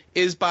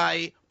 is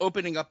by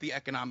opening up the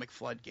economic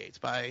floodgates,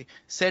 by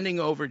sending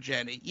over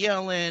Janet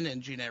Yellen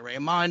and Gina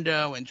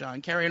Raimondo and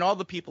John Kerry and all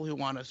the people who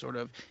want to sort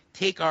of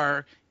take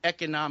our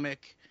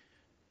economic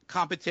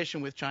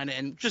competition with China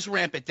and just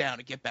ramp it down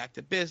and get back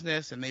to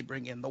business. And they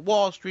bring in the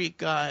Wall Street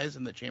guys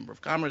and the Chamber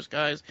of Commerce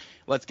guys.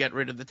 Let's get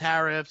rid of the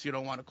tariffs. You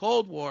don't want a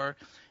Cold War.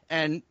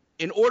 And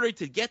in order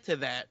to get to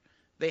that,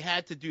 they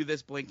had to do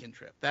this Blinken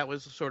trip. That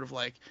was sort of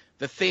like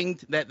the thing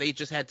that they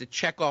just had to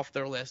check off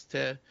their list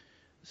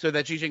so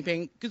that Xi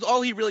Jinping, because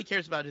all he really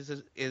cares about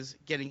is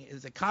getting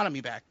his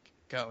economy back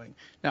going.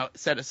 Now,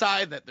 set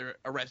aside that they're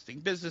arresting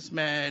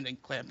businessmen and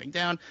clamping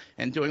down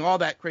and doing all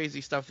that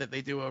crazy stuff that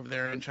they do over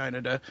there in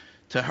China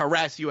to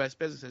harass U.S.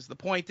 businesses. The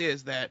point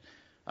is that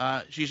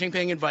Xi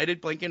Jinping invited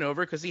Blinken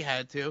over because he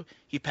had to.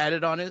 He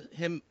patted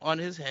him on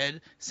his head,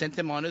 sent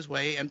him on his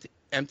way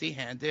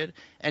empty-handed,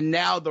 and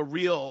now the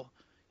real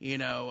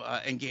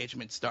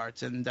engagement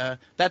starts. And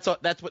that's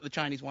what the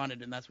Chinese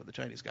wanted, and that's what the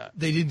Chinese got.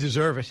 They didn't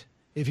deserve it.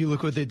 If you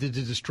look what they did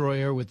to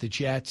Destroyer with the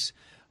jets,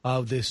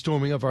 the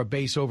storming of our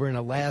base over in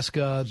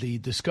Alaska, the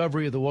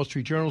discovery of the Wall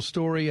Street Journal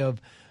story of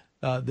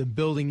the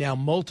building now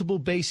multiple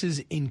bases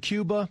in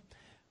Cuba,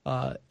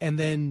 and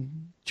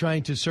then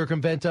trying to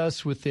circumvent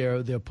us with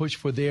their push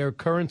for their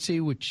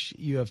currency, which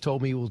you have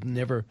told me will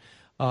never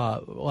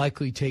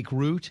likely take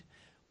root.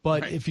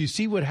 But right. If you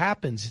see what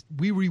happens,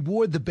 we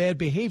reward the bad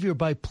behavior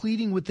by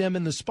pleading with them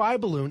in the spy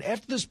balloon.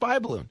 After the spy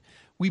balloon,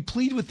 we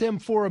plead with them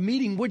for a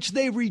meeting, which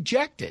they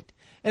rejected.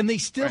 And they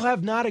still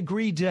have not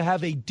agreed to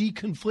have a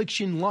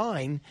deconfliction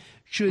line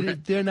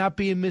should there not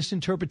be a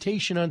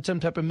misinterpretation on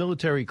some type of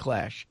military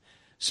clash.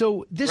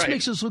 So this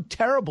makes us look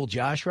terrible,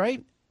 Josh,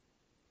 right?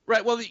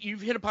 Right. Well,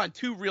 you've hit upon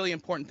two really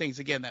important things,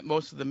 again, that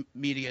most of the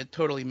media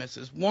totally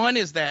misses. One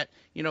is that,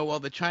 while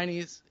the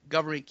Chinese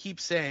government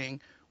keeps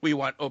saying we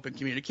want open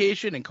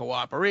communication and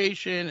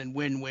cooperation and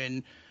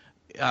win-win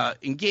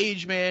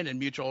engagement and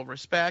mutual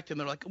respect, and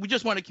they're like, we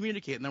just want to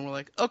communicate. And then we're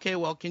like, okay,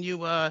 well, can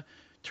you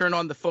turn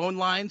on the phone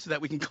line so that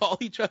we can call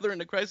each other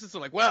in a crisis?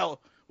 They're like,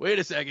 well, wait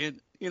a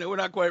second, we're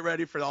not quite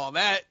ready for all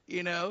that,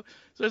 So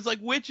it's like,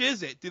 which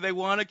is it? Do they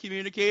want to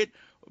communicate,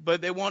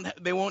 but they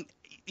won't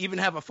even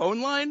have a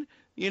phone line?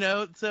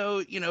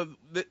 So,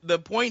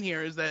 the point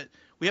here is that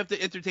we have to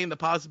entertain the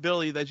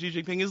possibility that Xi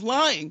Jinping is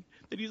lying,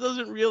 that he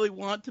doesn't really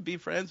want to be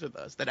friends with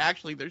us, that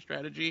actually their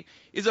strategy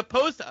is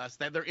opposed to us,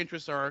 that their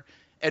interests are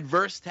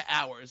adverse to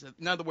ours.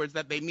 In other words,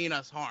 that they mean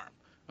us harm.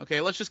 Okay,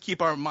 let's just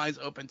keep our minds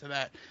open to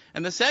that.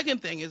 And the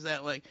second thing is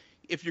that, like,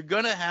 if you're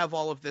going to have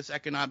all of this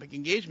economic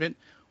engagement,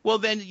 well,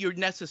 then you're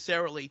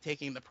necessarily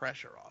taking the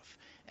pressure off.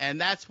 And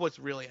that's what's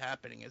really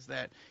happening, is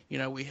that,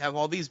 we have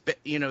all these,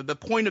 the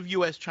point of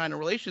U.S.-China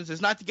relations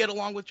is not to get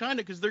along with China,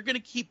 because they're going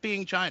to keep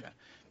being China.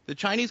 The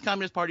Chinese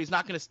Communist Party is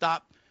not going to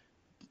stop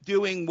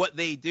doing what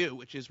they do,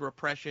 which is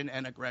repression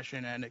and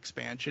aggression and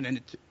expansion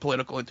and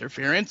political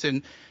interference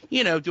and,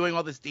 doing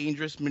all this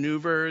dangerous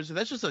maneuvers.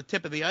 That's just a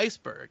tip of the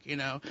iceberg,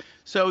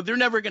 So they're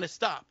never going to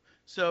stop.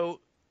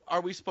 So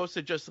are we supposed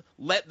to just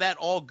let that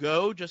all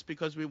go just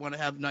because we want to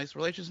have nice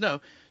relations? No.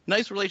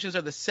 Nice relations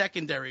are the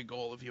secondary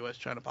goal of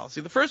U.S.-China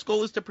policy. The first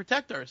goal is to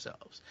protect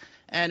ourselves.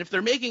 And if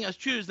they're making us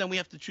choose, then we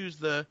have to choose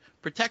the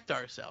protect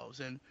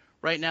ourselves. And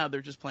right now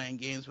they're just playing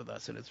games with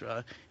us. And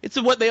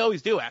it's what they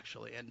always do,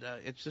 actually. And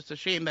it's just a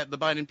shame that the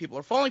Biden people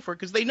are falling for it,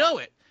 because they know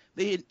it.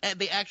 They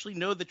actually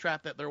know the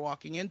trap that they're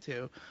walking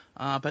into,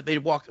 but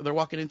they're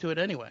walking into it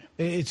anyway.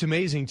 It's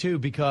amazing, too,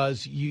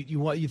 because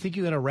you think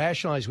you're going to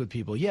rationalize with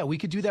people. Yeah, we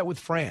could do that with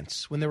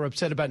France when they were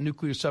upset about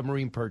nuclear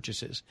submarine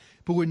purchases.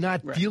 But we're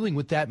not dealing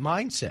with that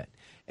mindset.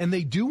 And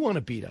they do want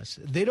to beat us.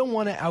 They don't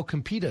want to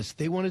outcompete us.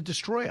 They want to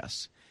destroy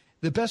us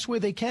the best way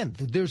they can.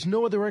 There's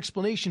no other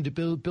explanation to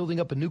building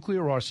up a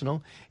nuclear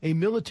arsenal, a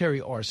military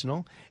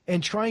arsenal,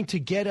 and trying to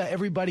get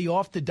everybody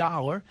off the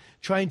dollar,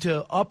 trying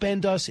to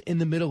upend us in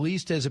the Middle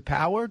East as a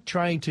power,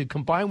 trying to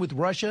combine with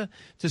Russia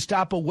to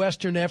stop a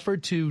Western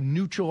effort to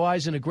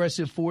neutralize an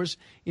aggressive force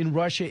in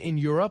Russia in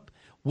Europe.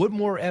 What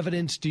more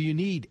evidence do you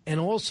need? And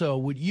also,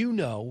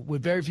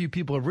 what very few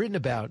people have written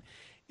about,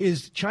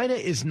 is China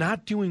is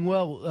not doing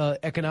well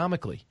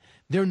economically.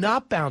 They're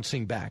not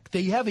bouncing back.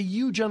 They have a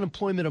huge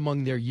unemployment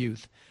among their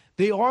youth.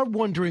 They are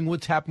wondering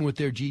what's happened with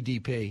their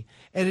GDP,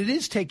 and it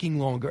is taking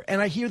longer.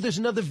 And I hear there's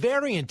another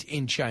variant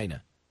in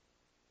China.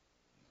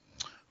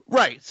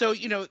 Right. So,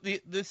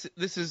 this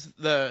is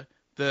the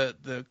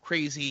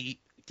crazy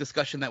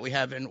discussion that we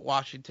have in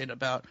Washington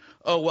about,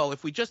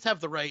 if we just have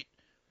the right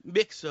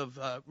mix of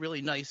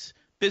really nice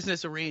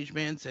business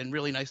arrangements and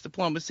really nice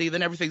diplomacy,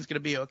 then everything's going to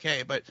be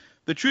okay. But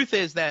the truth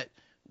is that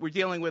we're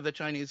dealing with a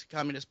Chinese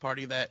Communist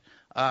Party that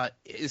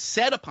is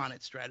set upon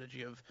its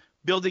strategy of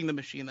building the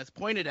machine that's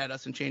pointed at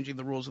us and changing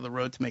the rules of the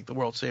road to make the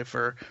world safe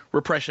for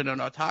repression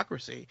and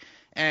autocracy.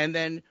 And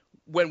then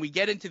when we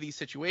get into these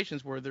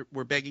situations where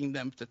we're begging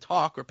them to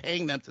talk or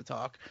paying them to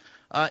talk,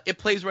 it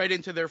plays right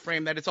into their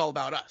frame that it's all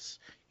about us.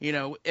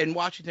 In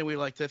Washington, we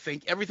like to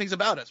think everything's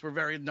about us. We're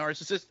very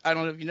narcissistic. I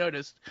don't know if you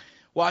noticed.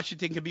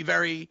 Washington can be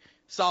very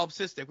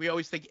solipsistic. We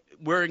always think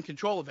we're in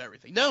control of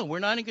everything. No, we're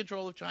not in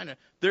control of China.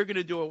 They're going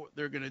to do what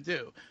they're going to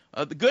do.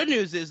 The good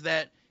news is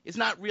that it's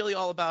not really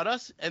all about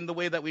us, and the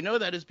way that we know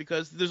that is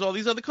because there's all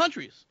these other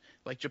countries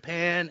like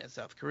Japan and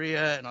South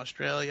Korea and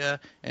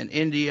Australia and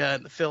India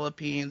and the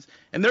Philippines,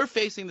 and they're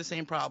facing the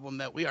same problem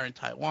that we are in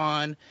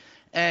Taiwan.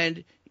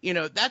 And,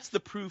 that's the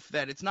proof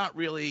that it's not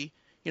really,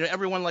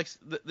 everyone likes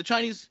the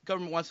Chinese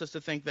government wants us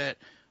to think that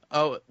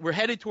we're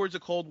headed towards a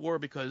Cold War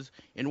because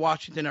in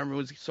Washington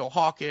everyone's so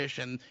hawkish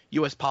and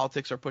U.S.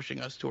 politics are pushing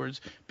us towards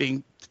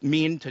being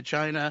mean to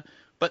China.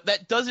 But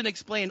that doesn't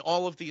explain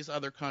all of these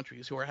other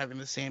countries who are having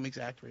the same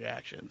exact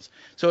reactions.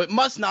 So it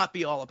must not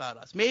be all about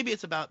us. Maybe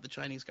it's about the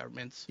Chinese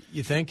government's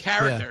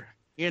character,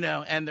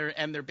 and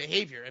their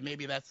behavior, and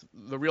maybe that's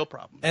the real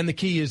problem. And the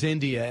key is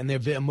India,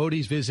 and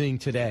Modi's visiting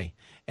today.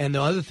 And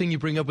the other thing you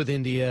bring up with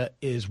India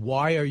is,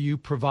 why are you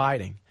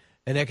providing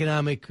an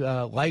economic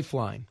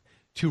lifeline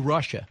to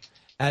Russia?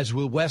 As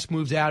the West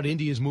moves out,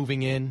 India is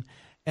moving in.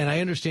 And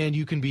I understand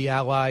you can be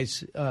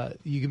allies.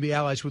 You can be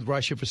allies with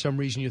Russia for some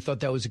reason. You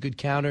thought that was a good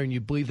counter, and you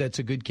believe that's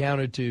a good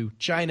counter to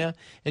China.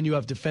 And you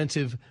have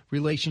defensive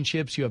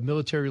relationships. You have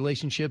military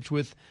relationships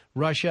with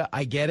Russia.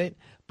 I get it.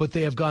 But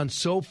they have gone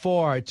so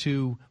far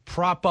to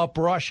prop up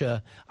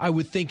Russia. I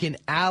would think an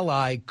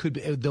ally could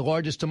be, the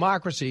largest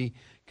democracy,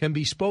 can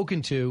be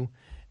spoken to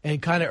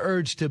and kind of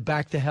urged to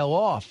back the hell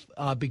off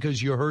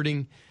because you're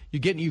getting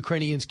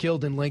Ukrainians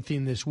killed and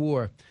lengthening this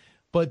war.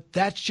 But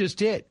that's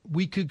just it.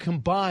 We could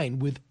combine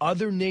with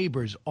other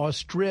neighbors,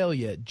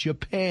 Australia,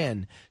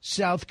 Japan,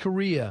 South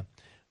Korea,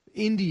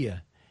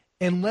 India,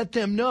 and let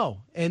them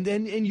know. And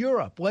then in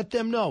Europe, let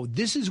them know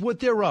this is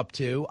what they're up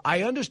to.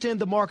 I understand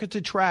the market's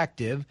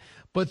attractive,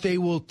 but they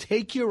will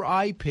take your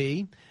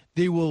IP.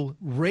 They will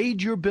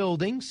raid your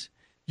buildings.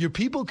 Your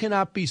people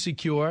cannot be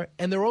secure.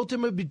 And their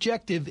ultimate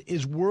objective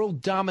is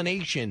world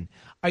domination.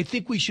 I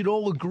think we should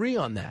all agree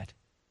on that.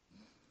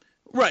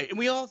 Right. And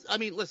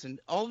listen,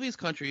 all of these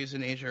countries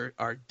in Asia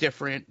are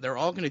different. They're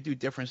all going to do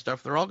different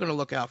stuff. They're all going to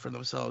look out for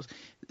themselves.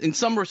 In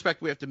some respect,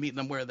 we have to meet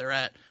them where they're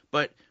at.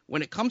 But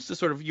when it comes to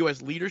sort of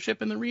U.S.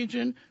 leadership in the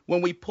region,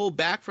 when we pull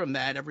back from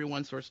that,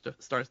 everyone starts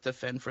to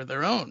fend for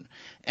their own.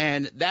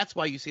 And that's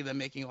why you see them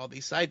making all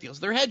these side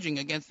deals. They're hedging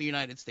against the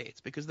United States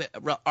because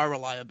our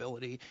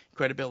reliability,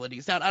 credibility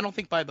is down. I don't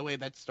think, by the way,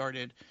 that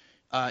started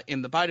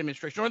in the Biden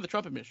administration or the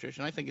Trump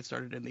administration. I think it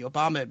started in the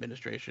Obama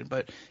administration.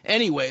 But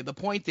anyway, the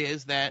point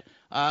is that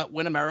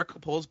when America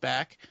pulls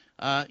back,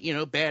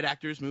 bad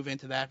actors move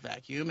into that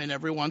vacuum, and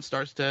everyone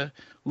starts to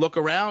look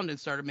around and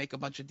start to make a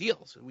bunch of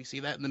deals. We see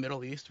that in the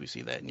Middle East, we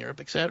see that in Europe,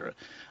 et cetera.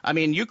 I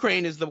mean,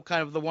 Ukraine is the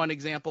kind of the one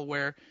example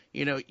where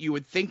you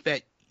would think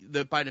that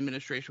the Biden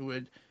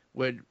administration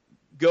would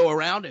go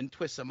around and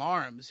twist some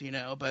arms,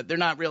 but they're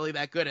not really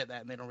that good at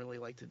that, and they don't really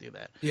like to do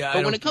that. Yeah,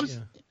 but when it comes,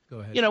 go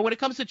ahead. When it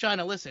comes to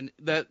China, listen,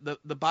 the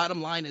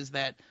bottom line is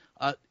that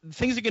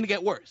things are going to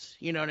get worse.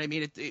 You know what I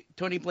mean?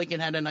 Tony Blinken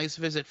had a nice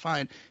visit,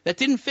 fine. That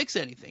didn't fix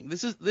anything.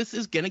 This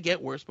is going to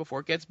get worse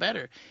before it gets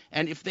better.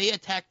 And if they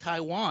attack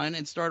Taiwan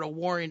and start a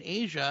war in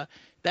Asia,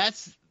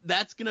 that's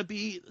going to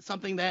be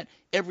something that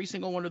every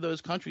single one of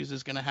those countries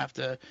is going to have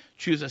to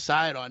choose a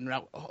side on.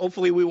 Now,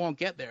 hopefully we won't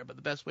get there, but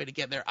the best way to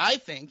get there, I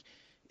think,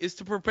 is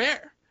to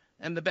prepare.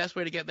 And the best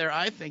way to get there,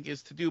 I think,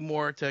 is to do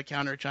more to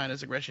counter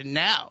China's aggression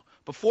now,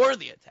 before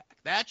the attack.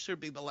 That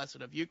should be the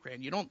lesson of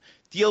Ukraine. You don't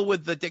deal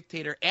with the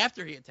dictator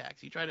after he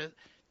attacks. You try to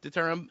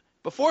deter him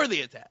before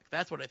the attack.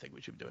 That's what I think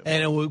we should be doing.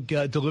 And it will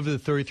deliver the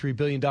 $33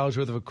 billion worth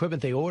of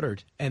equipment they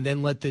ordered and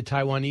then let the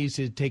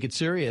Taiwanese take it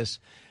serious.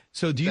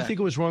 So do you think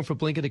it was wrong for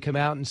Blinken to come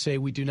out and say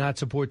we do not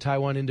support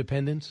Taiwan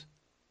independence?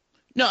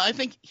 No, I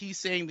think he's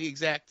saying the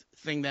exact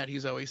thing that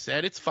he's always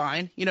said. It's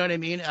fine. You know what I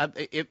mean?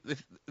 If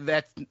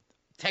that's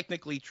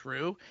technically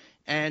true.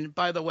 And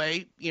by the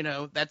way,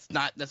 that's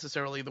not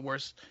necessarily the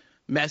worst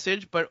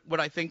message. But what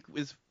I think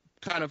is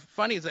kind of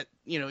funny is that,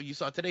 you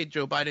saw today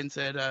Joe Biden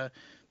said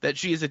that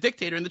she is a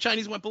dictator and the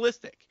Chinese went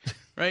ballistic,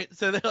 right?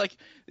 So they're like,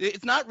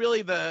 it's not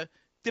really the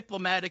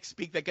diplomatic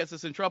speak that gets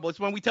us in trouble. It's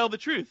when we tell the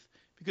truth,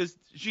 because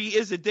she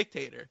is a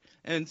dictator.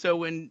 And so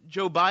when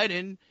Joe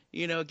Biden,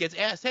 gets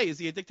asked, hey, is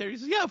he a dictator? He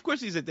says, yeah, of course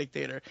he's a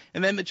dictator.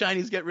 And then the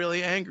Chinese get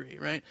really angry,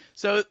 right?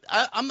 So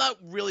I'm not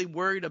really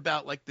worried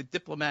about like the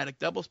diplomatic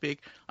doublespeak.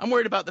 I'm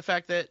worried about the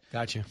fact that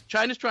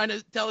China's trying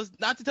to tell us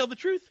not to tell the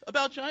truth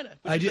about China,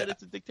 which is that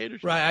it's a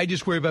dictatorship. Right. I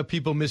just worry about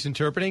people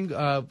misinterpreting.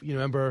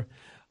 Remember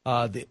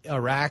the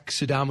Iraq,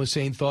 Saddam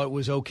Hussein thought it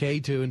was okay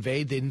to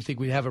invade. They didn't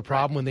think we'd have a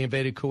problem when they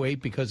invaded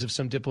Kuwait because of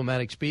some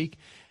diplomatic speak.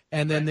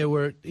 And then there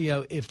were,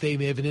 if they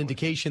have an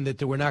indication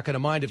that we're not going to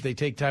mind if they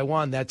take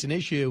Taiwan, that's an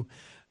issue.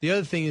 The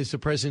other thing is the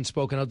president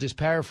spoke, and I'll just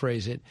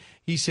paraphrase it.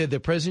 He said that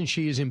President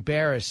Xi is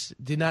embarrassed,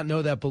 did not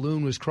know that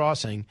balloon was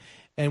crossing,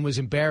 and was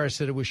embarrassed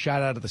that it was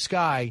shot out of the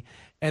sky.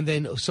 And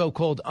then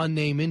so-called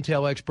unnamed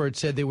intel experts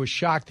said they were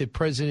shocked that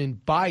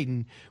President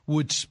Biden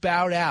would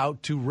spout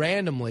out to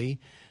randomly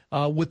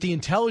what the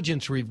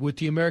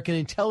American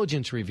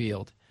intelligence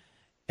revealed.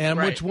 And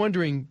I'm just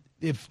wondering,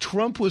 if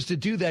Trump was to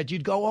do that,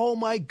 you'd go, oh,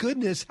 my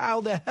goodness,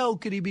 how the hell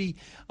could he be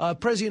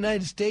president of the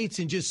United States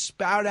and just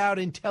spout out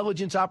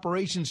intelligence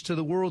operations to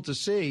the world to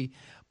see?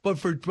 But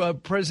for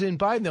President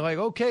Biden, they're like,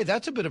 okay,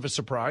 that's a bit of a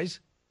surprise.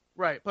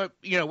 Right. But,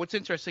 what's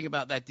interesting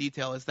about that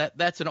detail is that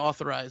that's an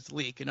authorized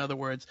leak. In other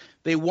words,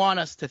 they want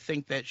us to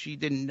think that she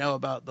didn't know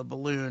about the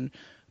balloon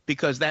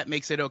because that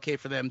makes it okay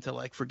for them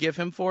to forgive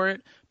him for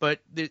it. But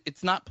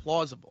it's not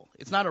plausible.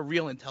 It's not a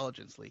real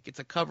intelligence leak. It's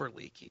a cover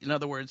leak. In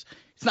other words,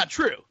 it's not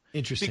true.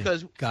 Interesting.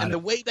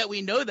 The way that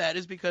we know that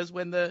is because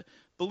when the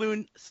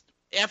balloon,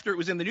 after it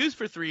was in the news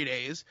for 3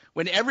 days,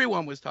 when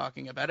everyone was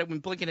talking about it,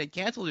 when Blinken had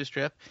canceled his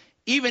trip,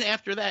 even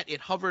after that, it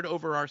hovered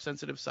over our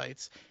sensitive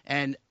sites,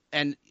 and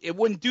it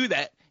wouldn't do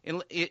that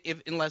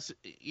unless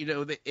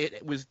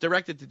it was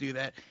directed to do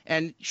that.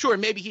 And sure,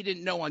 maybe he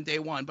didn't know on day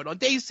one, but on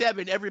day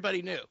 7,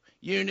 everybody knew.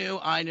 You knew,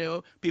 I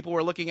knew, people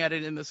were looking at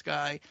it in the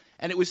sky,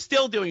 and it was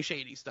still doing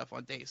shady stuff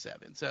on day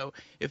 7. So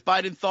if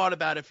Biden thought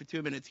about it for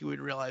 2 minutes, he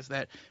would realize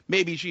that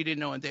maybe she didn't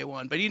know on day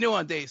 1, but he knew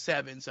on day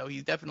 7, so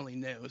he definitely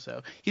knew.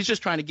 So he's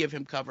just trying to give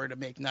him cover to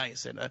make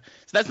nice. And so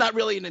that's not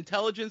really an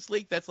intelligence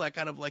leak. That's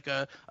kind of like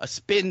a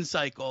spin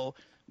cycle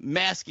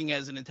masking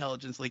as an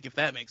intelligence leak, if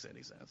that makes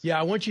any sense. Yeah,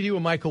 I want you to hear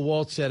what Michael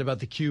Waltz said about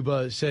the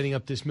Cuba setting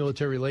up this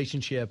military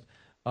relationship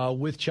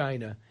with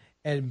China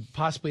and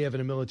possibly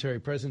having a military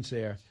presence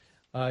there.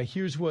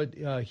 Here's what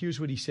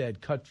he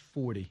said. Cut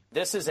 40.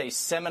 This is a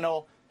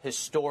seminal,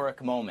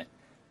 historic moment.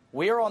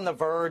 We are on the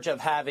verge of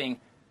having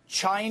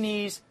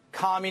Chinese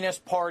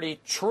Communist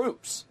Party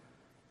troops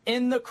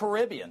in the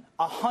Caribbean,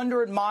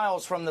 100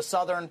 miles from the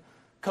southern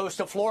coast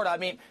of Florida. I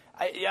mean,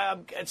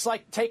 it's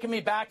like taking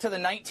me back to the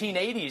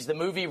 1980s, the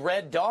movie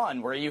Red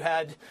Dawn, where you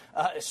had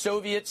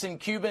Soviets and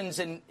Cubans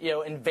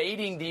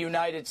invading the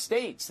United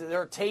States.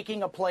 They're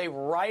taking a play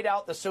right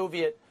out the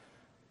Soviet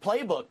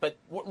playbook. But,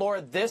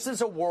 Laura, this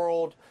is a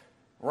world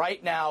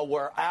right now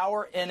where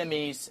our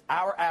enemies,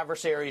 our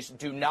adversaries,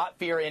 do not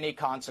fear any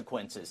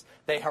consequences.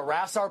 They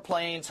harass our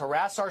planes,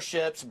 harass our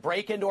ships,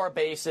 break into our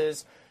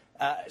bases,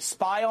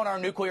 spy on our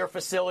nuclear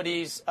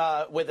facilities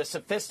with a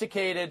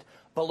sophisticated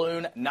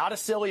balloon, not a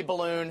silly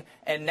balloon,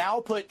 and now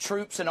put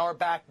troops in our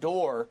back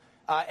door,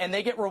 and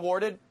they get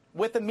rewarded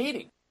with a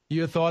meeting.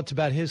 Your thoughts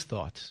about his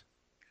thoughts?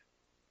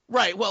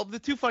 Right. Well, the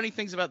two funny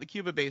things about the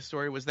Cuba base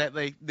story was that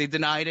they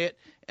denied it,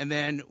 and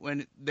then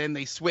then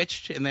they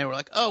switched and they were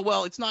like, oh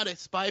well, it's not a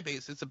spy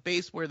base; it's a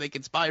base where they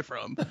can spy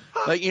from.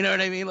 Like, you know what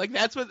I mean? Like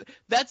that's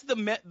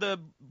the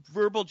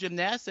verbal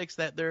gymnastics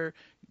that they're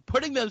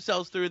putting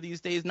themselves through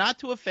these days, not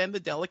to offend the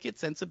delicate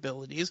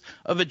sensibilities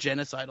of a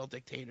genocidal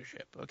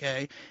dictatorship.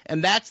 Okay,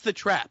 and that's the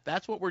trap.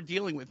 That's what we're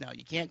dealing with now.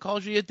 You can't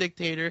call Xi a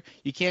dictator.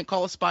 You can't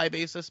call a spy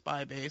base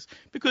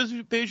because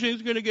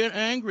Beijing's going to get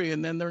angry,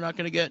 and then they're not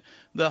going to get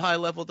the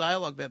high-level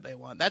dialogue that they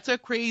want. That's a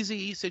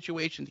crazy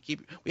situation to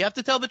keep. We have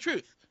to tell the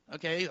truth.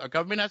 Okay, our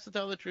government has to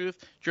tell the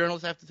truth.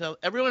 Journalists have to tell.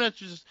 Everyone has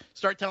to just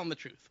start telling the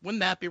truth.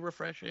 Wouldn't that be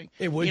refreshing?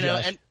 It would,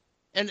 Josh.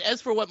 And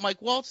as for what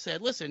Mike Waltz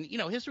said, listen,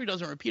 history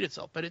doesn't repeat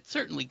itself, but it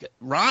certainly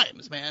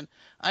rhymes, man.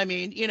 I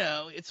mean,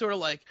 it's sort of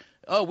like,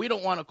 oh, we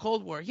don't want a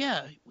Cold War.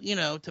 Yeah,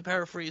 to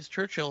paraphrase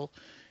Churchill,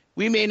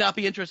 we may not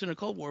be interested in a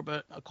Cold War,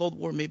 but a Cold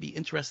War may be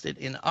interested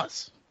in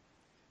us.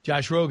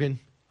 Josh Rogan,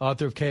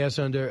 author of Chaos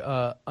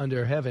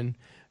Under Heaven,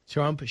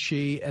 Trump,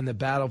 Xi, and the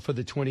Battle for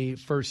the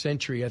 21st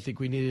Century. I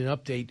think we need an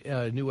update,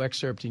 a new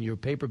excerpt in your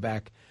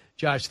paperback.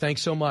 Josh,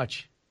 thanks so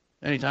much.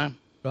 Anytime.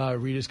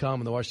 Read his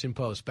column in the Washington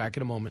Post. Back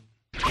in a moment.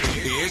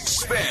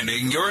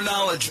 Expanding your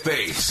knowledge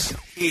base.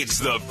 It's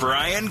the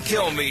Brian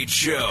Kilmeade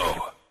Show.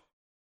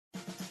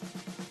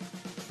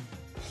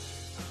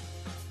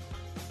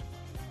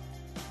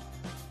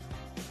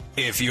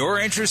 If you're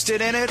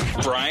interested in it,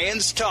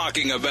 Brian's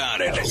talking about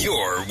it.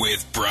 You're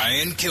with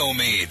Brian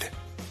Kilmeade.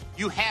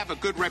 You have a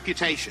good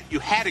reputation. You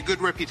had a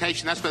good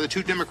reputation. That's why the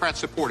two Democrats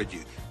supported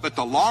you. But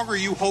the longer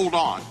you hold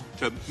on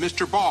to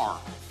Mr. Barr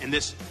and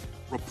this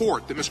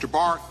report that Mr.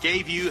 Barr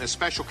gave you as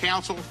special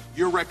counsel,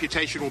 your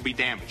reputation will be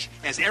damaged.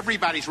 As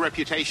everybody's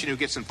reputation who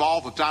gets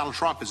involved with Donald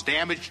Trump is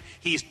damaged,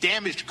 he's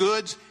damaged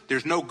goods.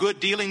 There's no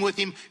good dealing with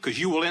him because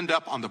you will end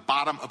up on the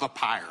bottom of a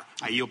pyre.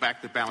 I yield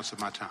back the balance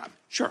of my time.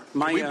 Sure.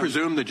 Can we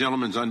presume the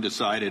gentleman's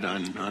undecided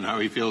on how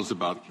he feels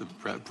about the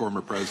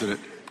former president?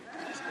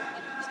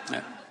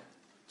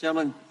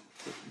 Gentlemen,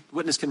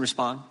 witness can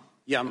respond.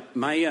 Yeah,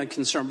 my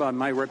concern about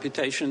my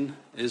reputation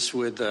is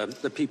with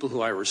the people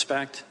who I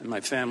respect and my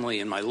family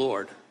and my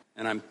Lord,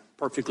 and I'm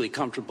perfectly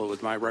comfortable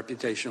with my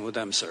reputation with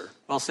them, sir.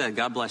 Well said.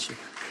 God bless you.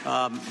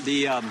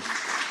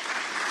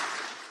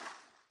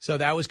 So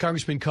that was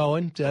Congressman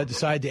Cohen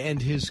decided to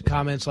end his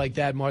comments like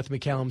that. Martha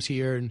McCallum's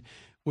here, and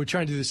we're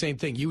trying to do the same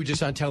thing. You were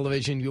just on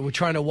television. We're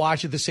trying to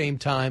watch at the same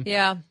time.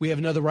 Yeah. We have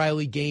another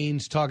Riley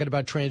Gaines talking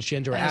about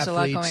transgender athletes. There's a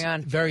lot going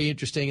on. Very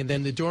interesting. And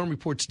then the Durham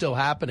report's still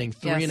happening.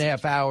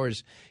 3.5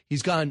 hours.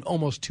 He's gone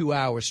almost 2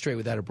 hours straight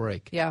without a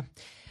break. Yeah.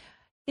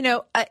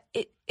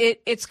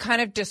 It's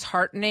kind of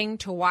disheartening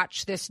to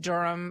watch this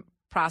Durham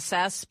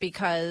process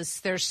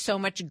because there's so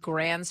much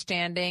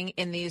grandstanding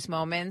in these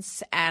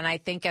moments. And I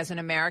think as an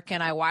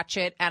American, I watch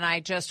it and I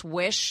just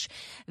wish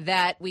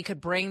that we could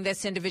bring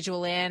this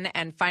individual in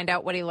and find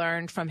out what he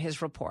learned from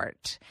his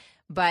report.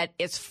 But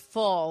it's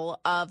full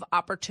of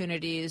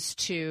opportunities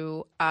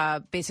to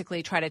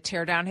basically try to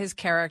tear down his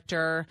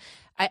character.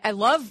 I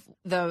love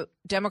the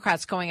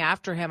Democrats going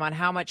after him on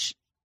how much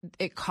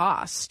it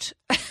cost.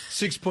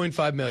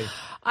 $6.5 million.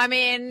 I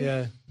mean,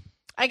 yeah.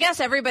 I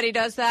guess everybody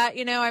does that,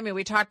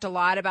 we talked a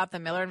lot about the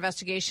Miller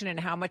investigation and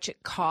how much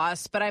it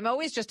costs, but I'm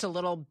always just a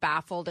little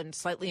baffled and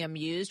slightly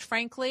amused,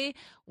 frankly,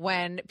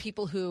 when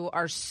people who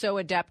are so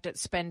adept at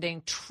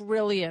spending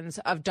trillions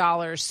of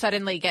dollars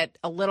suddenly get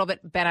a little bit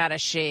bent out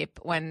of shape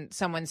when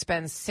someone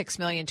spends $6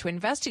 million to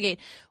investigate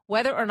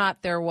whether or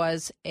not there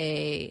was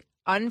a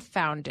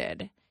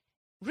unfounded,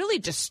 really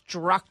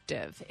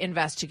destructive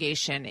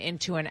investigation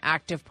into an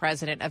active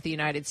president of the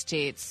United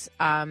States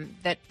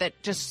that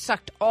just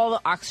sucked all the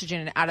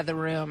oxygen out of the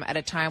room at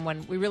a time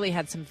when we really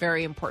had some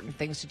very important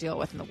things to deal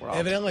with in the world.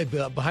 Evidently,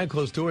 behind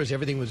closed doors,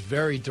 everything was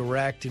very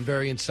direct and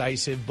very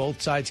incisive.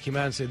 Both sides came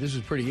out and said this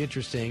was pretty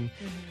interesting,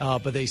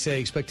 but they say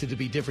expect it to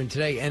be different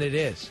today, and it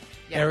is.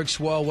 Yeah. Eric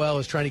Swalwell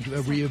is trying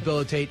to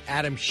rehabilitate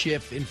Adam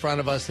Schiff in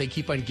front of us. They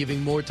keep on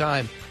giving more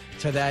time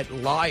to that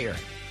liar.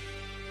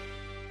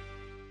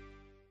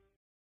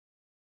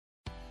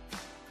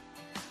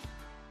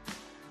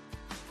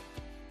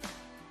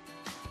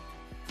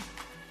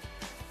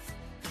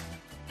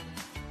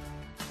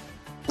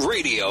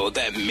 Radio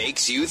that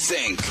makes you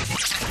think.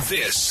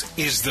 This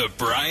is the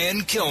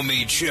Brian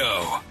Kilmeade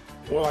Show.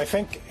 Well, I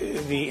think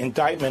the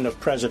indictment of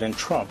President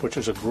Trump, which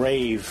was a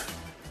grave,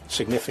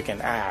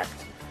 significant act,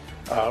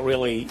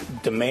 really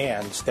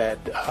demands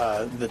that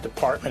the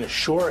department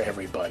assure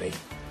everybody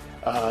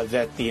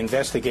that the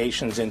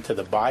investigations into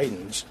the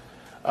Bidens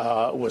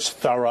was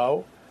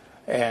thorough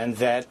and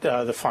that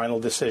the final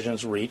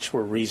decisions reached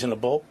were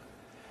reasonable.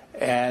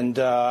 And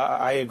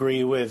I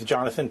agree with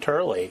Jonathan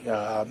Turley.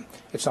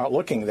 It's not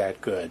looking that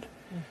good.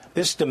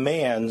 This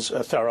demands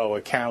a thorough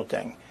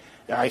accounting.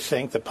 I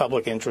think the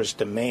public interest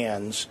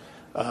demands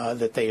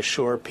that they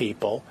assure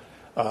people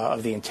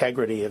of the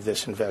integrity of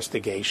this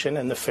investigation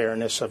and the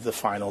fairness of the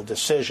final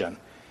decision.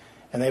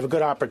 And they have a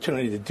good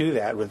opportunity to do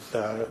that with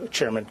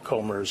Chairman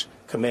Comer's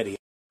committee.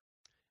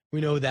 We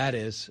know who that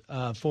is.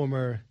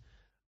 Former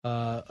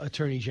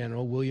Attorney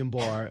General William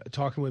Barr,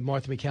 talking with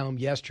Martha McCallum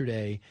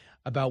yesterday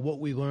about what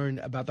we learned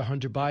about the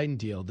Hunter Biden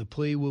deal. The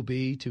plea will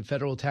be to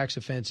federal tax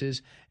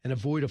offenses and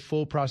avoid a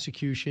full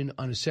prosecution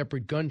on a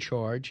separate gun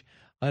charge.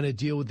 On a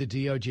deal with the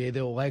DOJ,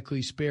 they'll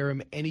likely spare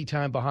him any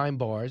time behind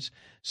bars.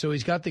 So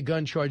he's got the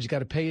gun charge. He's got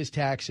to pay his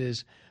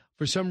taxes.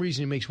 For some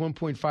reason, he makes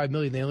 $1.5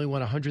 million. They only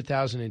want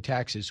 $100,000 in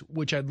taxes,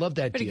 which I'd love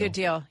that Pretty deal. good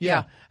deal.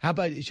 Yeah. How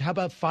about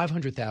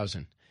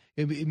 $500,000?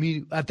 I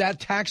mean, at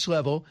that tax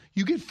level,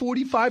 you get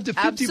 45 to 50%.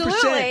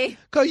 Absolutely.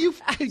 Are you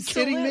Absolutely.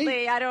 kidding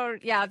me?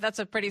 Yeah, that's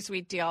a pretty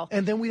sweet deal.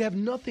 And then we'd have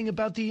nothing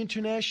about the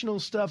international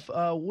stuff.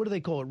 What do they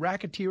call it?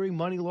 Racketeering,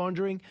 money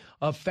laundering,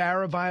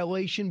 FARA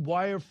violation,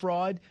 wire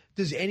fraud.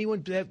 Does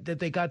anyone that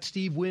they got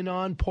Steve Wynn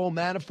on, Paul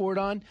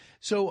Manafort on?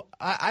 So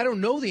I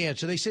don't know the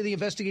answer. They say the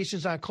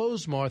investigation's not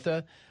closed,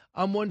 Martha.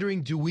 I'm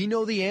wondering, do we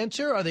know the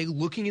answer? Are they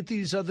looking at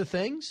these other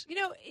things? You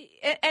know,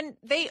 and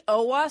they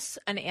owe us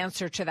an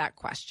answer to that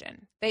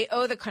question. They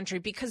owe the country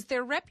because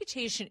their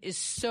reputation is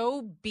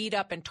so beat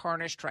up and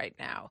tarnished right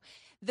now.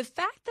 The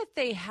fact that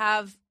they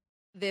have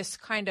this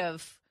kind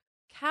of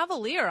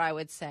cavalier, I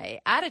would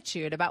say,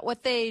 attitude about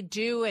what they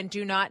do and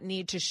do not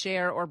need to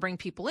share or bring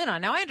people in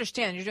on. Now, I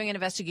understand you're doing an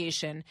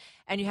investigation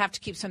and you have to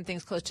keep some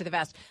things close to the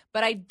vest,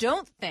 but I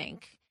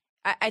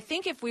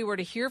think if we were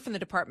to hear from the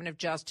Department of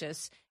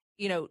Justice,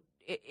 you know,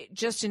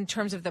 just in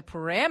terms of the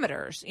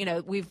parameters, you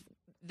know,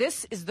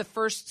 this is the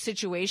first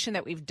situation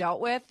that we've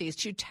dealt with, these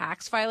two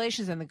tax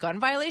violations and the gun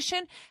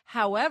violation.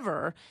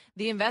 However,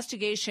 the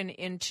investigation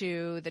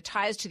into the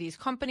ties to these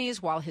companies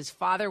while his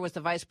father was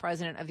the vice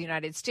president of the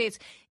United States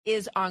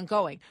is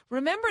ongoing.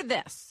 Remember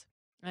this.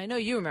 I know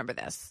you remember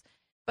this.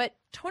 But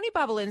Tony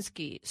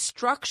Bobulinski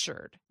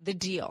structured the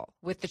deal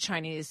with the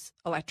Chinese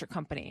electric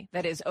company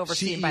that is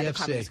overseen by the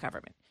Communist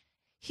government.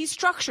 He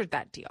structured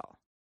that deal.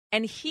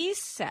 And he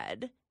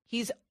said,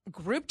 he's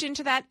grouped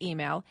into that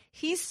email,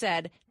 he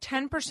said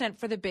 10%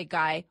 for the big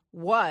guy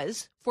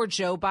was for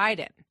Joe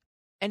Biden.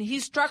 And he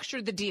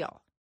structured the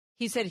deal.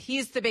 He said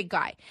he's the big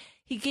guy.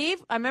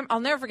 I'll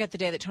never forget the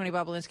day that Tony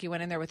Bobulinski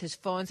went in there with his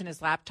phones and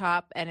his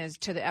laptop and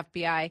to the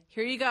FBI.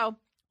 Here you go,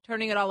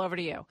 turning it all over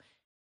to you.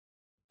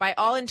 By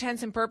all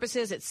intents and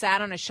purposes, it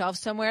sat on a shelf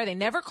somewhere. They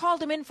never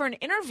called him in for an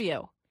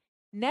interview.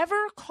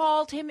 Never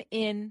called him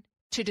in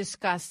to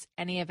discuss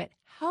any of it.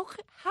 How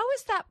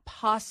is that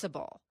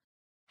possible?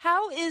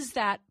 How is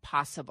that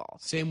possible?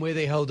 Same way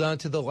they held on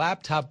to the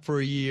laptop for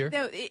a year.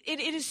 No, it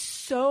is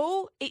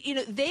so,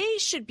 they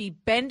should be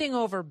bending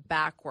over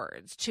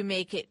backwards to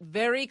make it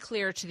very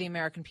clear to the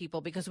American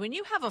people, because when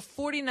you have a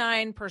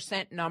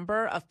 49%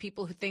 number of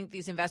people who think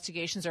these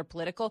investigations are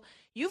political,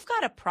 you've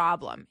got a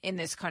problem in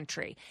this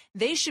country.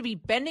 They should be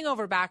bending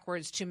over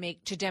backwards to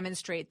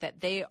demonstrate that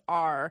they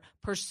are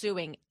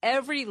pursuing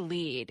every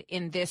lead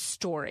in this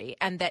story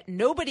and that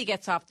nobody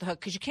gets off the hook,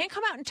 because you can't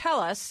come out and tell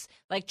us,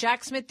 like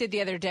Jack Smith did the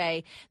other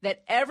day,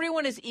 that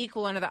everyone is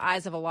equal under the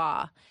eyes of a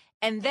law,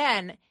 and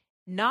then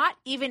not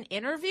even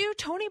interview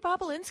Tony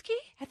Bobulinski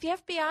at the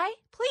FBI?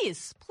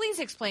 Please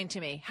explain to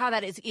me how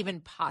that is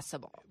even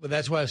possible. Well,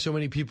 that's why so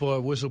many people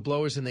are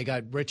whistleblowers and they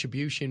got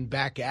retribution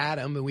back at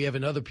them. And we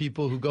have other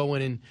people who go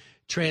in and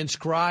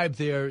transcribe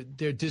their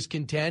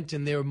discontent,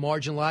 and they're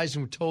marginalized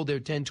and were told they're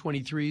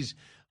 1023s,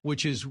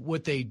 which is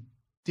what they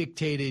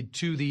dictated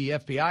to the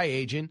FBI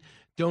agent,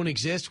 don't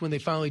exist. When they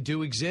finally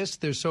do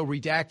exist, they're so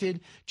redacted.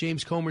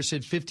 James Comer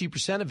said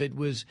 50% of it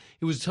was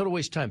a total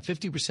waste of time.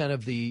 50%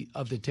 of the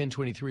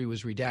 1023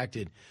 was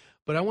redacted.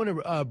 But I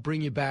want to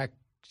bring you back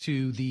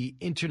to the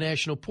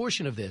international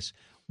portion of this.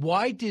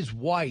 Why does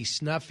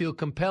Weiss not feel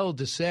compelled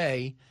to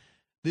say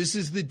this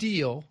is the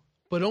deal,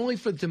 but only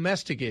for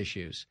domestic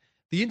issues?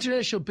 The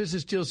international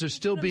business deals are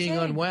still being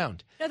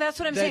unwound. No, that's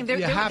what I'm saying.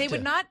 They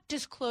would not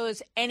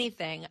disclose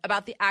anything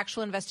about the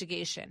actual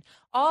investigation.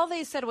 All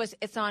they said was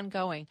it's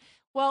ongoing.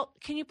 Well,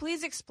 can you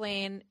please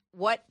explain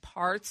what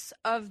parts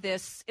of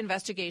this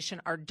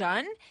investigation are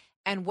done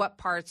and what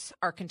parts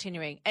are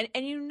continuing? And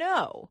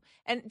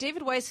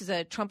David Weiss is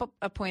a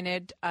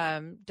Trump-appointed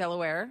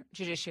Delaware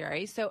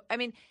judiciary. So, I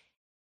mean,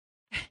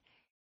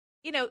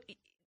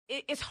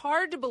 it's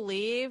hard to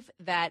believe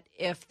that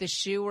if the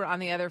shoe were on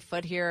the other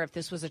foot here, if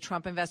this was a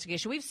Trump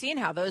investigation, we've seen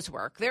how those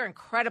work. They're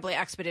incredibly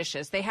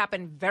expeditious. They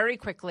happen very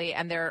quickly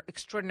and they're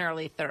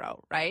extraordinarily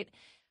thorough, right?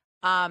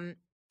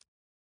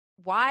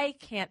 Why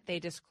can't they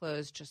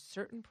disclose just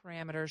certain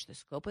parameters, the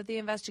scope of the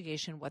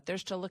investigation, what they're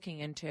still looking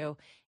into?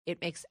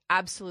 It makes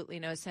absolutely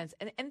no sense.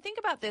 And think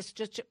about this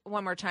just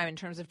one more time in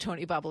terms of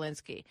Tony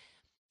Bobulinski.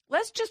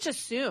 Let's just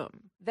assume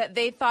that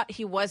they thought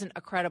he wasn't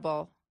a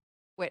credible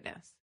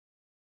witness.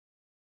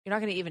 You're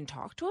not going to even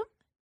talk to him?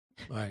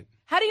 Right.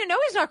 How do you know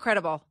he's not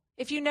credible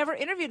if you never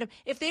interviewed him?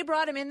 If they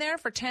brought him in there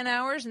for 10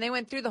 hours and they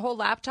went through the whole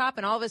laptop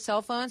and all of his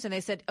cell phones and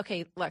they said,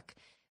 okay, look,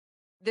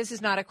 this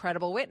is not a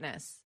credible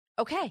witness.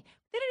 Okay.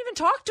 They didn't even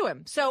talk to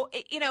him. So,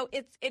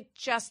 it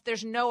just,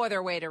 there's no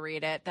other way to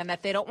read it than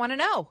that they don't want to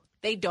know.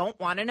 They don't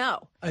want to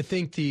know. I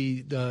think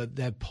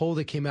that poll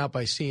that came out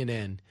by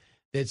CNN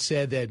that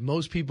said that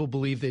most people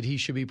believe that he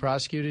should be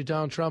prosecuted,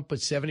 Donald Trump, but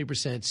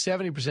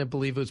 70%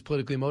 believe it was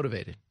politically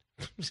motivated.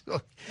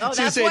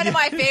 That's one of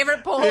my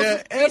favorite polls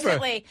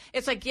recently.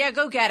 It's like, yeah,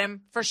 go get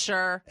him for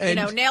sure. And,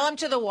 nail him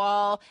to the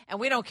wall, and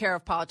we don't care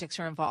if politics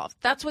are involved.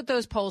 That's what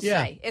those polls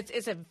say.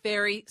 It's a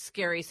very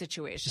scary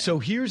situation. So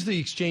here's the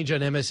exchange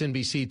on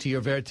MSNBC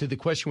to the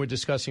question we're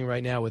discussing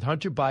right now with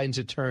Hunter Biden's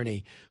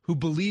attorney, who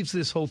believes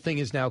this whole thing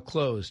is now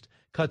closed.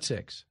 Cut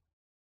 6.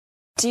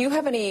 Do you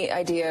have any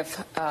idea if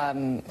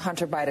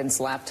Hunter Biden's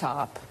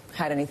laptop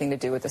had anything to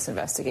do with this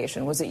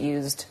investigation? Was it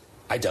used?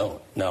 I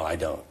don't. No, I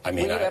don't. I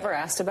mean, were you ever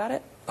asked about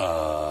it?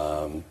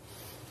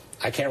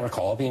 I can't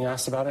recall being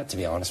asked about it, to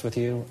be honest with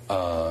you.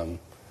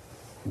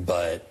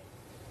 But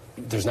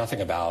there's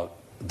nothing about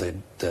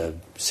the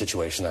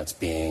situation that's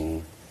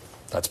been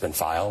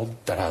filed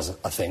that has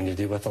a thing to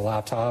do with the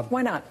laptop.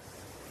 Why not?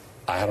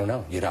 I don't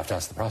know. You'd have to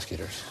ask the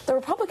prosecutors. The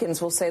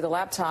Republicans will say the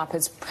laptop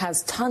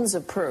has tons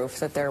of proof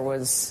that there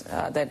was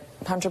that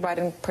Hunter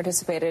Biden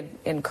participated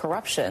in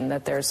corruption,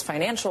 that there's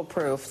financial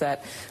proof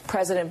that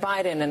President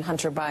Biden and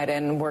Hunter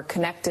Biden were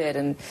connected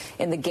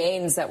in the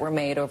gains that were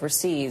made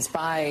overseas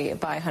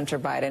by Hunter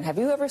Biden. Have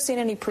you ever seen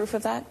any proof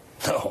of that?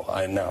 No,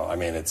 I know. I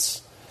mean,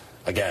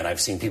 again,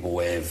 I've seen people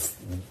wave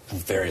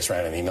various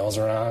random emails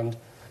around.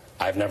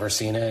 I've never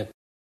seen it.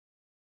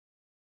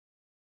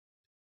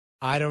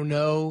 I don't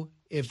know.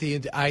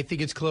 I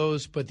think it's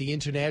closed, but the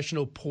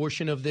international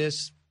portion of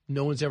this,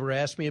 no one's ever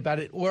asked me about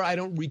it, or I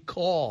don't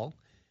recall.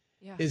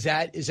 Yeah. Is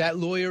that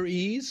lawyer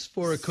ease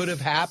for it could have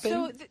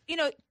happened?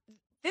 So,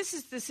 this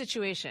is the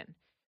situation.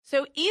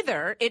 So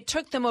either it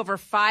took them over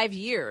 5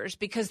 years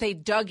because they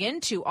dug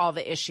into all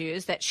the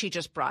issues that she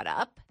just brought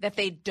up, that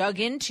they dug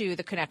into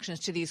the connections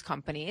to these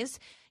companies.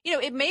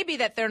 It may be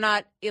that they're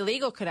not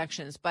illegal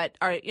connections, but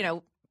are,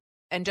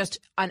 and just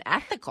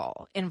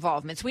unethical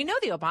involvements. We know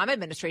the Obama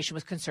administration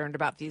was concerned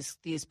about these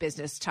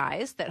business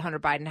ties that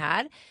Hunter Biden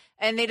had,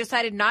 and they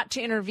decided not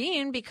to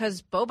intervene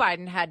because Beau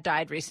Biden had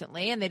died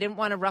recently, and they didn't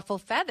want to ruffle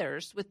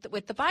feathers with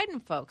the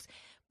Biden folks.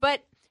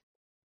 But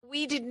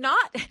we did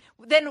not.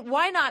 Then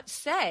why not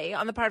say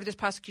on the part of this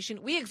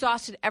prosecution, we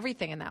exhausted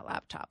everything in that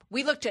laptop.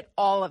 We looked at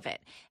all of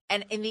it.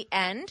 And in the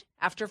end,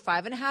 after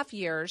 5.5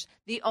 years,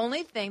 the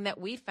only thing that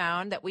we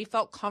found that we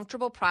felt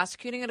comfortable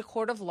prosecuting in a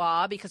court of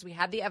law because we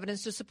had the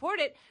evidence to support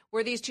it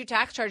were these 2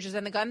 tax charges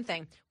and the gun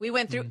thing. We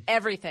went through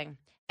everything,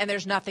 and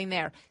there's nothing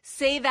there.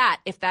 Say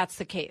that if that's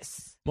the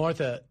case.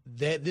 Martha,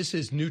 this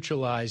is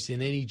neutralized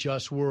in any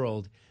just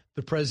world,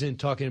 the president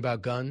talking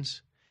about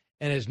guns,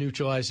 and has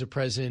neutralized the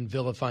president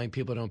vilifying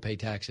people who don't pay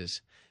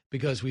taxes.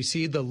 Because we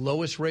see the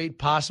lowest rate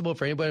possible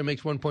for anybody who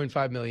makes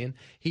 $1.5 million.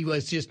 He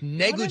was just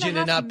negligent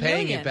in not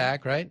paying it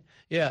back, right?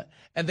 Yeah.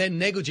 And then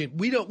negligent.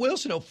 We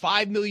also know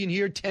 $5 million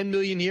here, $10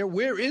 million here.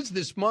 Where is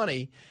this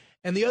money?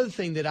 And the other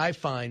thing that I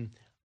find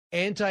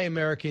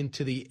anti-American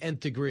to the nth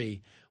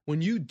degree,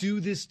 when you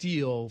do this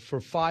deal for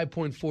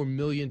 $5.4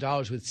 million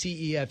with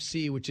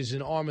CEFC, which is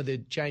an arm of the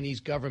Chinese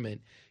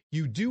government,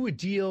 you do a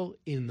deal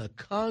in the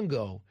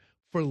Congo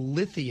for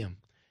lithium,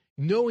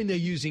 knowing they're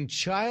using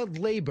child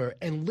labor,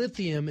 and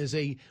lithium is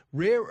a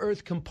rare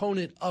earth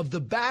component of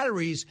the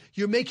batteries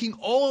you're making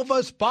all of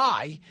us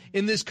buy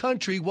in this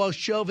country while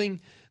shelving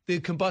the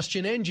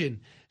combustion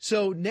engine.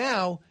 So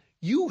now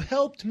you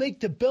helped make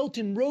the Belt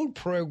and Road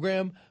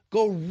program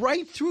go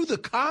right through the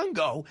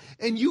Congo,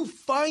 and you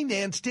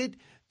financed it,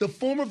 the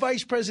former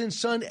vice president's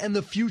son and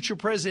the future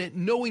president,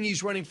 knowing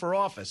he's running for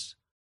office.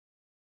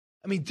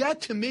 I mean, that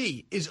to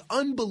me is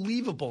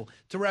unbelievable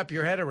to wrap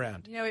your head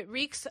around. It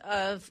reeks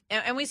of,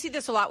 and we see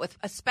this a lot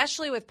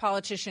especially with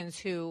politicians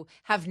who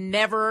have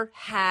never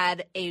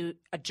had a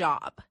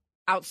job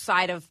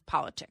outside of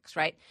politics,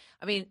 right?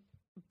 I mean,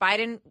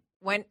 Biden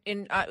went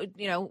in,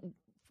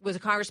 was a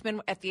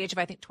congressman at the age of,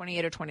 I think,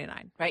 28 or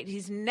 29, right?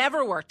 He's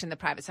never worked in the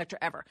private sector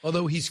ever.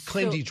 Although he's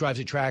claimed he drives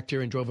a tractor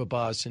and drove a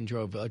bus and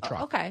drove a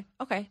truck.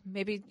 Okay.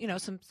 Maybe,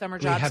 some summer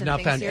jobs. We have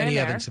not found any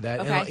evidence of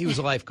that. Okay. He was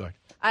a lifeguard.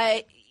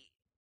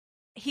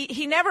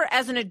 He never,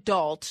 as an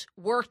adult,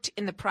 worked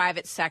in the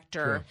private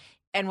sector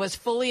and was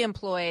fully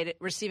employed,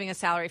 receiving a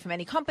salary from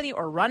any company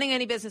or running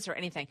any business or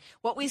anything.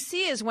 What we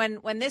see is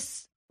when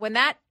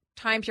that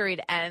time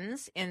period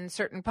ends in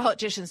certain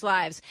politicians'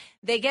 lives,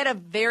 they get a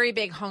very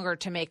big hunger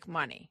to make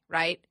money,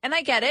 right? And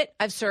I get it.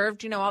 I've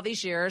served, all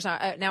these years.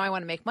 Now I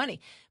want to make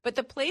money. But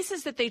the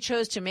places that they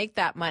chose to make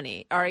that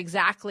money are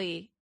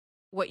exactly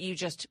what you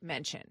just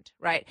mentioned,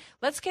 right?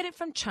 Let's get it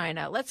from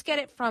China. Let's get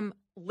it from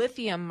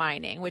lithium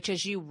mining, which,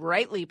 as you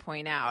rightly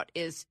point out,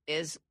 is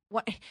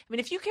what I mean.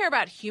 If you care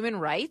about human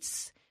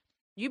rights,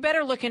 you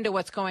better look into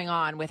what's going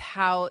on with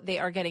how they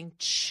are getting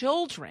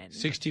children.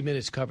 60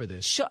 Minutes cover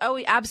this.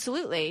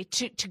 Absolutely.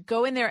 To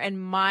go in there and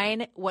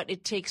mine what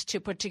it takes to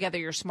put together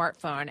your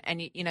smartphone,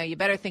 and you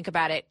better think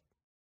about it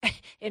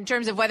in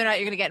terms of whether or not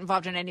you're going to get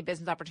involved in any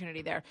business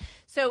opportunity there.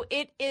 So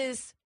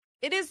it's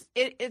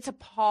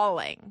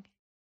appalling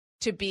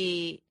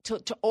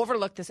to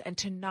overlook this and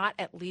to not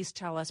at least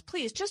tell us,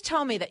 please just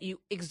tell me that you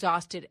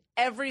exhausted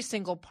every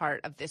single part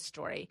of this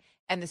story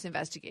and this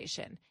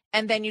investigation.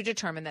 And then you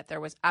determine that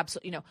there was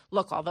absolutely,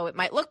 look, although it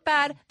might look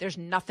bad, there's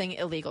nothing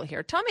illegal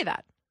here. Tell me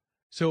that.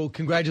 So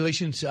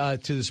congratulations to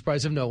the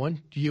surprise of no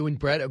one. You and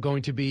Brett are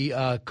going to be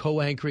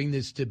co-anchoring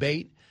this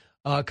debate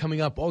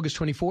coming up August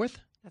 24th?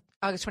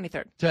 August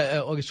 23rd.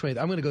 August 20th.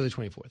 I'm going to go to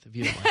the 24th, if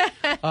you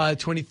don't mind.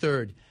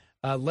 23rd.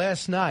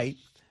 Last night.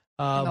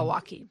 In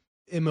Milwaukee.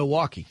 In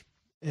Milwaukee.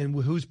 And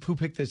who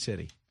picked that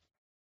city?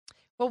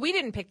 Well, we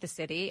didn't pick the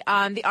city.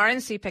 The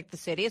RNC picked the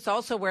city. It's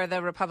also where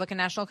the Republican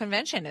National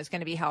Convention is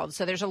going to be held.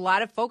 So there's a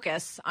lot of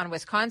focus on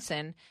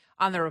Wisconsin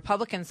on the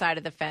Republican side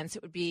of the fence.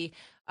 It would be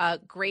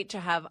great to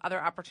have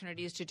other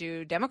opportunities to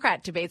do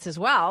Democrat debates as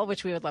well,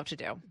 which we would love to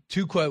do.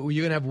 You're going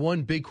to have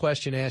one big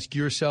question to ask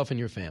yourself and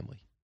your family.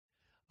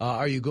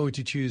 Are you going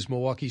to choose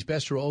Milwaukee's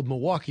best or Old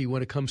Milwaukee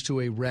when it comes to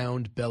a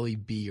round belly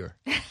beer?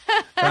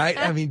 Right?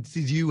 I mean,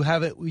 you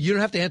don't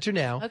have to answer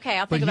now. Okay,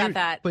 I'll think about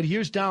that. But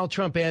here's Donald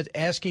Trump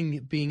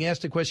being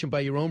asked a question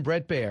by your own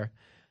Brett Baer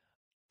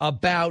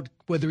about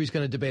whether he's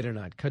going to debate or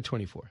not. Cut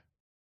 24.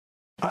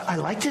 I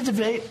like to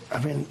debate.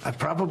 I mean, I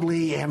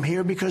probably am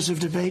here because of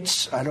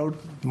debates. I don't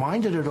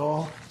mind it at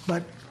all.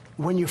 But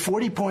when you're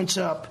 40 points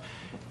up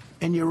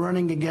and you're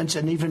running against,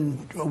 and even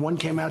one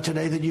came out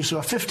today that you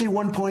saw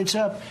 51 points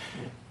up,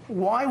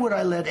 why would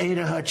I let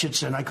Ada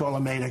Hutchinson, I call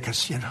him Ada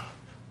because,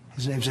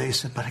 his name's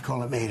Asa, but I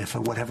call him Ada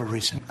for whatever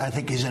reason. I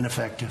think he's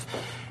ineffective.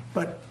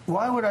 But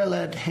why would I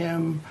let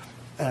him,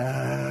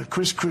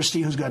 Chris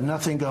Christie, who's got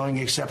nothing going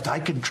except I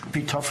could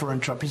be tougher than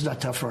Trump. He's not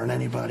tougher than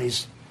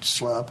anybody's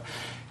slub.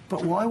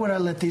 But why would I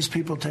let these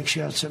people take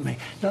shots at me?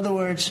 In other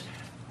words,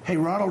 hey,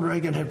 Ronald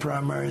Reagan had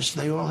primaries.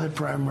 They all had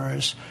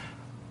primaries.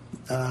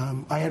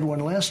 I had one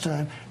last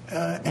time.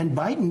 And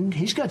Biden,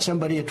 he's got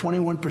somebody at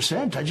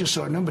 21%. I just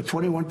saw a number,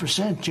 21%,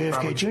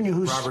 JFK Jr.,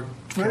 who's a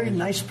very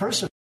nice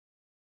person.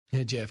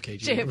 Yeah, JFK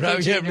Jr.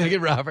 JFK Jr. Yeah, make it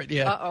Robert,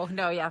 yeah. Uh-oh,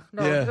 no, yeah.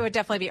 No, yeah. It would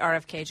definitely be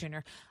RFK Jr.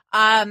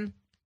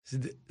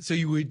 So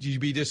you'd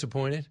be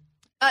disappointed?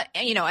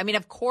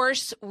 Of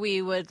course,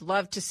 we would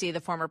love to see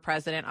the former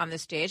president on the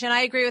stage. And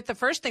I agree with the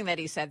first thing that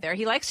he said there.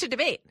 He likes to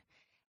debate.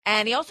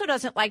 And he also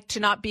doesn't like to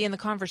not be in the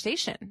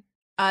conversation.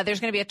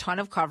 There's going to be a ton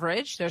of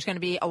coverage. There's going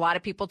to be a lot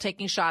of people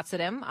taking shots at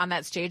him on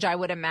that stage, I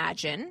would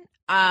imagine.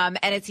 And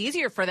it's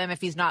easier for them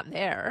if he's not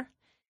there.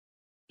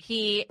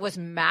 He was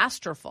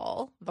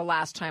masterful the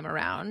last time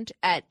around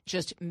at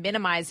just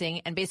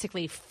minimizing and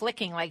basically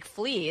flicking like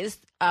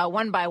fleas,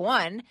 one by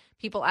one,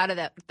 people out of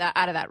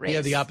that race. Yeah,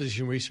 the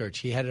opposition research.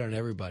 He had it on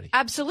everybody.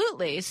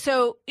 Absolutely.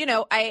 So,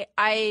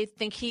 I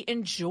think he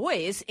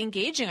enjoys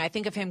engaging. I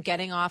think of him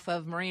getting off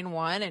of Marine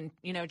One and,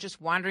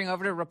 just wandering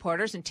over to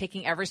reporters and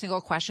taking every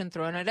single question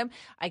thrown at him.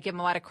 I give him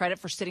a lot of credit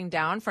for sitting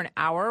down for an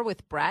hour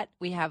with Brett.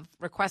 We have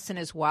requests in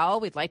as well.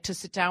 We'd like to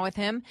sit down with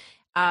him.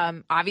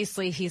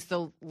 Obviously, he's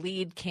the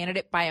lead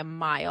candidate by a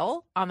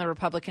mile on the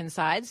Republican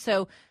side.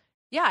 So,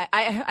 yeah,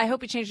 I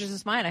hope he changes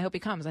his mind. I hope he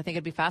comes. I think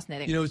it'd be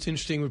fascinating. It's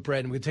interesting with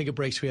Brett, and we'll take a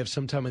break so we have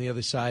some time on the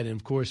other side. And,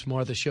 of course,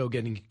 Martha's show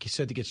getting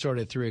set to get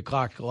started at 3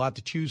 o'clock. A lot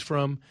to choose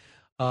from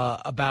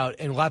about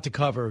and a lot to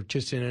cover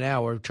just in an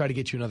hour. Try to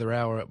get you another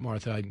hour,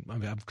 Martha.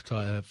 I'm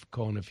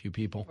calling a few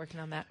people.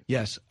 Working on that.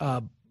 Yes.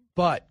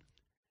 But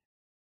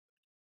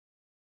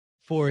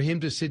for him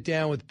to sit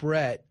down with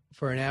Brett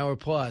for an hour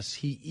plus,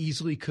 he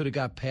easily could have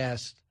got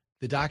past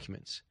the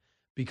documents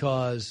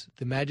because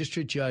the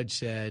magistrate judge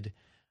said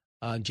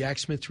on Jack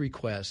Smith's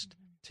request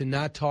to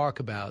not talk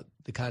about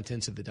the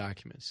contents of the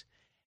documents.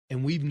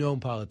 And we've known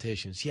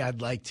politicians,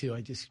 I'd like to,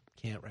 I just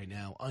can't right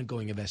now,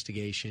 ongoing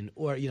investigation.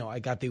 Or, I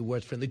got the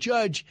awards from the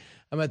judge.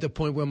 I'm at the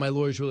point where my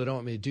lawyers really don't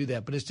want me to do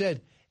that. But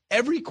instead,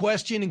 every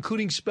question,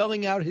 including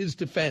spelling out his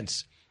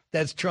defense,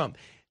 that's Trump.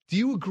 Do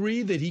you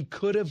agree that he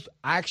could have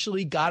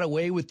actually got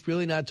away with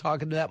really not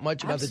talking that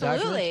much about the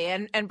documents?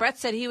 Absolutely. And Brett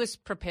said he was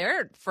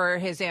prepared for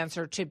his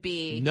answer to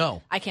be,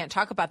 no, I can't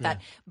talk about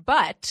that.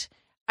 But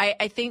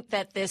I think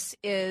that this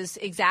is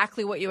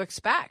exactly what you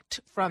expect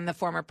from the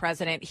former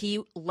president. He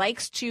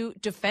likes to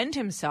defend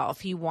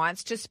himself. He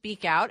wants to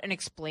speak out and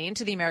explain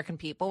to the American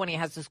people when he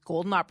has this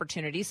golden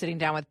opportunity sitting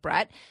down with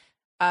Brett,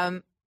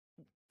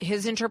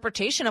 his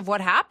interpretation of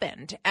what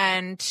happened.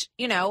 And,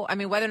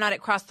 whether or not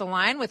it crossed the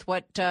line with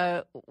what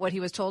he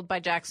was told by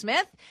Jack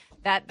Smith,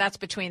 that's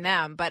between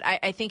them. But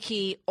I think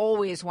he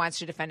always wants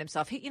to defend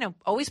himself. He,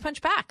 always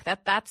punch back.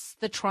 That's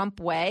the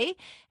Trump way.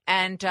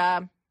 And,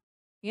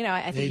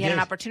 I think he had an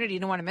opportunity. You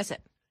don't want to miss it.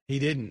 He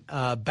didn't.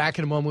 Back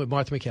in a moment with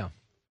Martha McCall.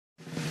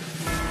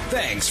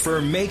 Thanks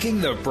for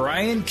making the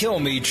Brian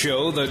Kilmeade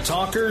Show the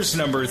Talker's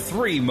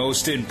 #3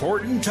 most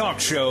important talk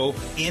show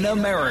in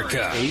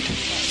America. 8,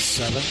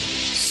 7,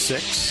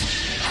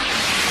 6.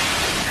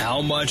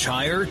 How much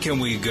higher can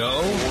we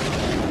go?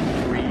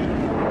 3,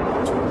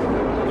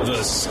 2.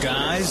 The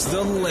sky's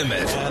the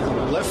limit.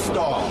 And lift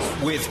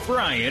off. With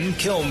Brian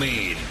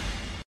Kilmeade.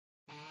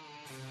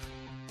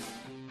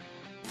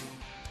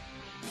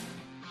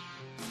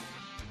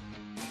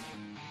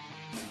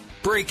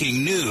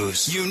 Breaking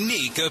news,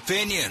 unique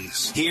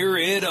opinions. Hear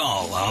it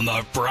all on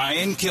the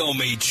Brian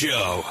Kilmeade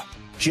Show.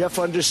 Jeff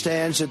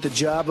understands that the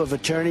job of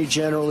Attorney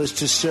General is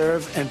to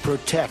serve and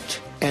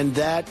protect and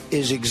that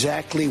is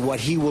exactly what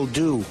he will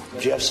do.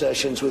 Jeff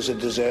Sessions was a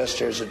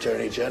disaster as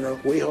Attorney General.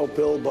 We hope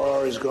Bill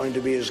Barr is going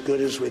to be as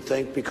good as we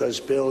think, because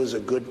Bill is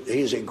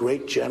he's a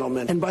great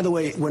gentleman. And by the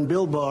way, when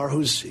Bill Barr,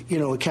 who's,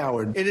 a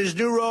coward, in his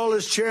new role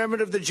as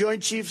chairman of the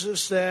Joint Chiefs of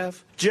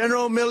Staff,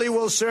 General Milley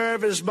will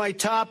serve as my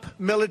top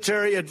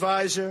military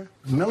advisor.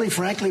 Milley,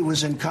 frankly,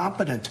 was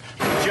incompetent.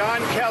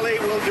 John Kelly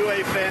will do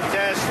a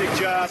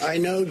fantastic job. I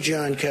know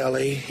John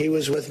Kelly. He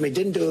was with me,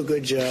 didn't do a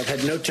good job,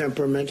 had no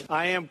temperament.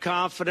 I am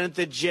confident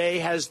that Jay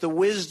has the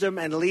wisdom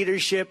and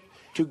leadership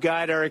to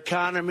guide our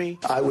economy.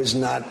 I was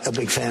not a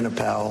big fan of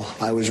Powell.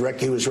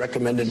 He was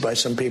recommended by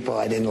some people.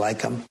 I didn't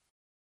like him.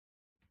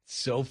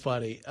 So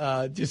funny.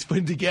 Just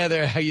putting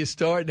together how you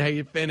start and how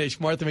you finish.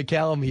 Martha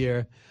McCallum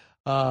here.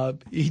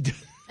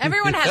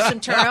 Everyone has some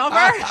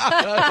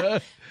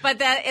turnover, but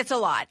it's a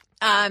lot.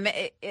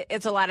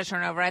 It's a lot of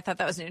turnover. I thought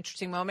that was an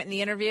interesting moment in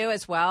the interview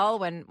as well,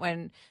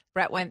 when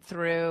Brett went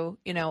through,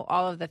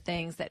 all of the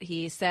things that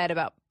he said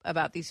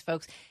about these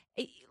folks.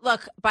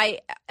 Look, by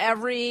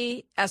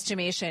every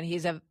estimation,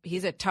 he's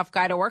a tough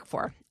guy to work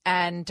for.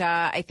 And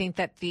I think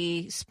that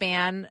the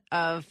span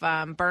of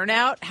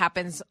burnout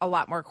happens a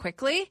lot more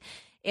quickly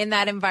in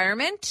that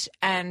environment.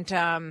 And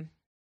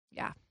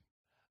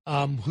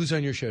who's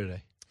on your show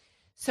today?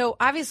 So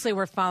obviously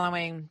we're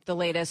following the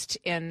latest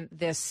in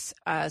this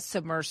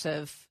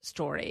submersive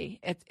story.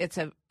 It's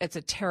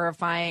a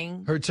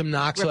terrifying. Heard some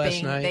knocks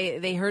last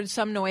night. They heard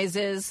some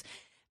noises.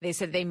 They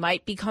said they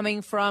might be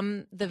coming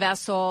from the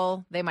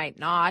vessel. They might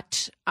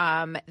not.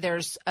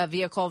 There's a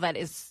vehicle that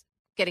is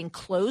getting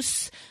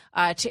close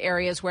to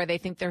areas where they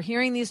think they're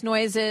hearing these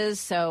noises.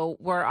 So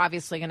we're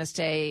obviously going to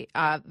stay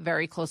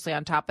very closely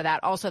on top of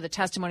that. Also, the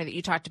testimony that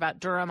you talked about,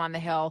 Durham on the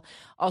Hill,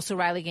 also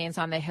Riley Gaines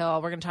on the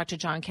Hill. We're going to talk to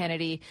John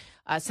Kennedy,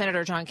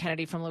 Senator John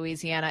Kennedy from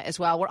Louisiana as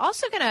well. We're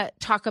also going to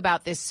talk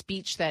about this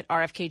speech that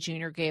RFK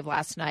Jr. gave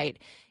last night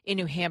in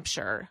New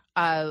Hampshire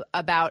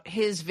about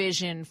his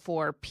vision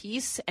for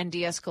peace and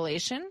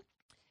de-escalation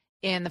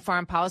in the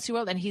foreign policy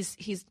world. And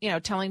he's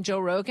telling Joe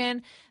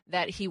Rogan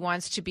that he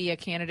wants to be a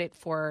candidate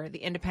for the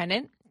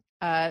independent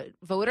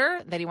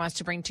voter, that he wants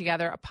to bring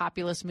together a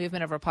populist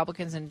movement of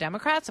Republicans and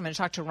Democrats. I'm going to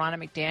talk to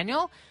Ronna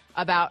McDaniel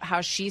about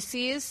how she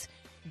sees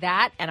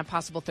that and a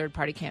possible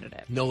third-party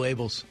candidate. No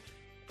labels.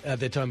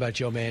 They're talking about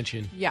Joe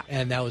Manchin. Yeah.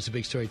 And that was a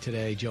big story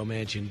today. Joe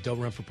Manchin, don't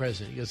run for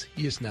president.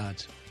 He just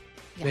nods.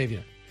 Yeah. Maybe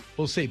not.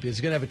 We'll see. But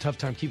he's going to have a tough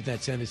time keeping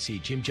that Senate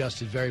seat. Jim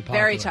Justice, very popular.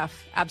 Very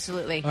tough.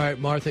 Absolutely. All right,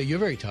 Martha, you're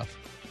very tough.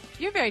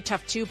 You're very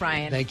tough too,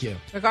 Brian. Thank you.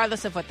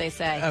 Regardless of what they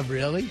say.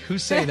 Really?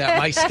 Who's saying that?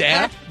 My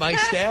staff? My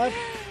staff?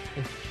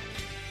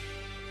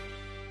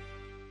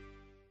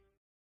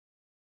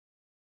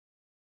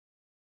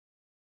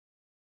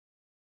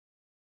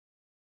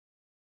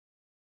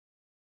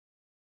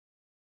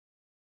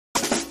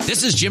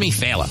 This is Jimmy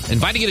Fallon,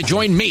 inviting you to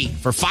join me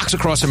for Fox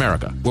Across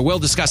America, where we'll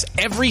discuss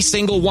every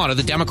single one of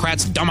the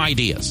Democrats' dumb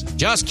ideas.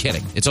 Just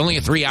kidding. It's only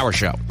a 3-hour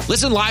show.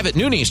 Listen live at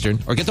noon Eastern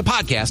or get the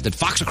podcast at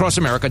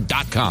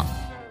foxacrossamerica.com.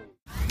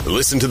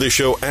 Listen to the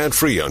show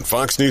ad-free on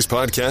Fox News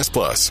Podcast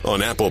Plus,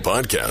 on Apple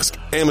Podcast,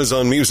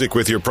 Amazon Music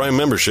with your Prime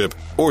membership,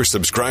 or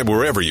subscribe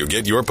wherever you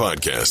get your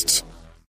podcasts.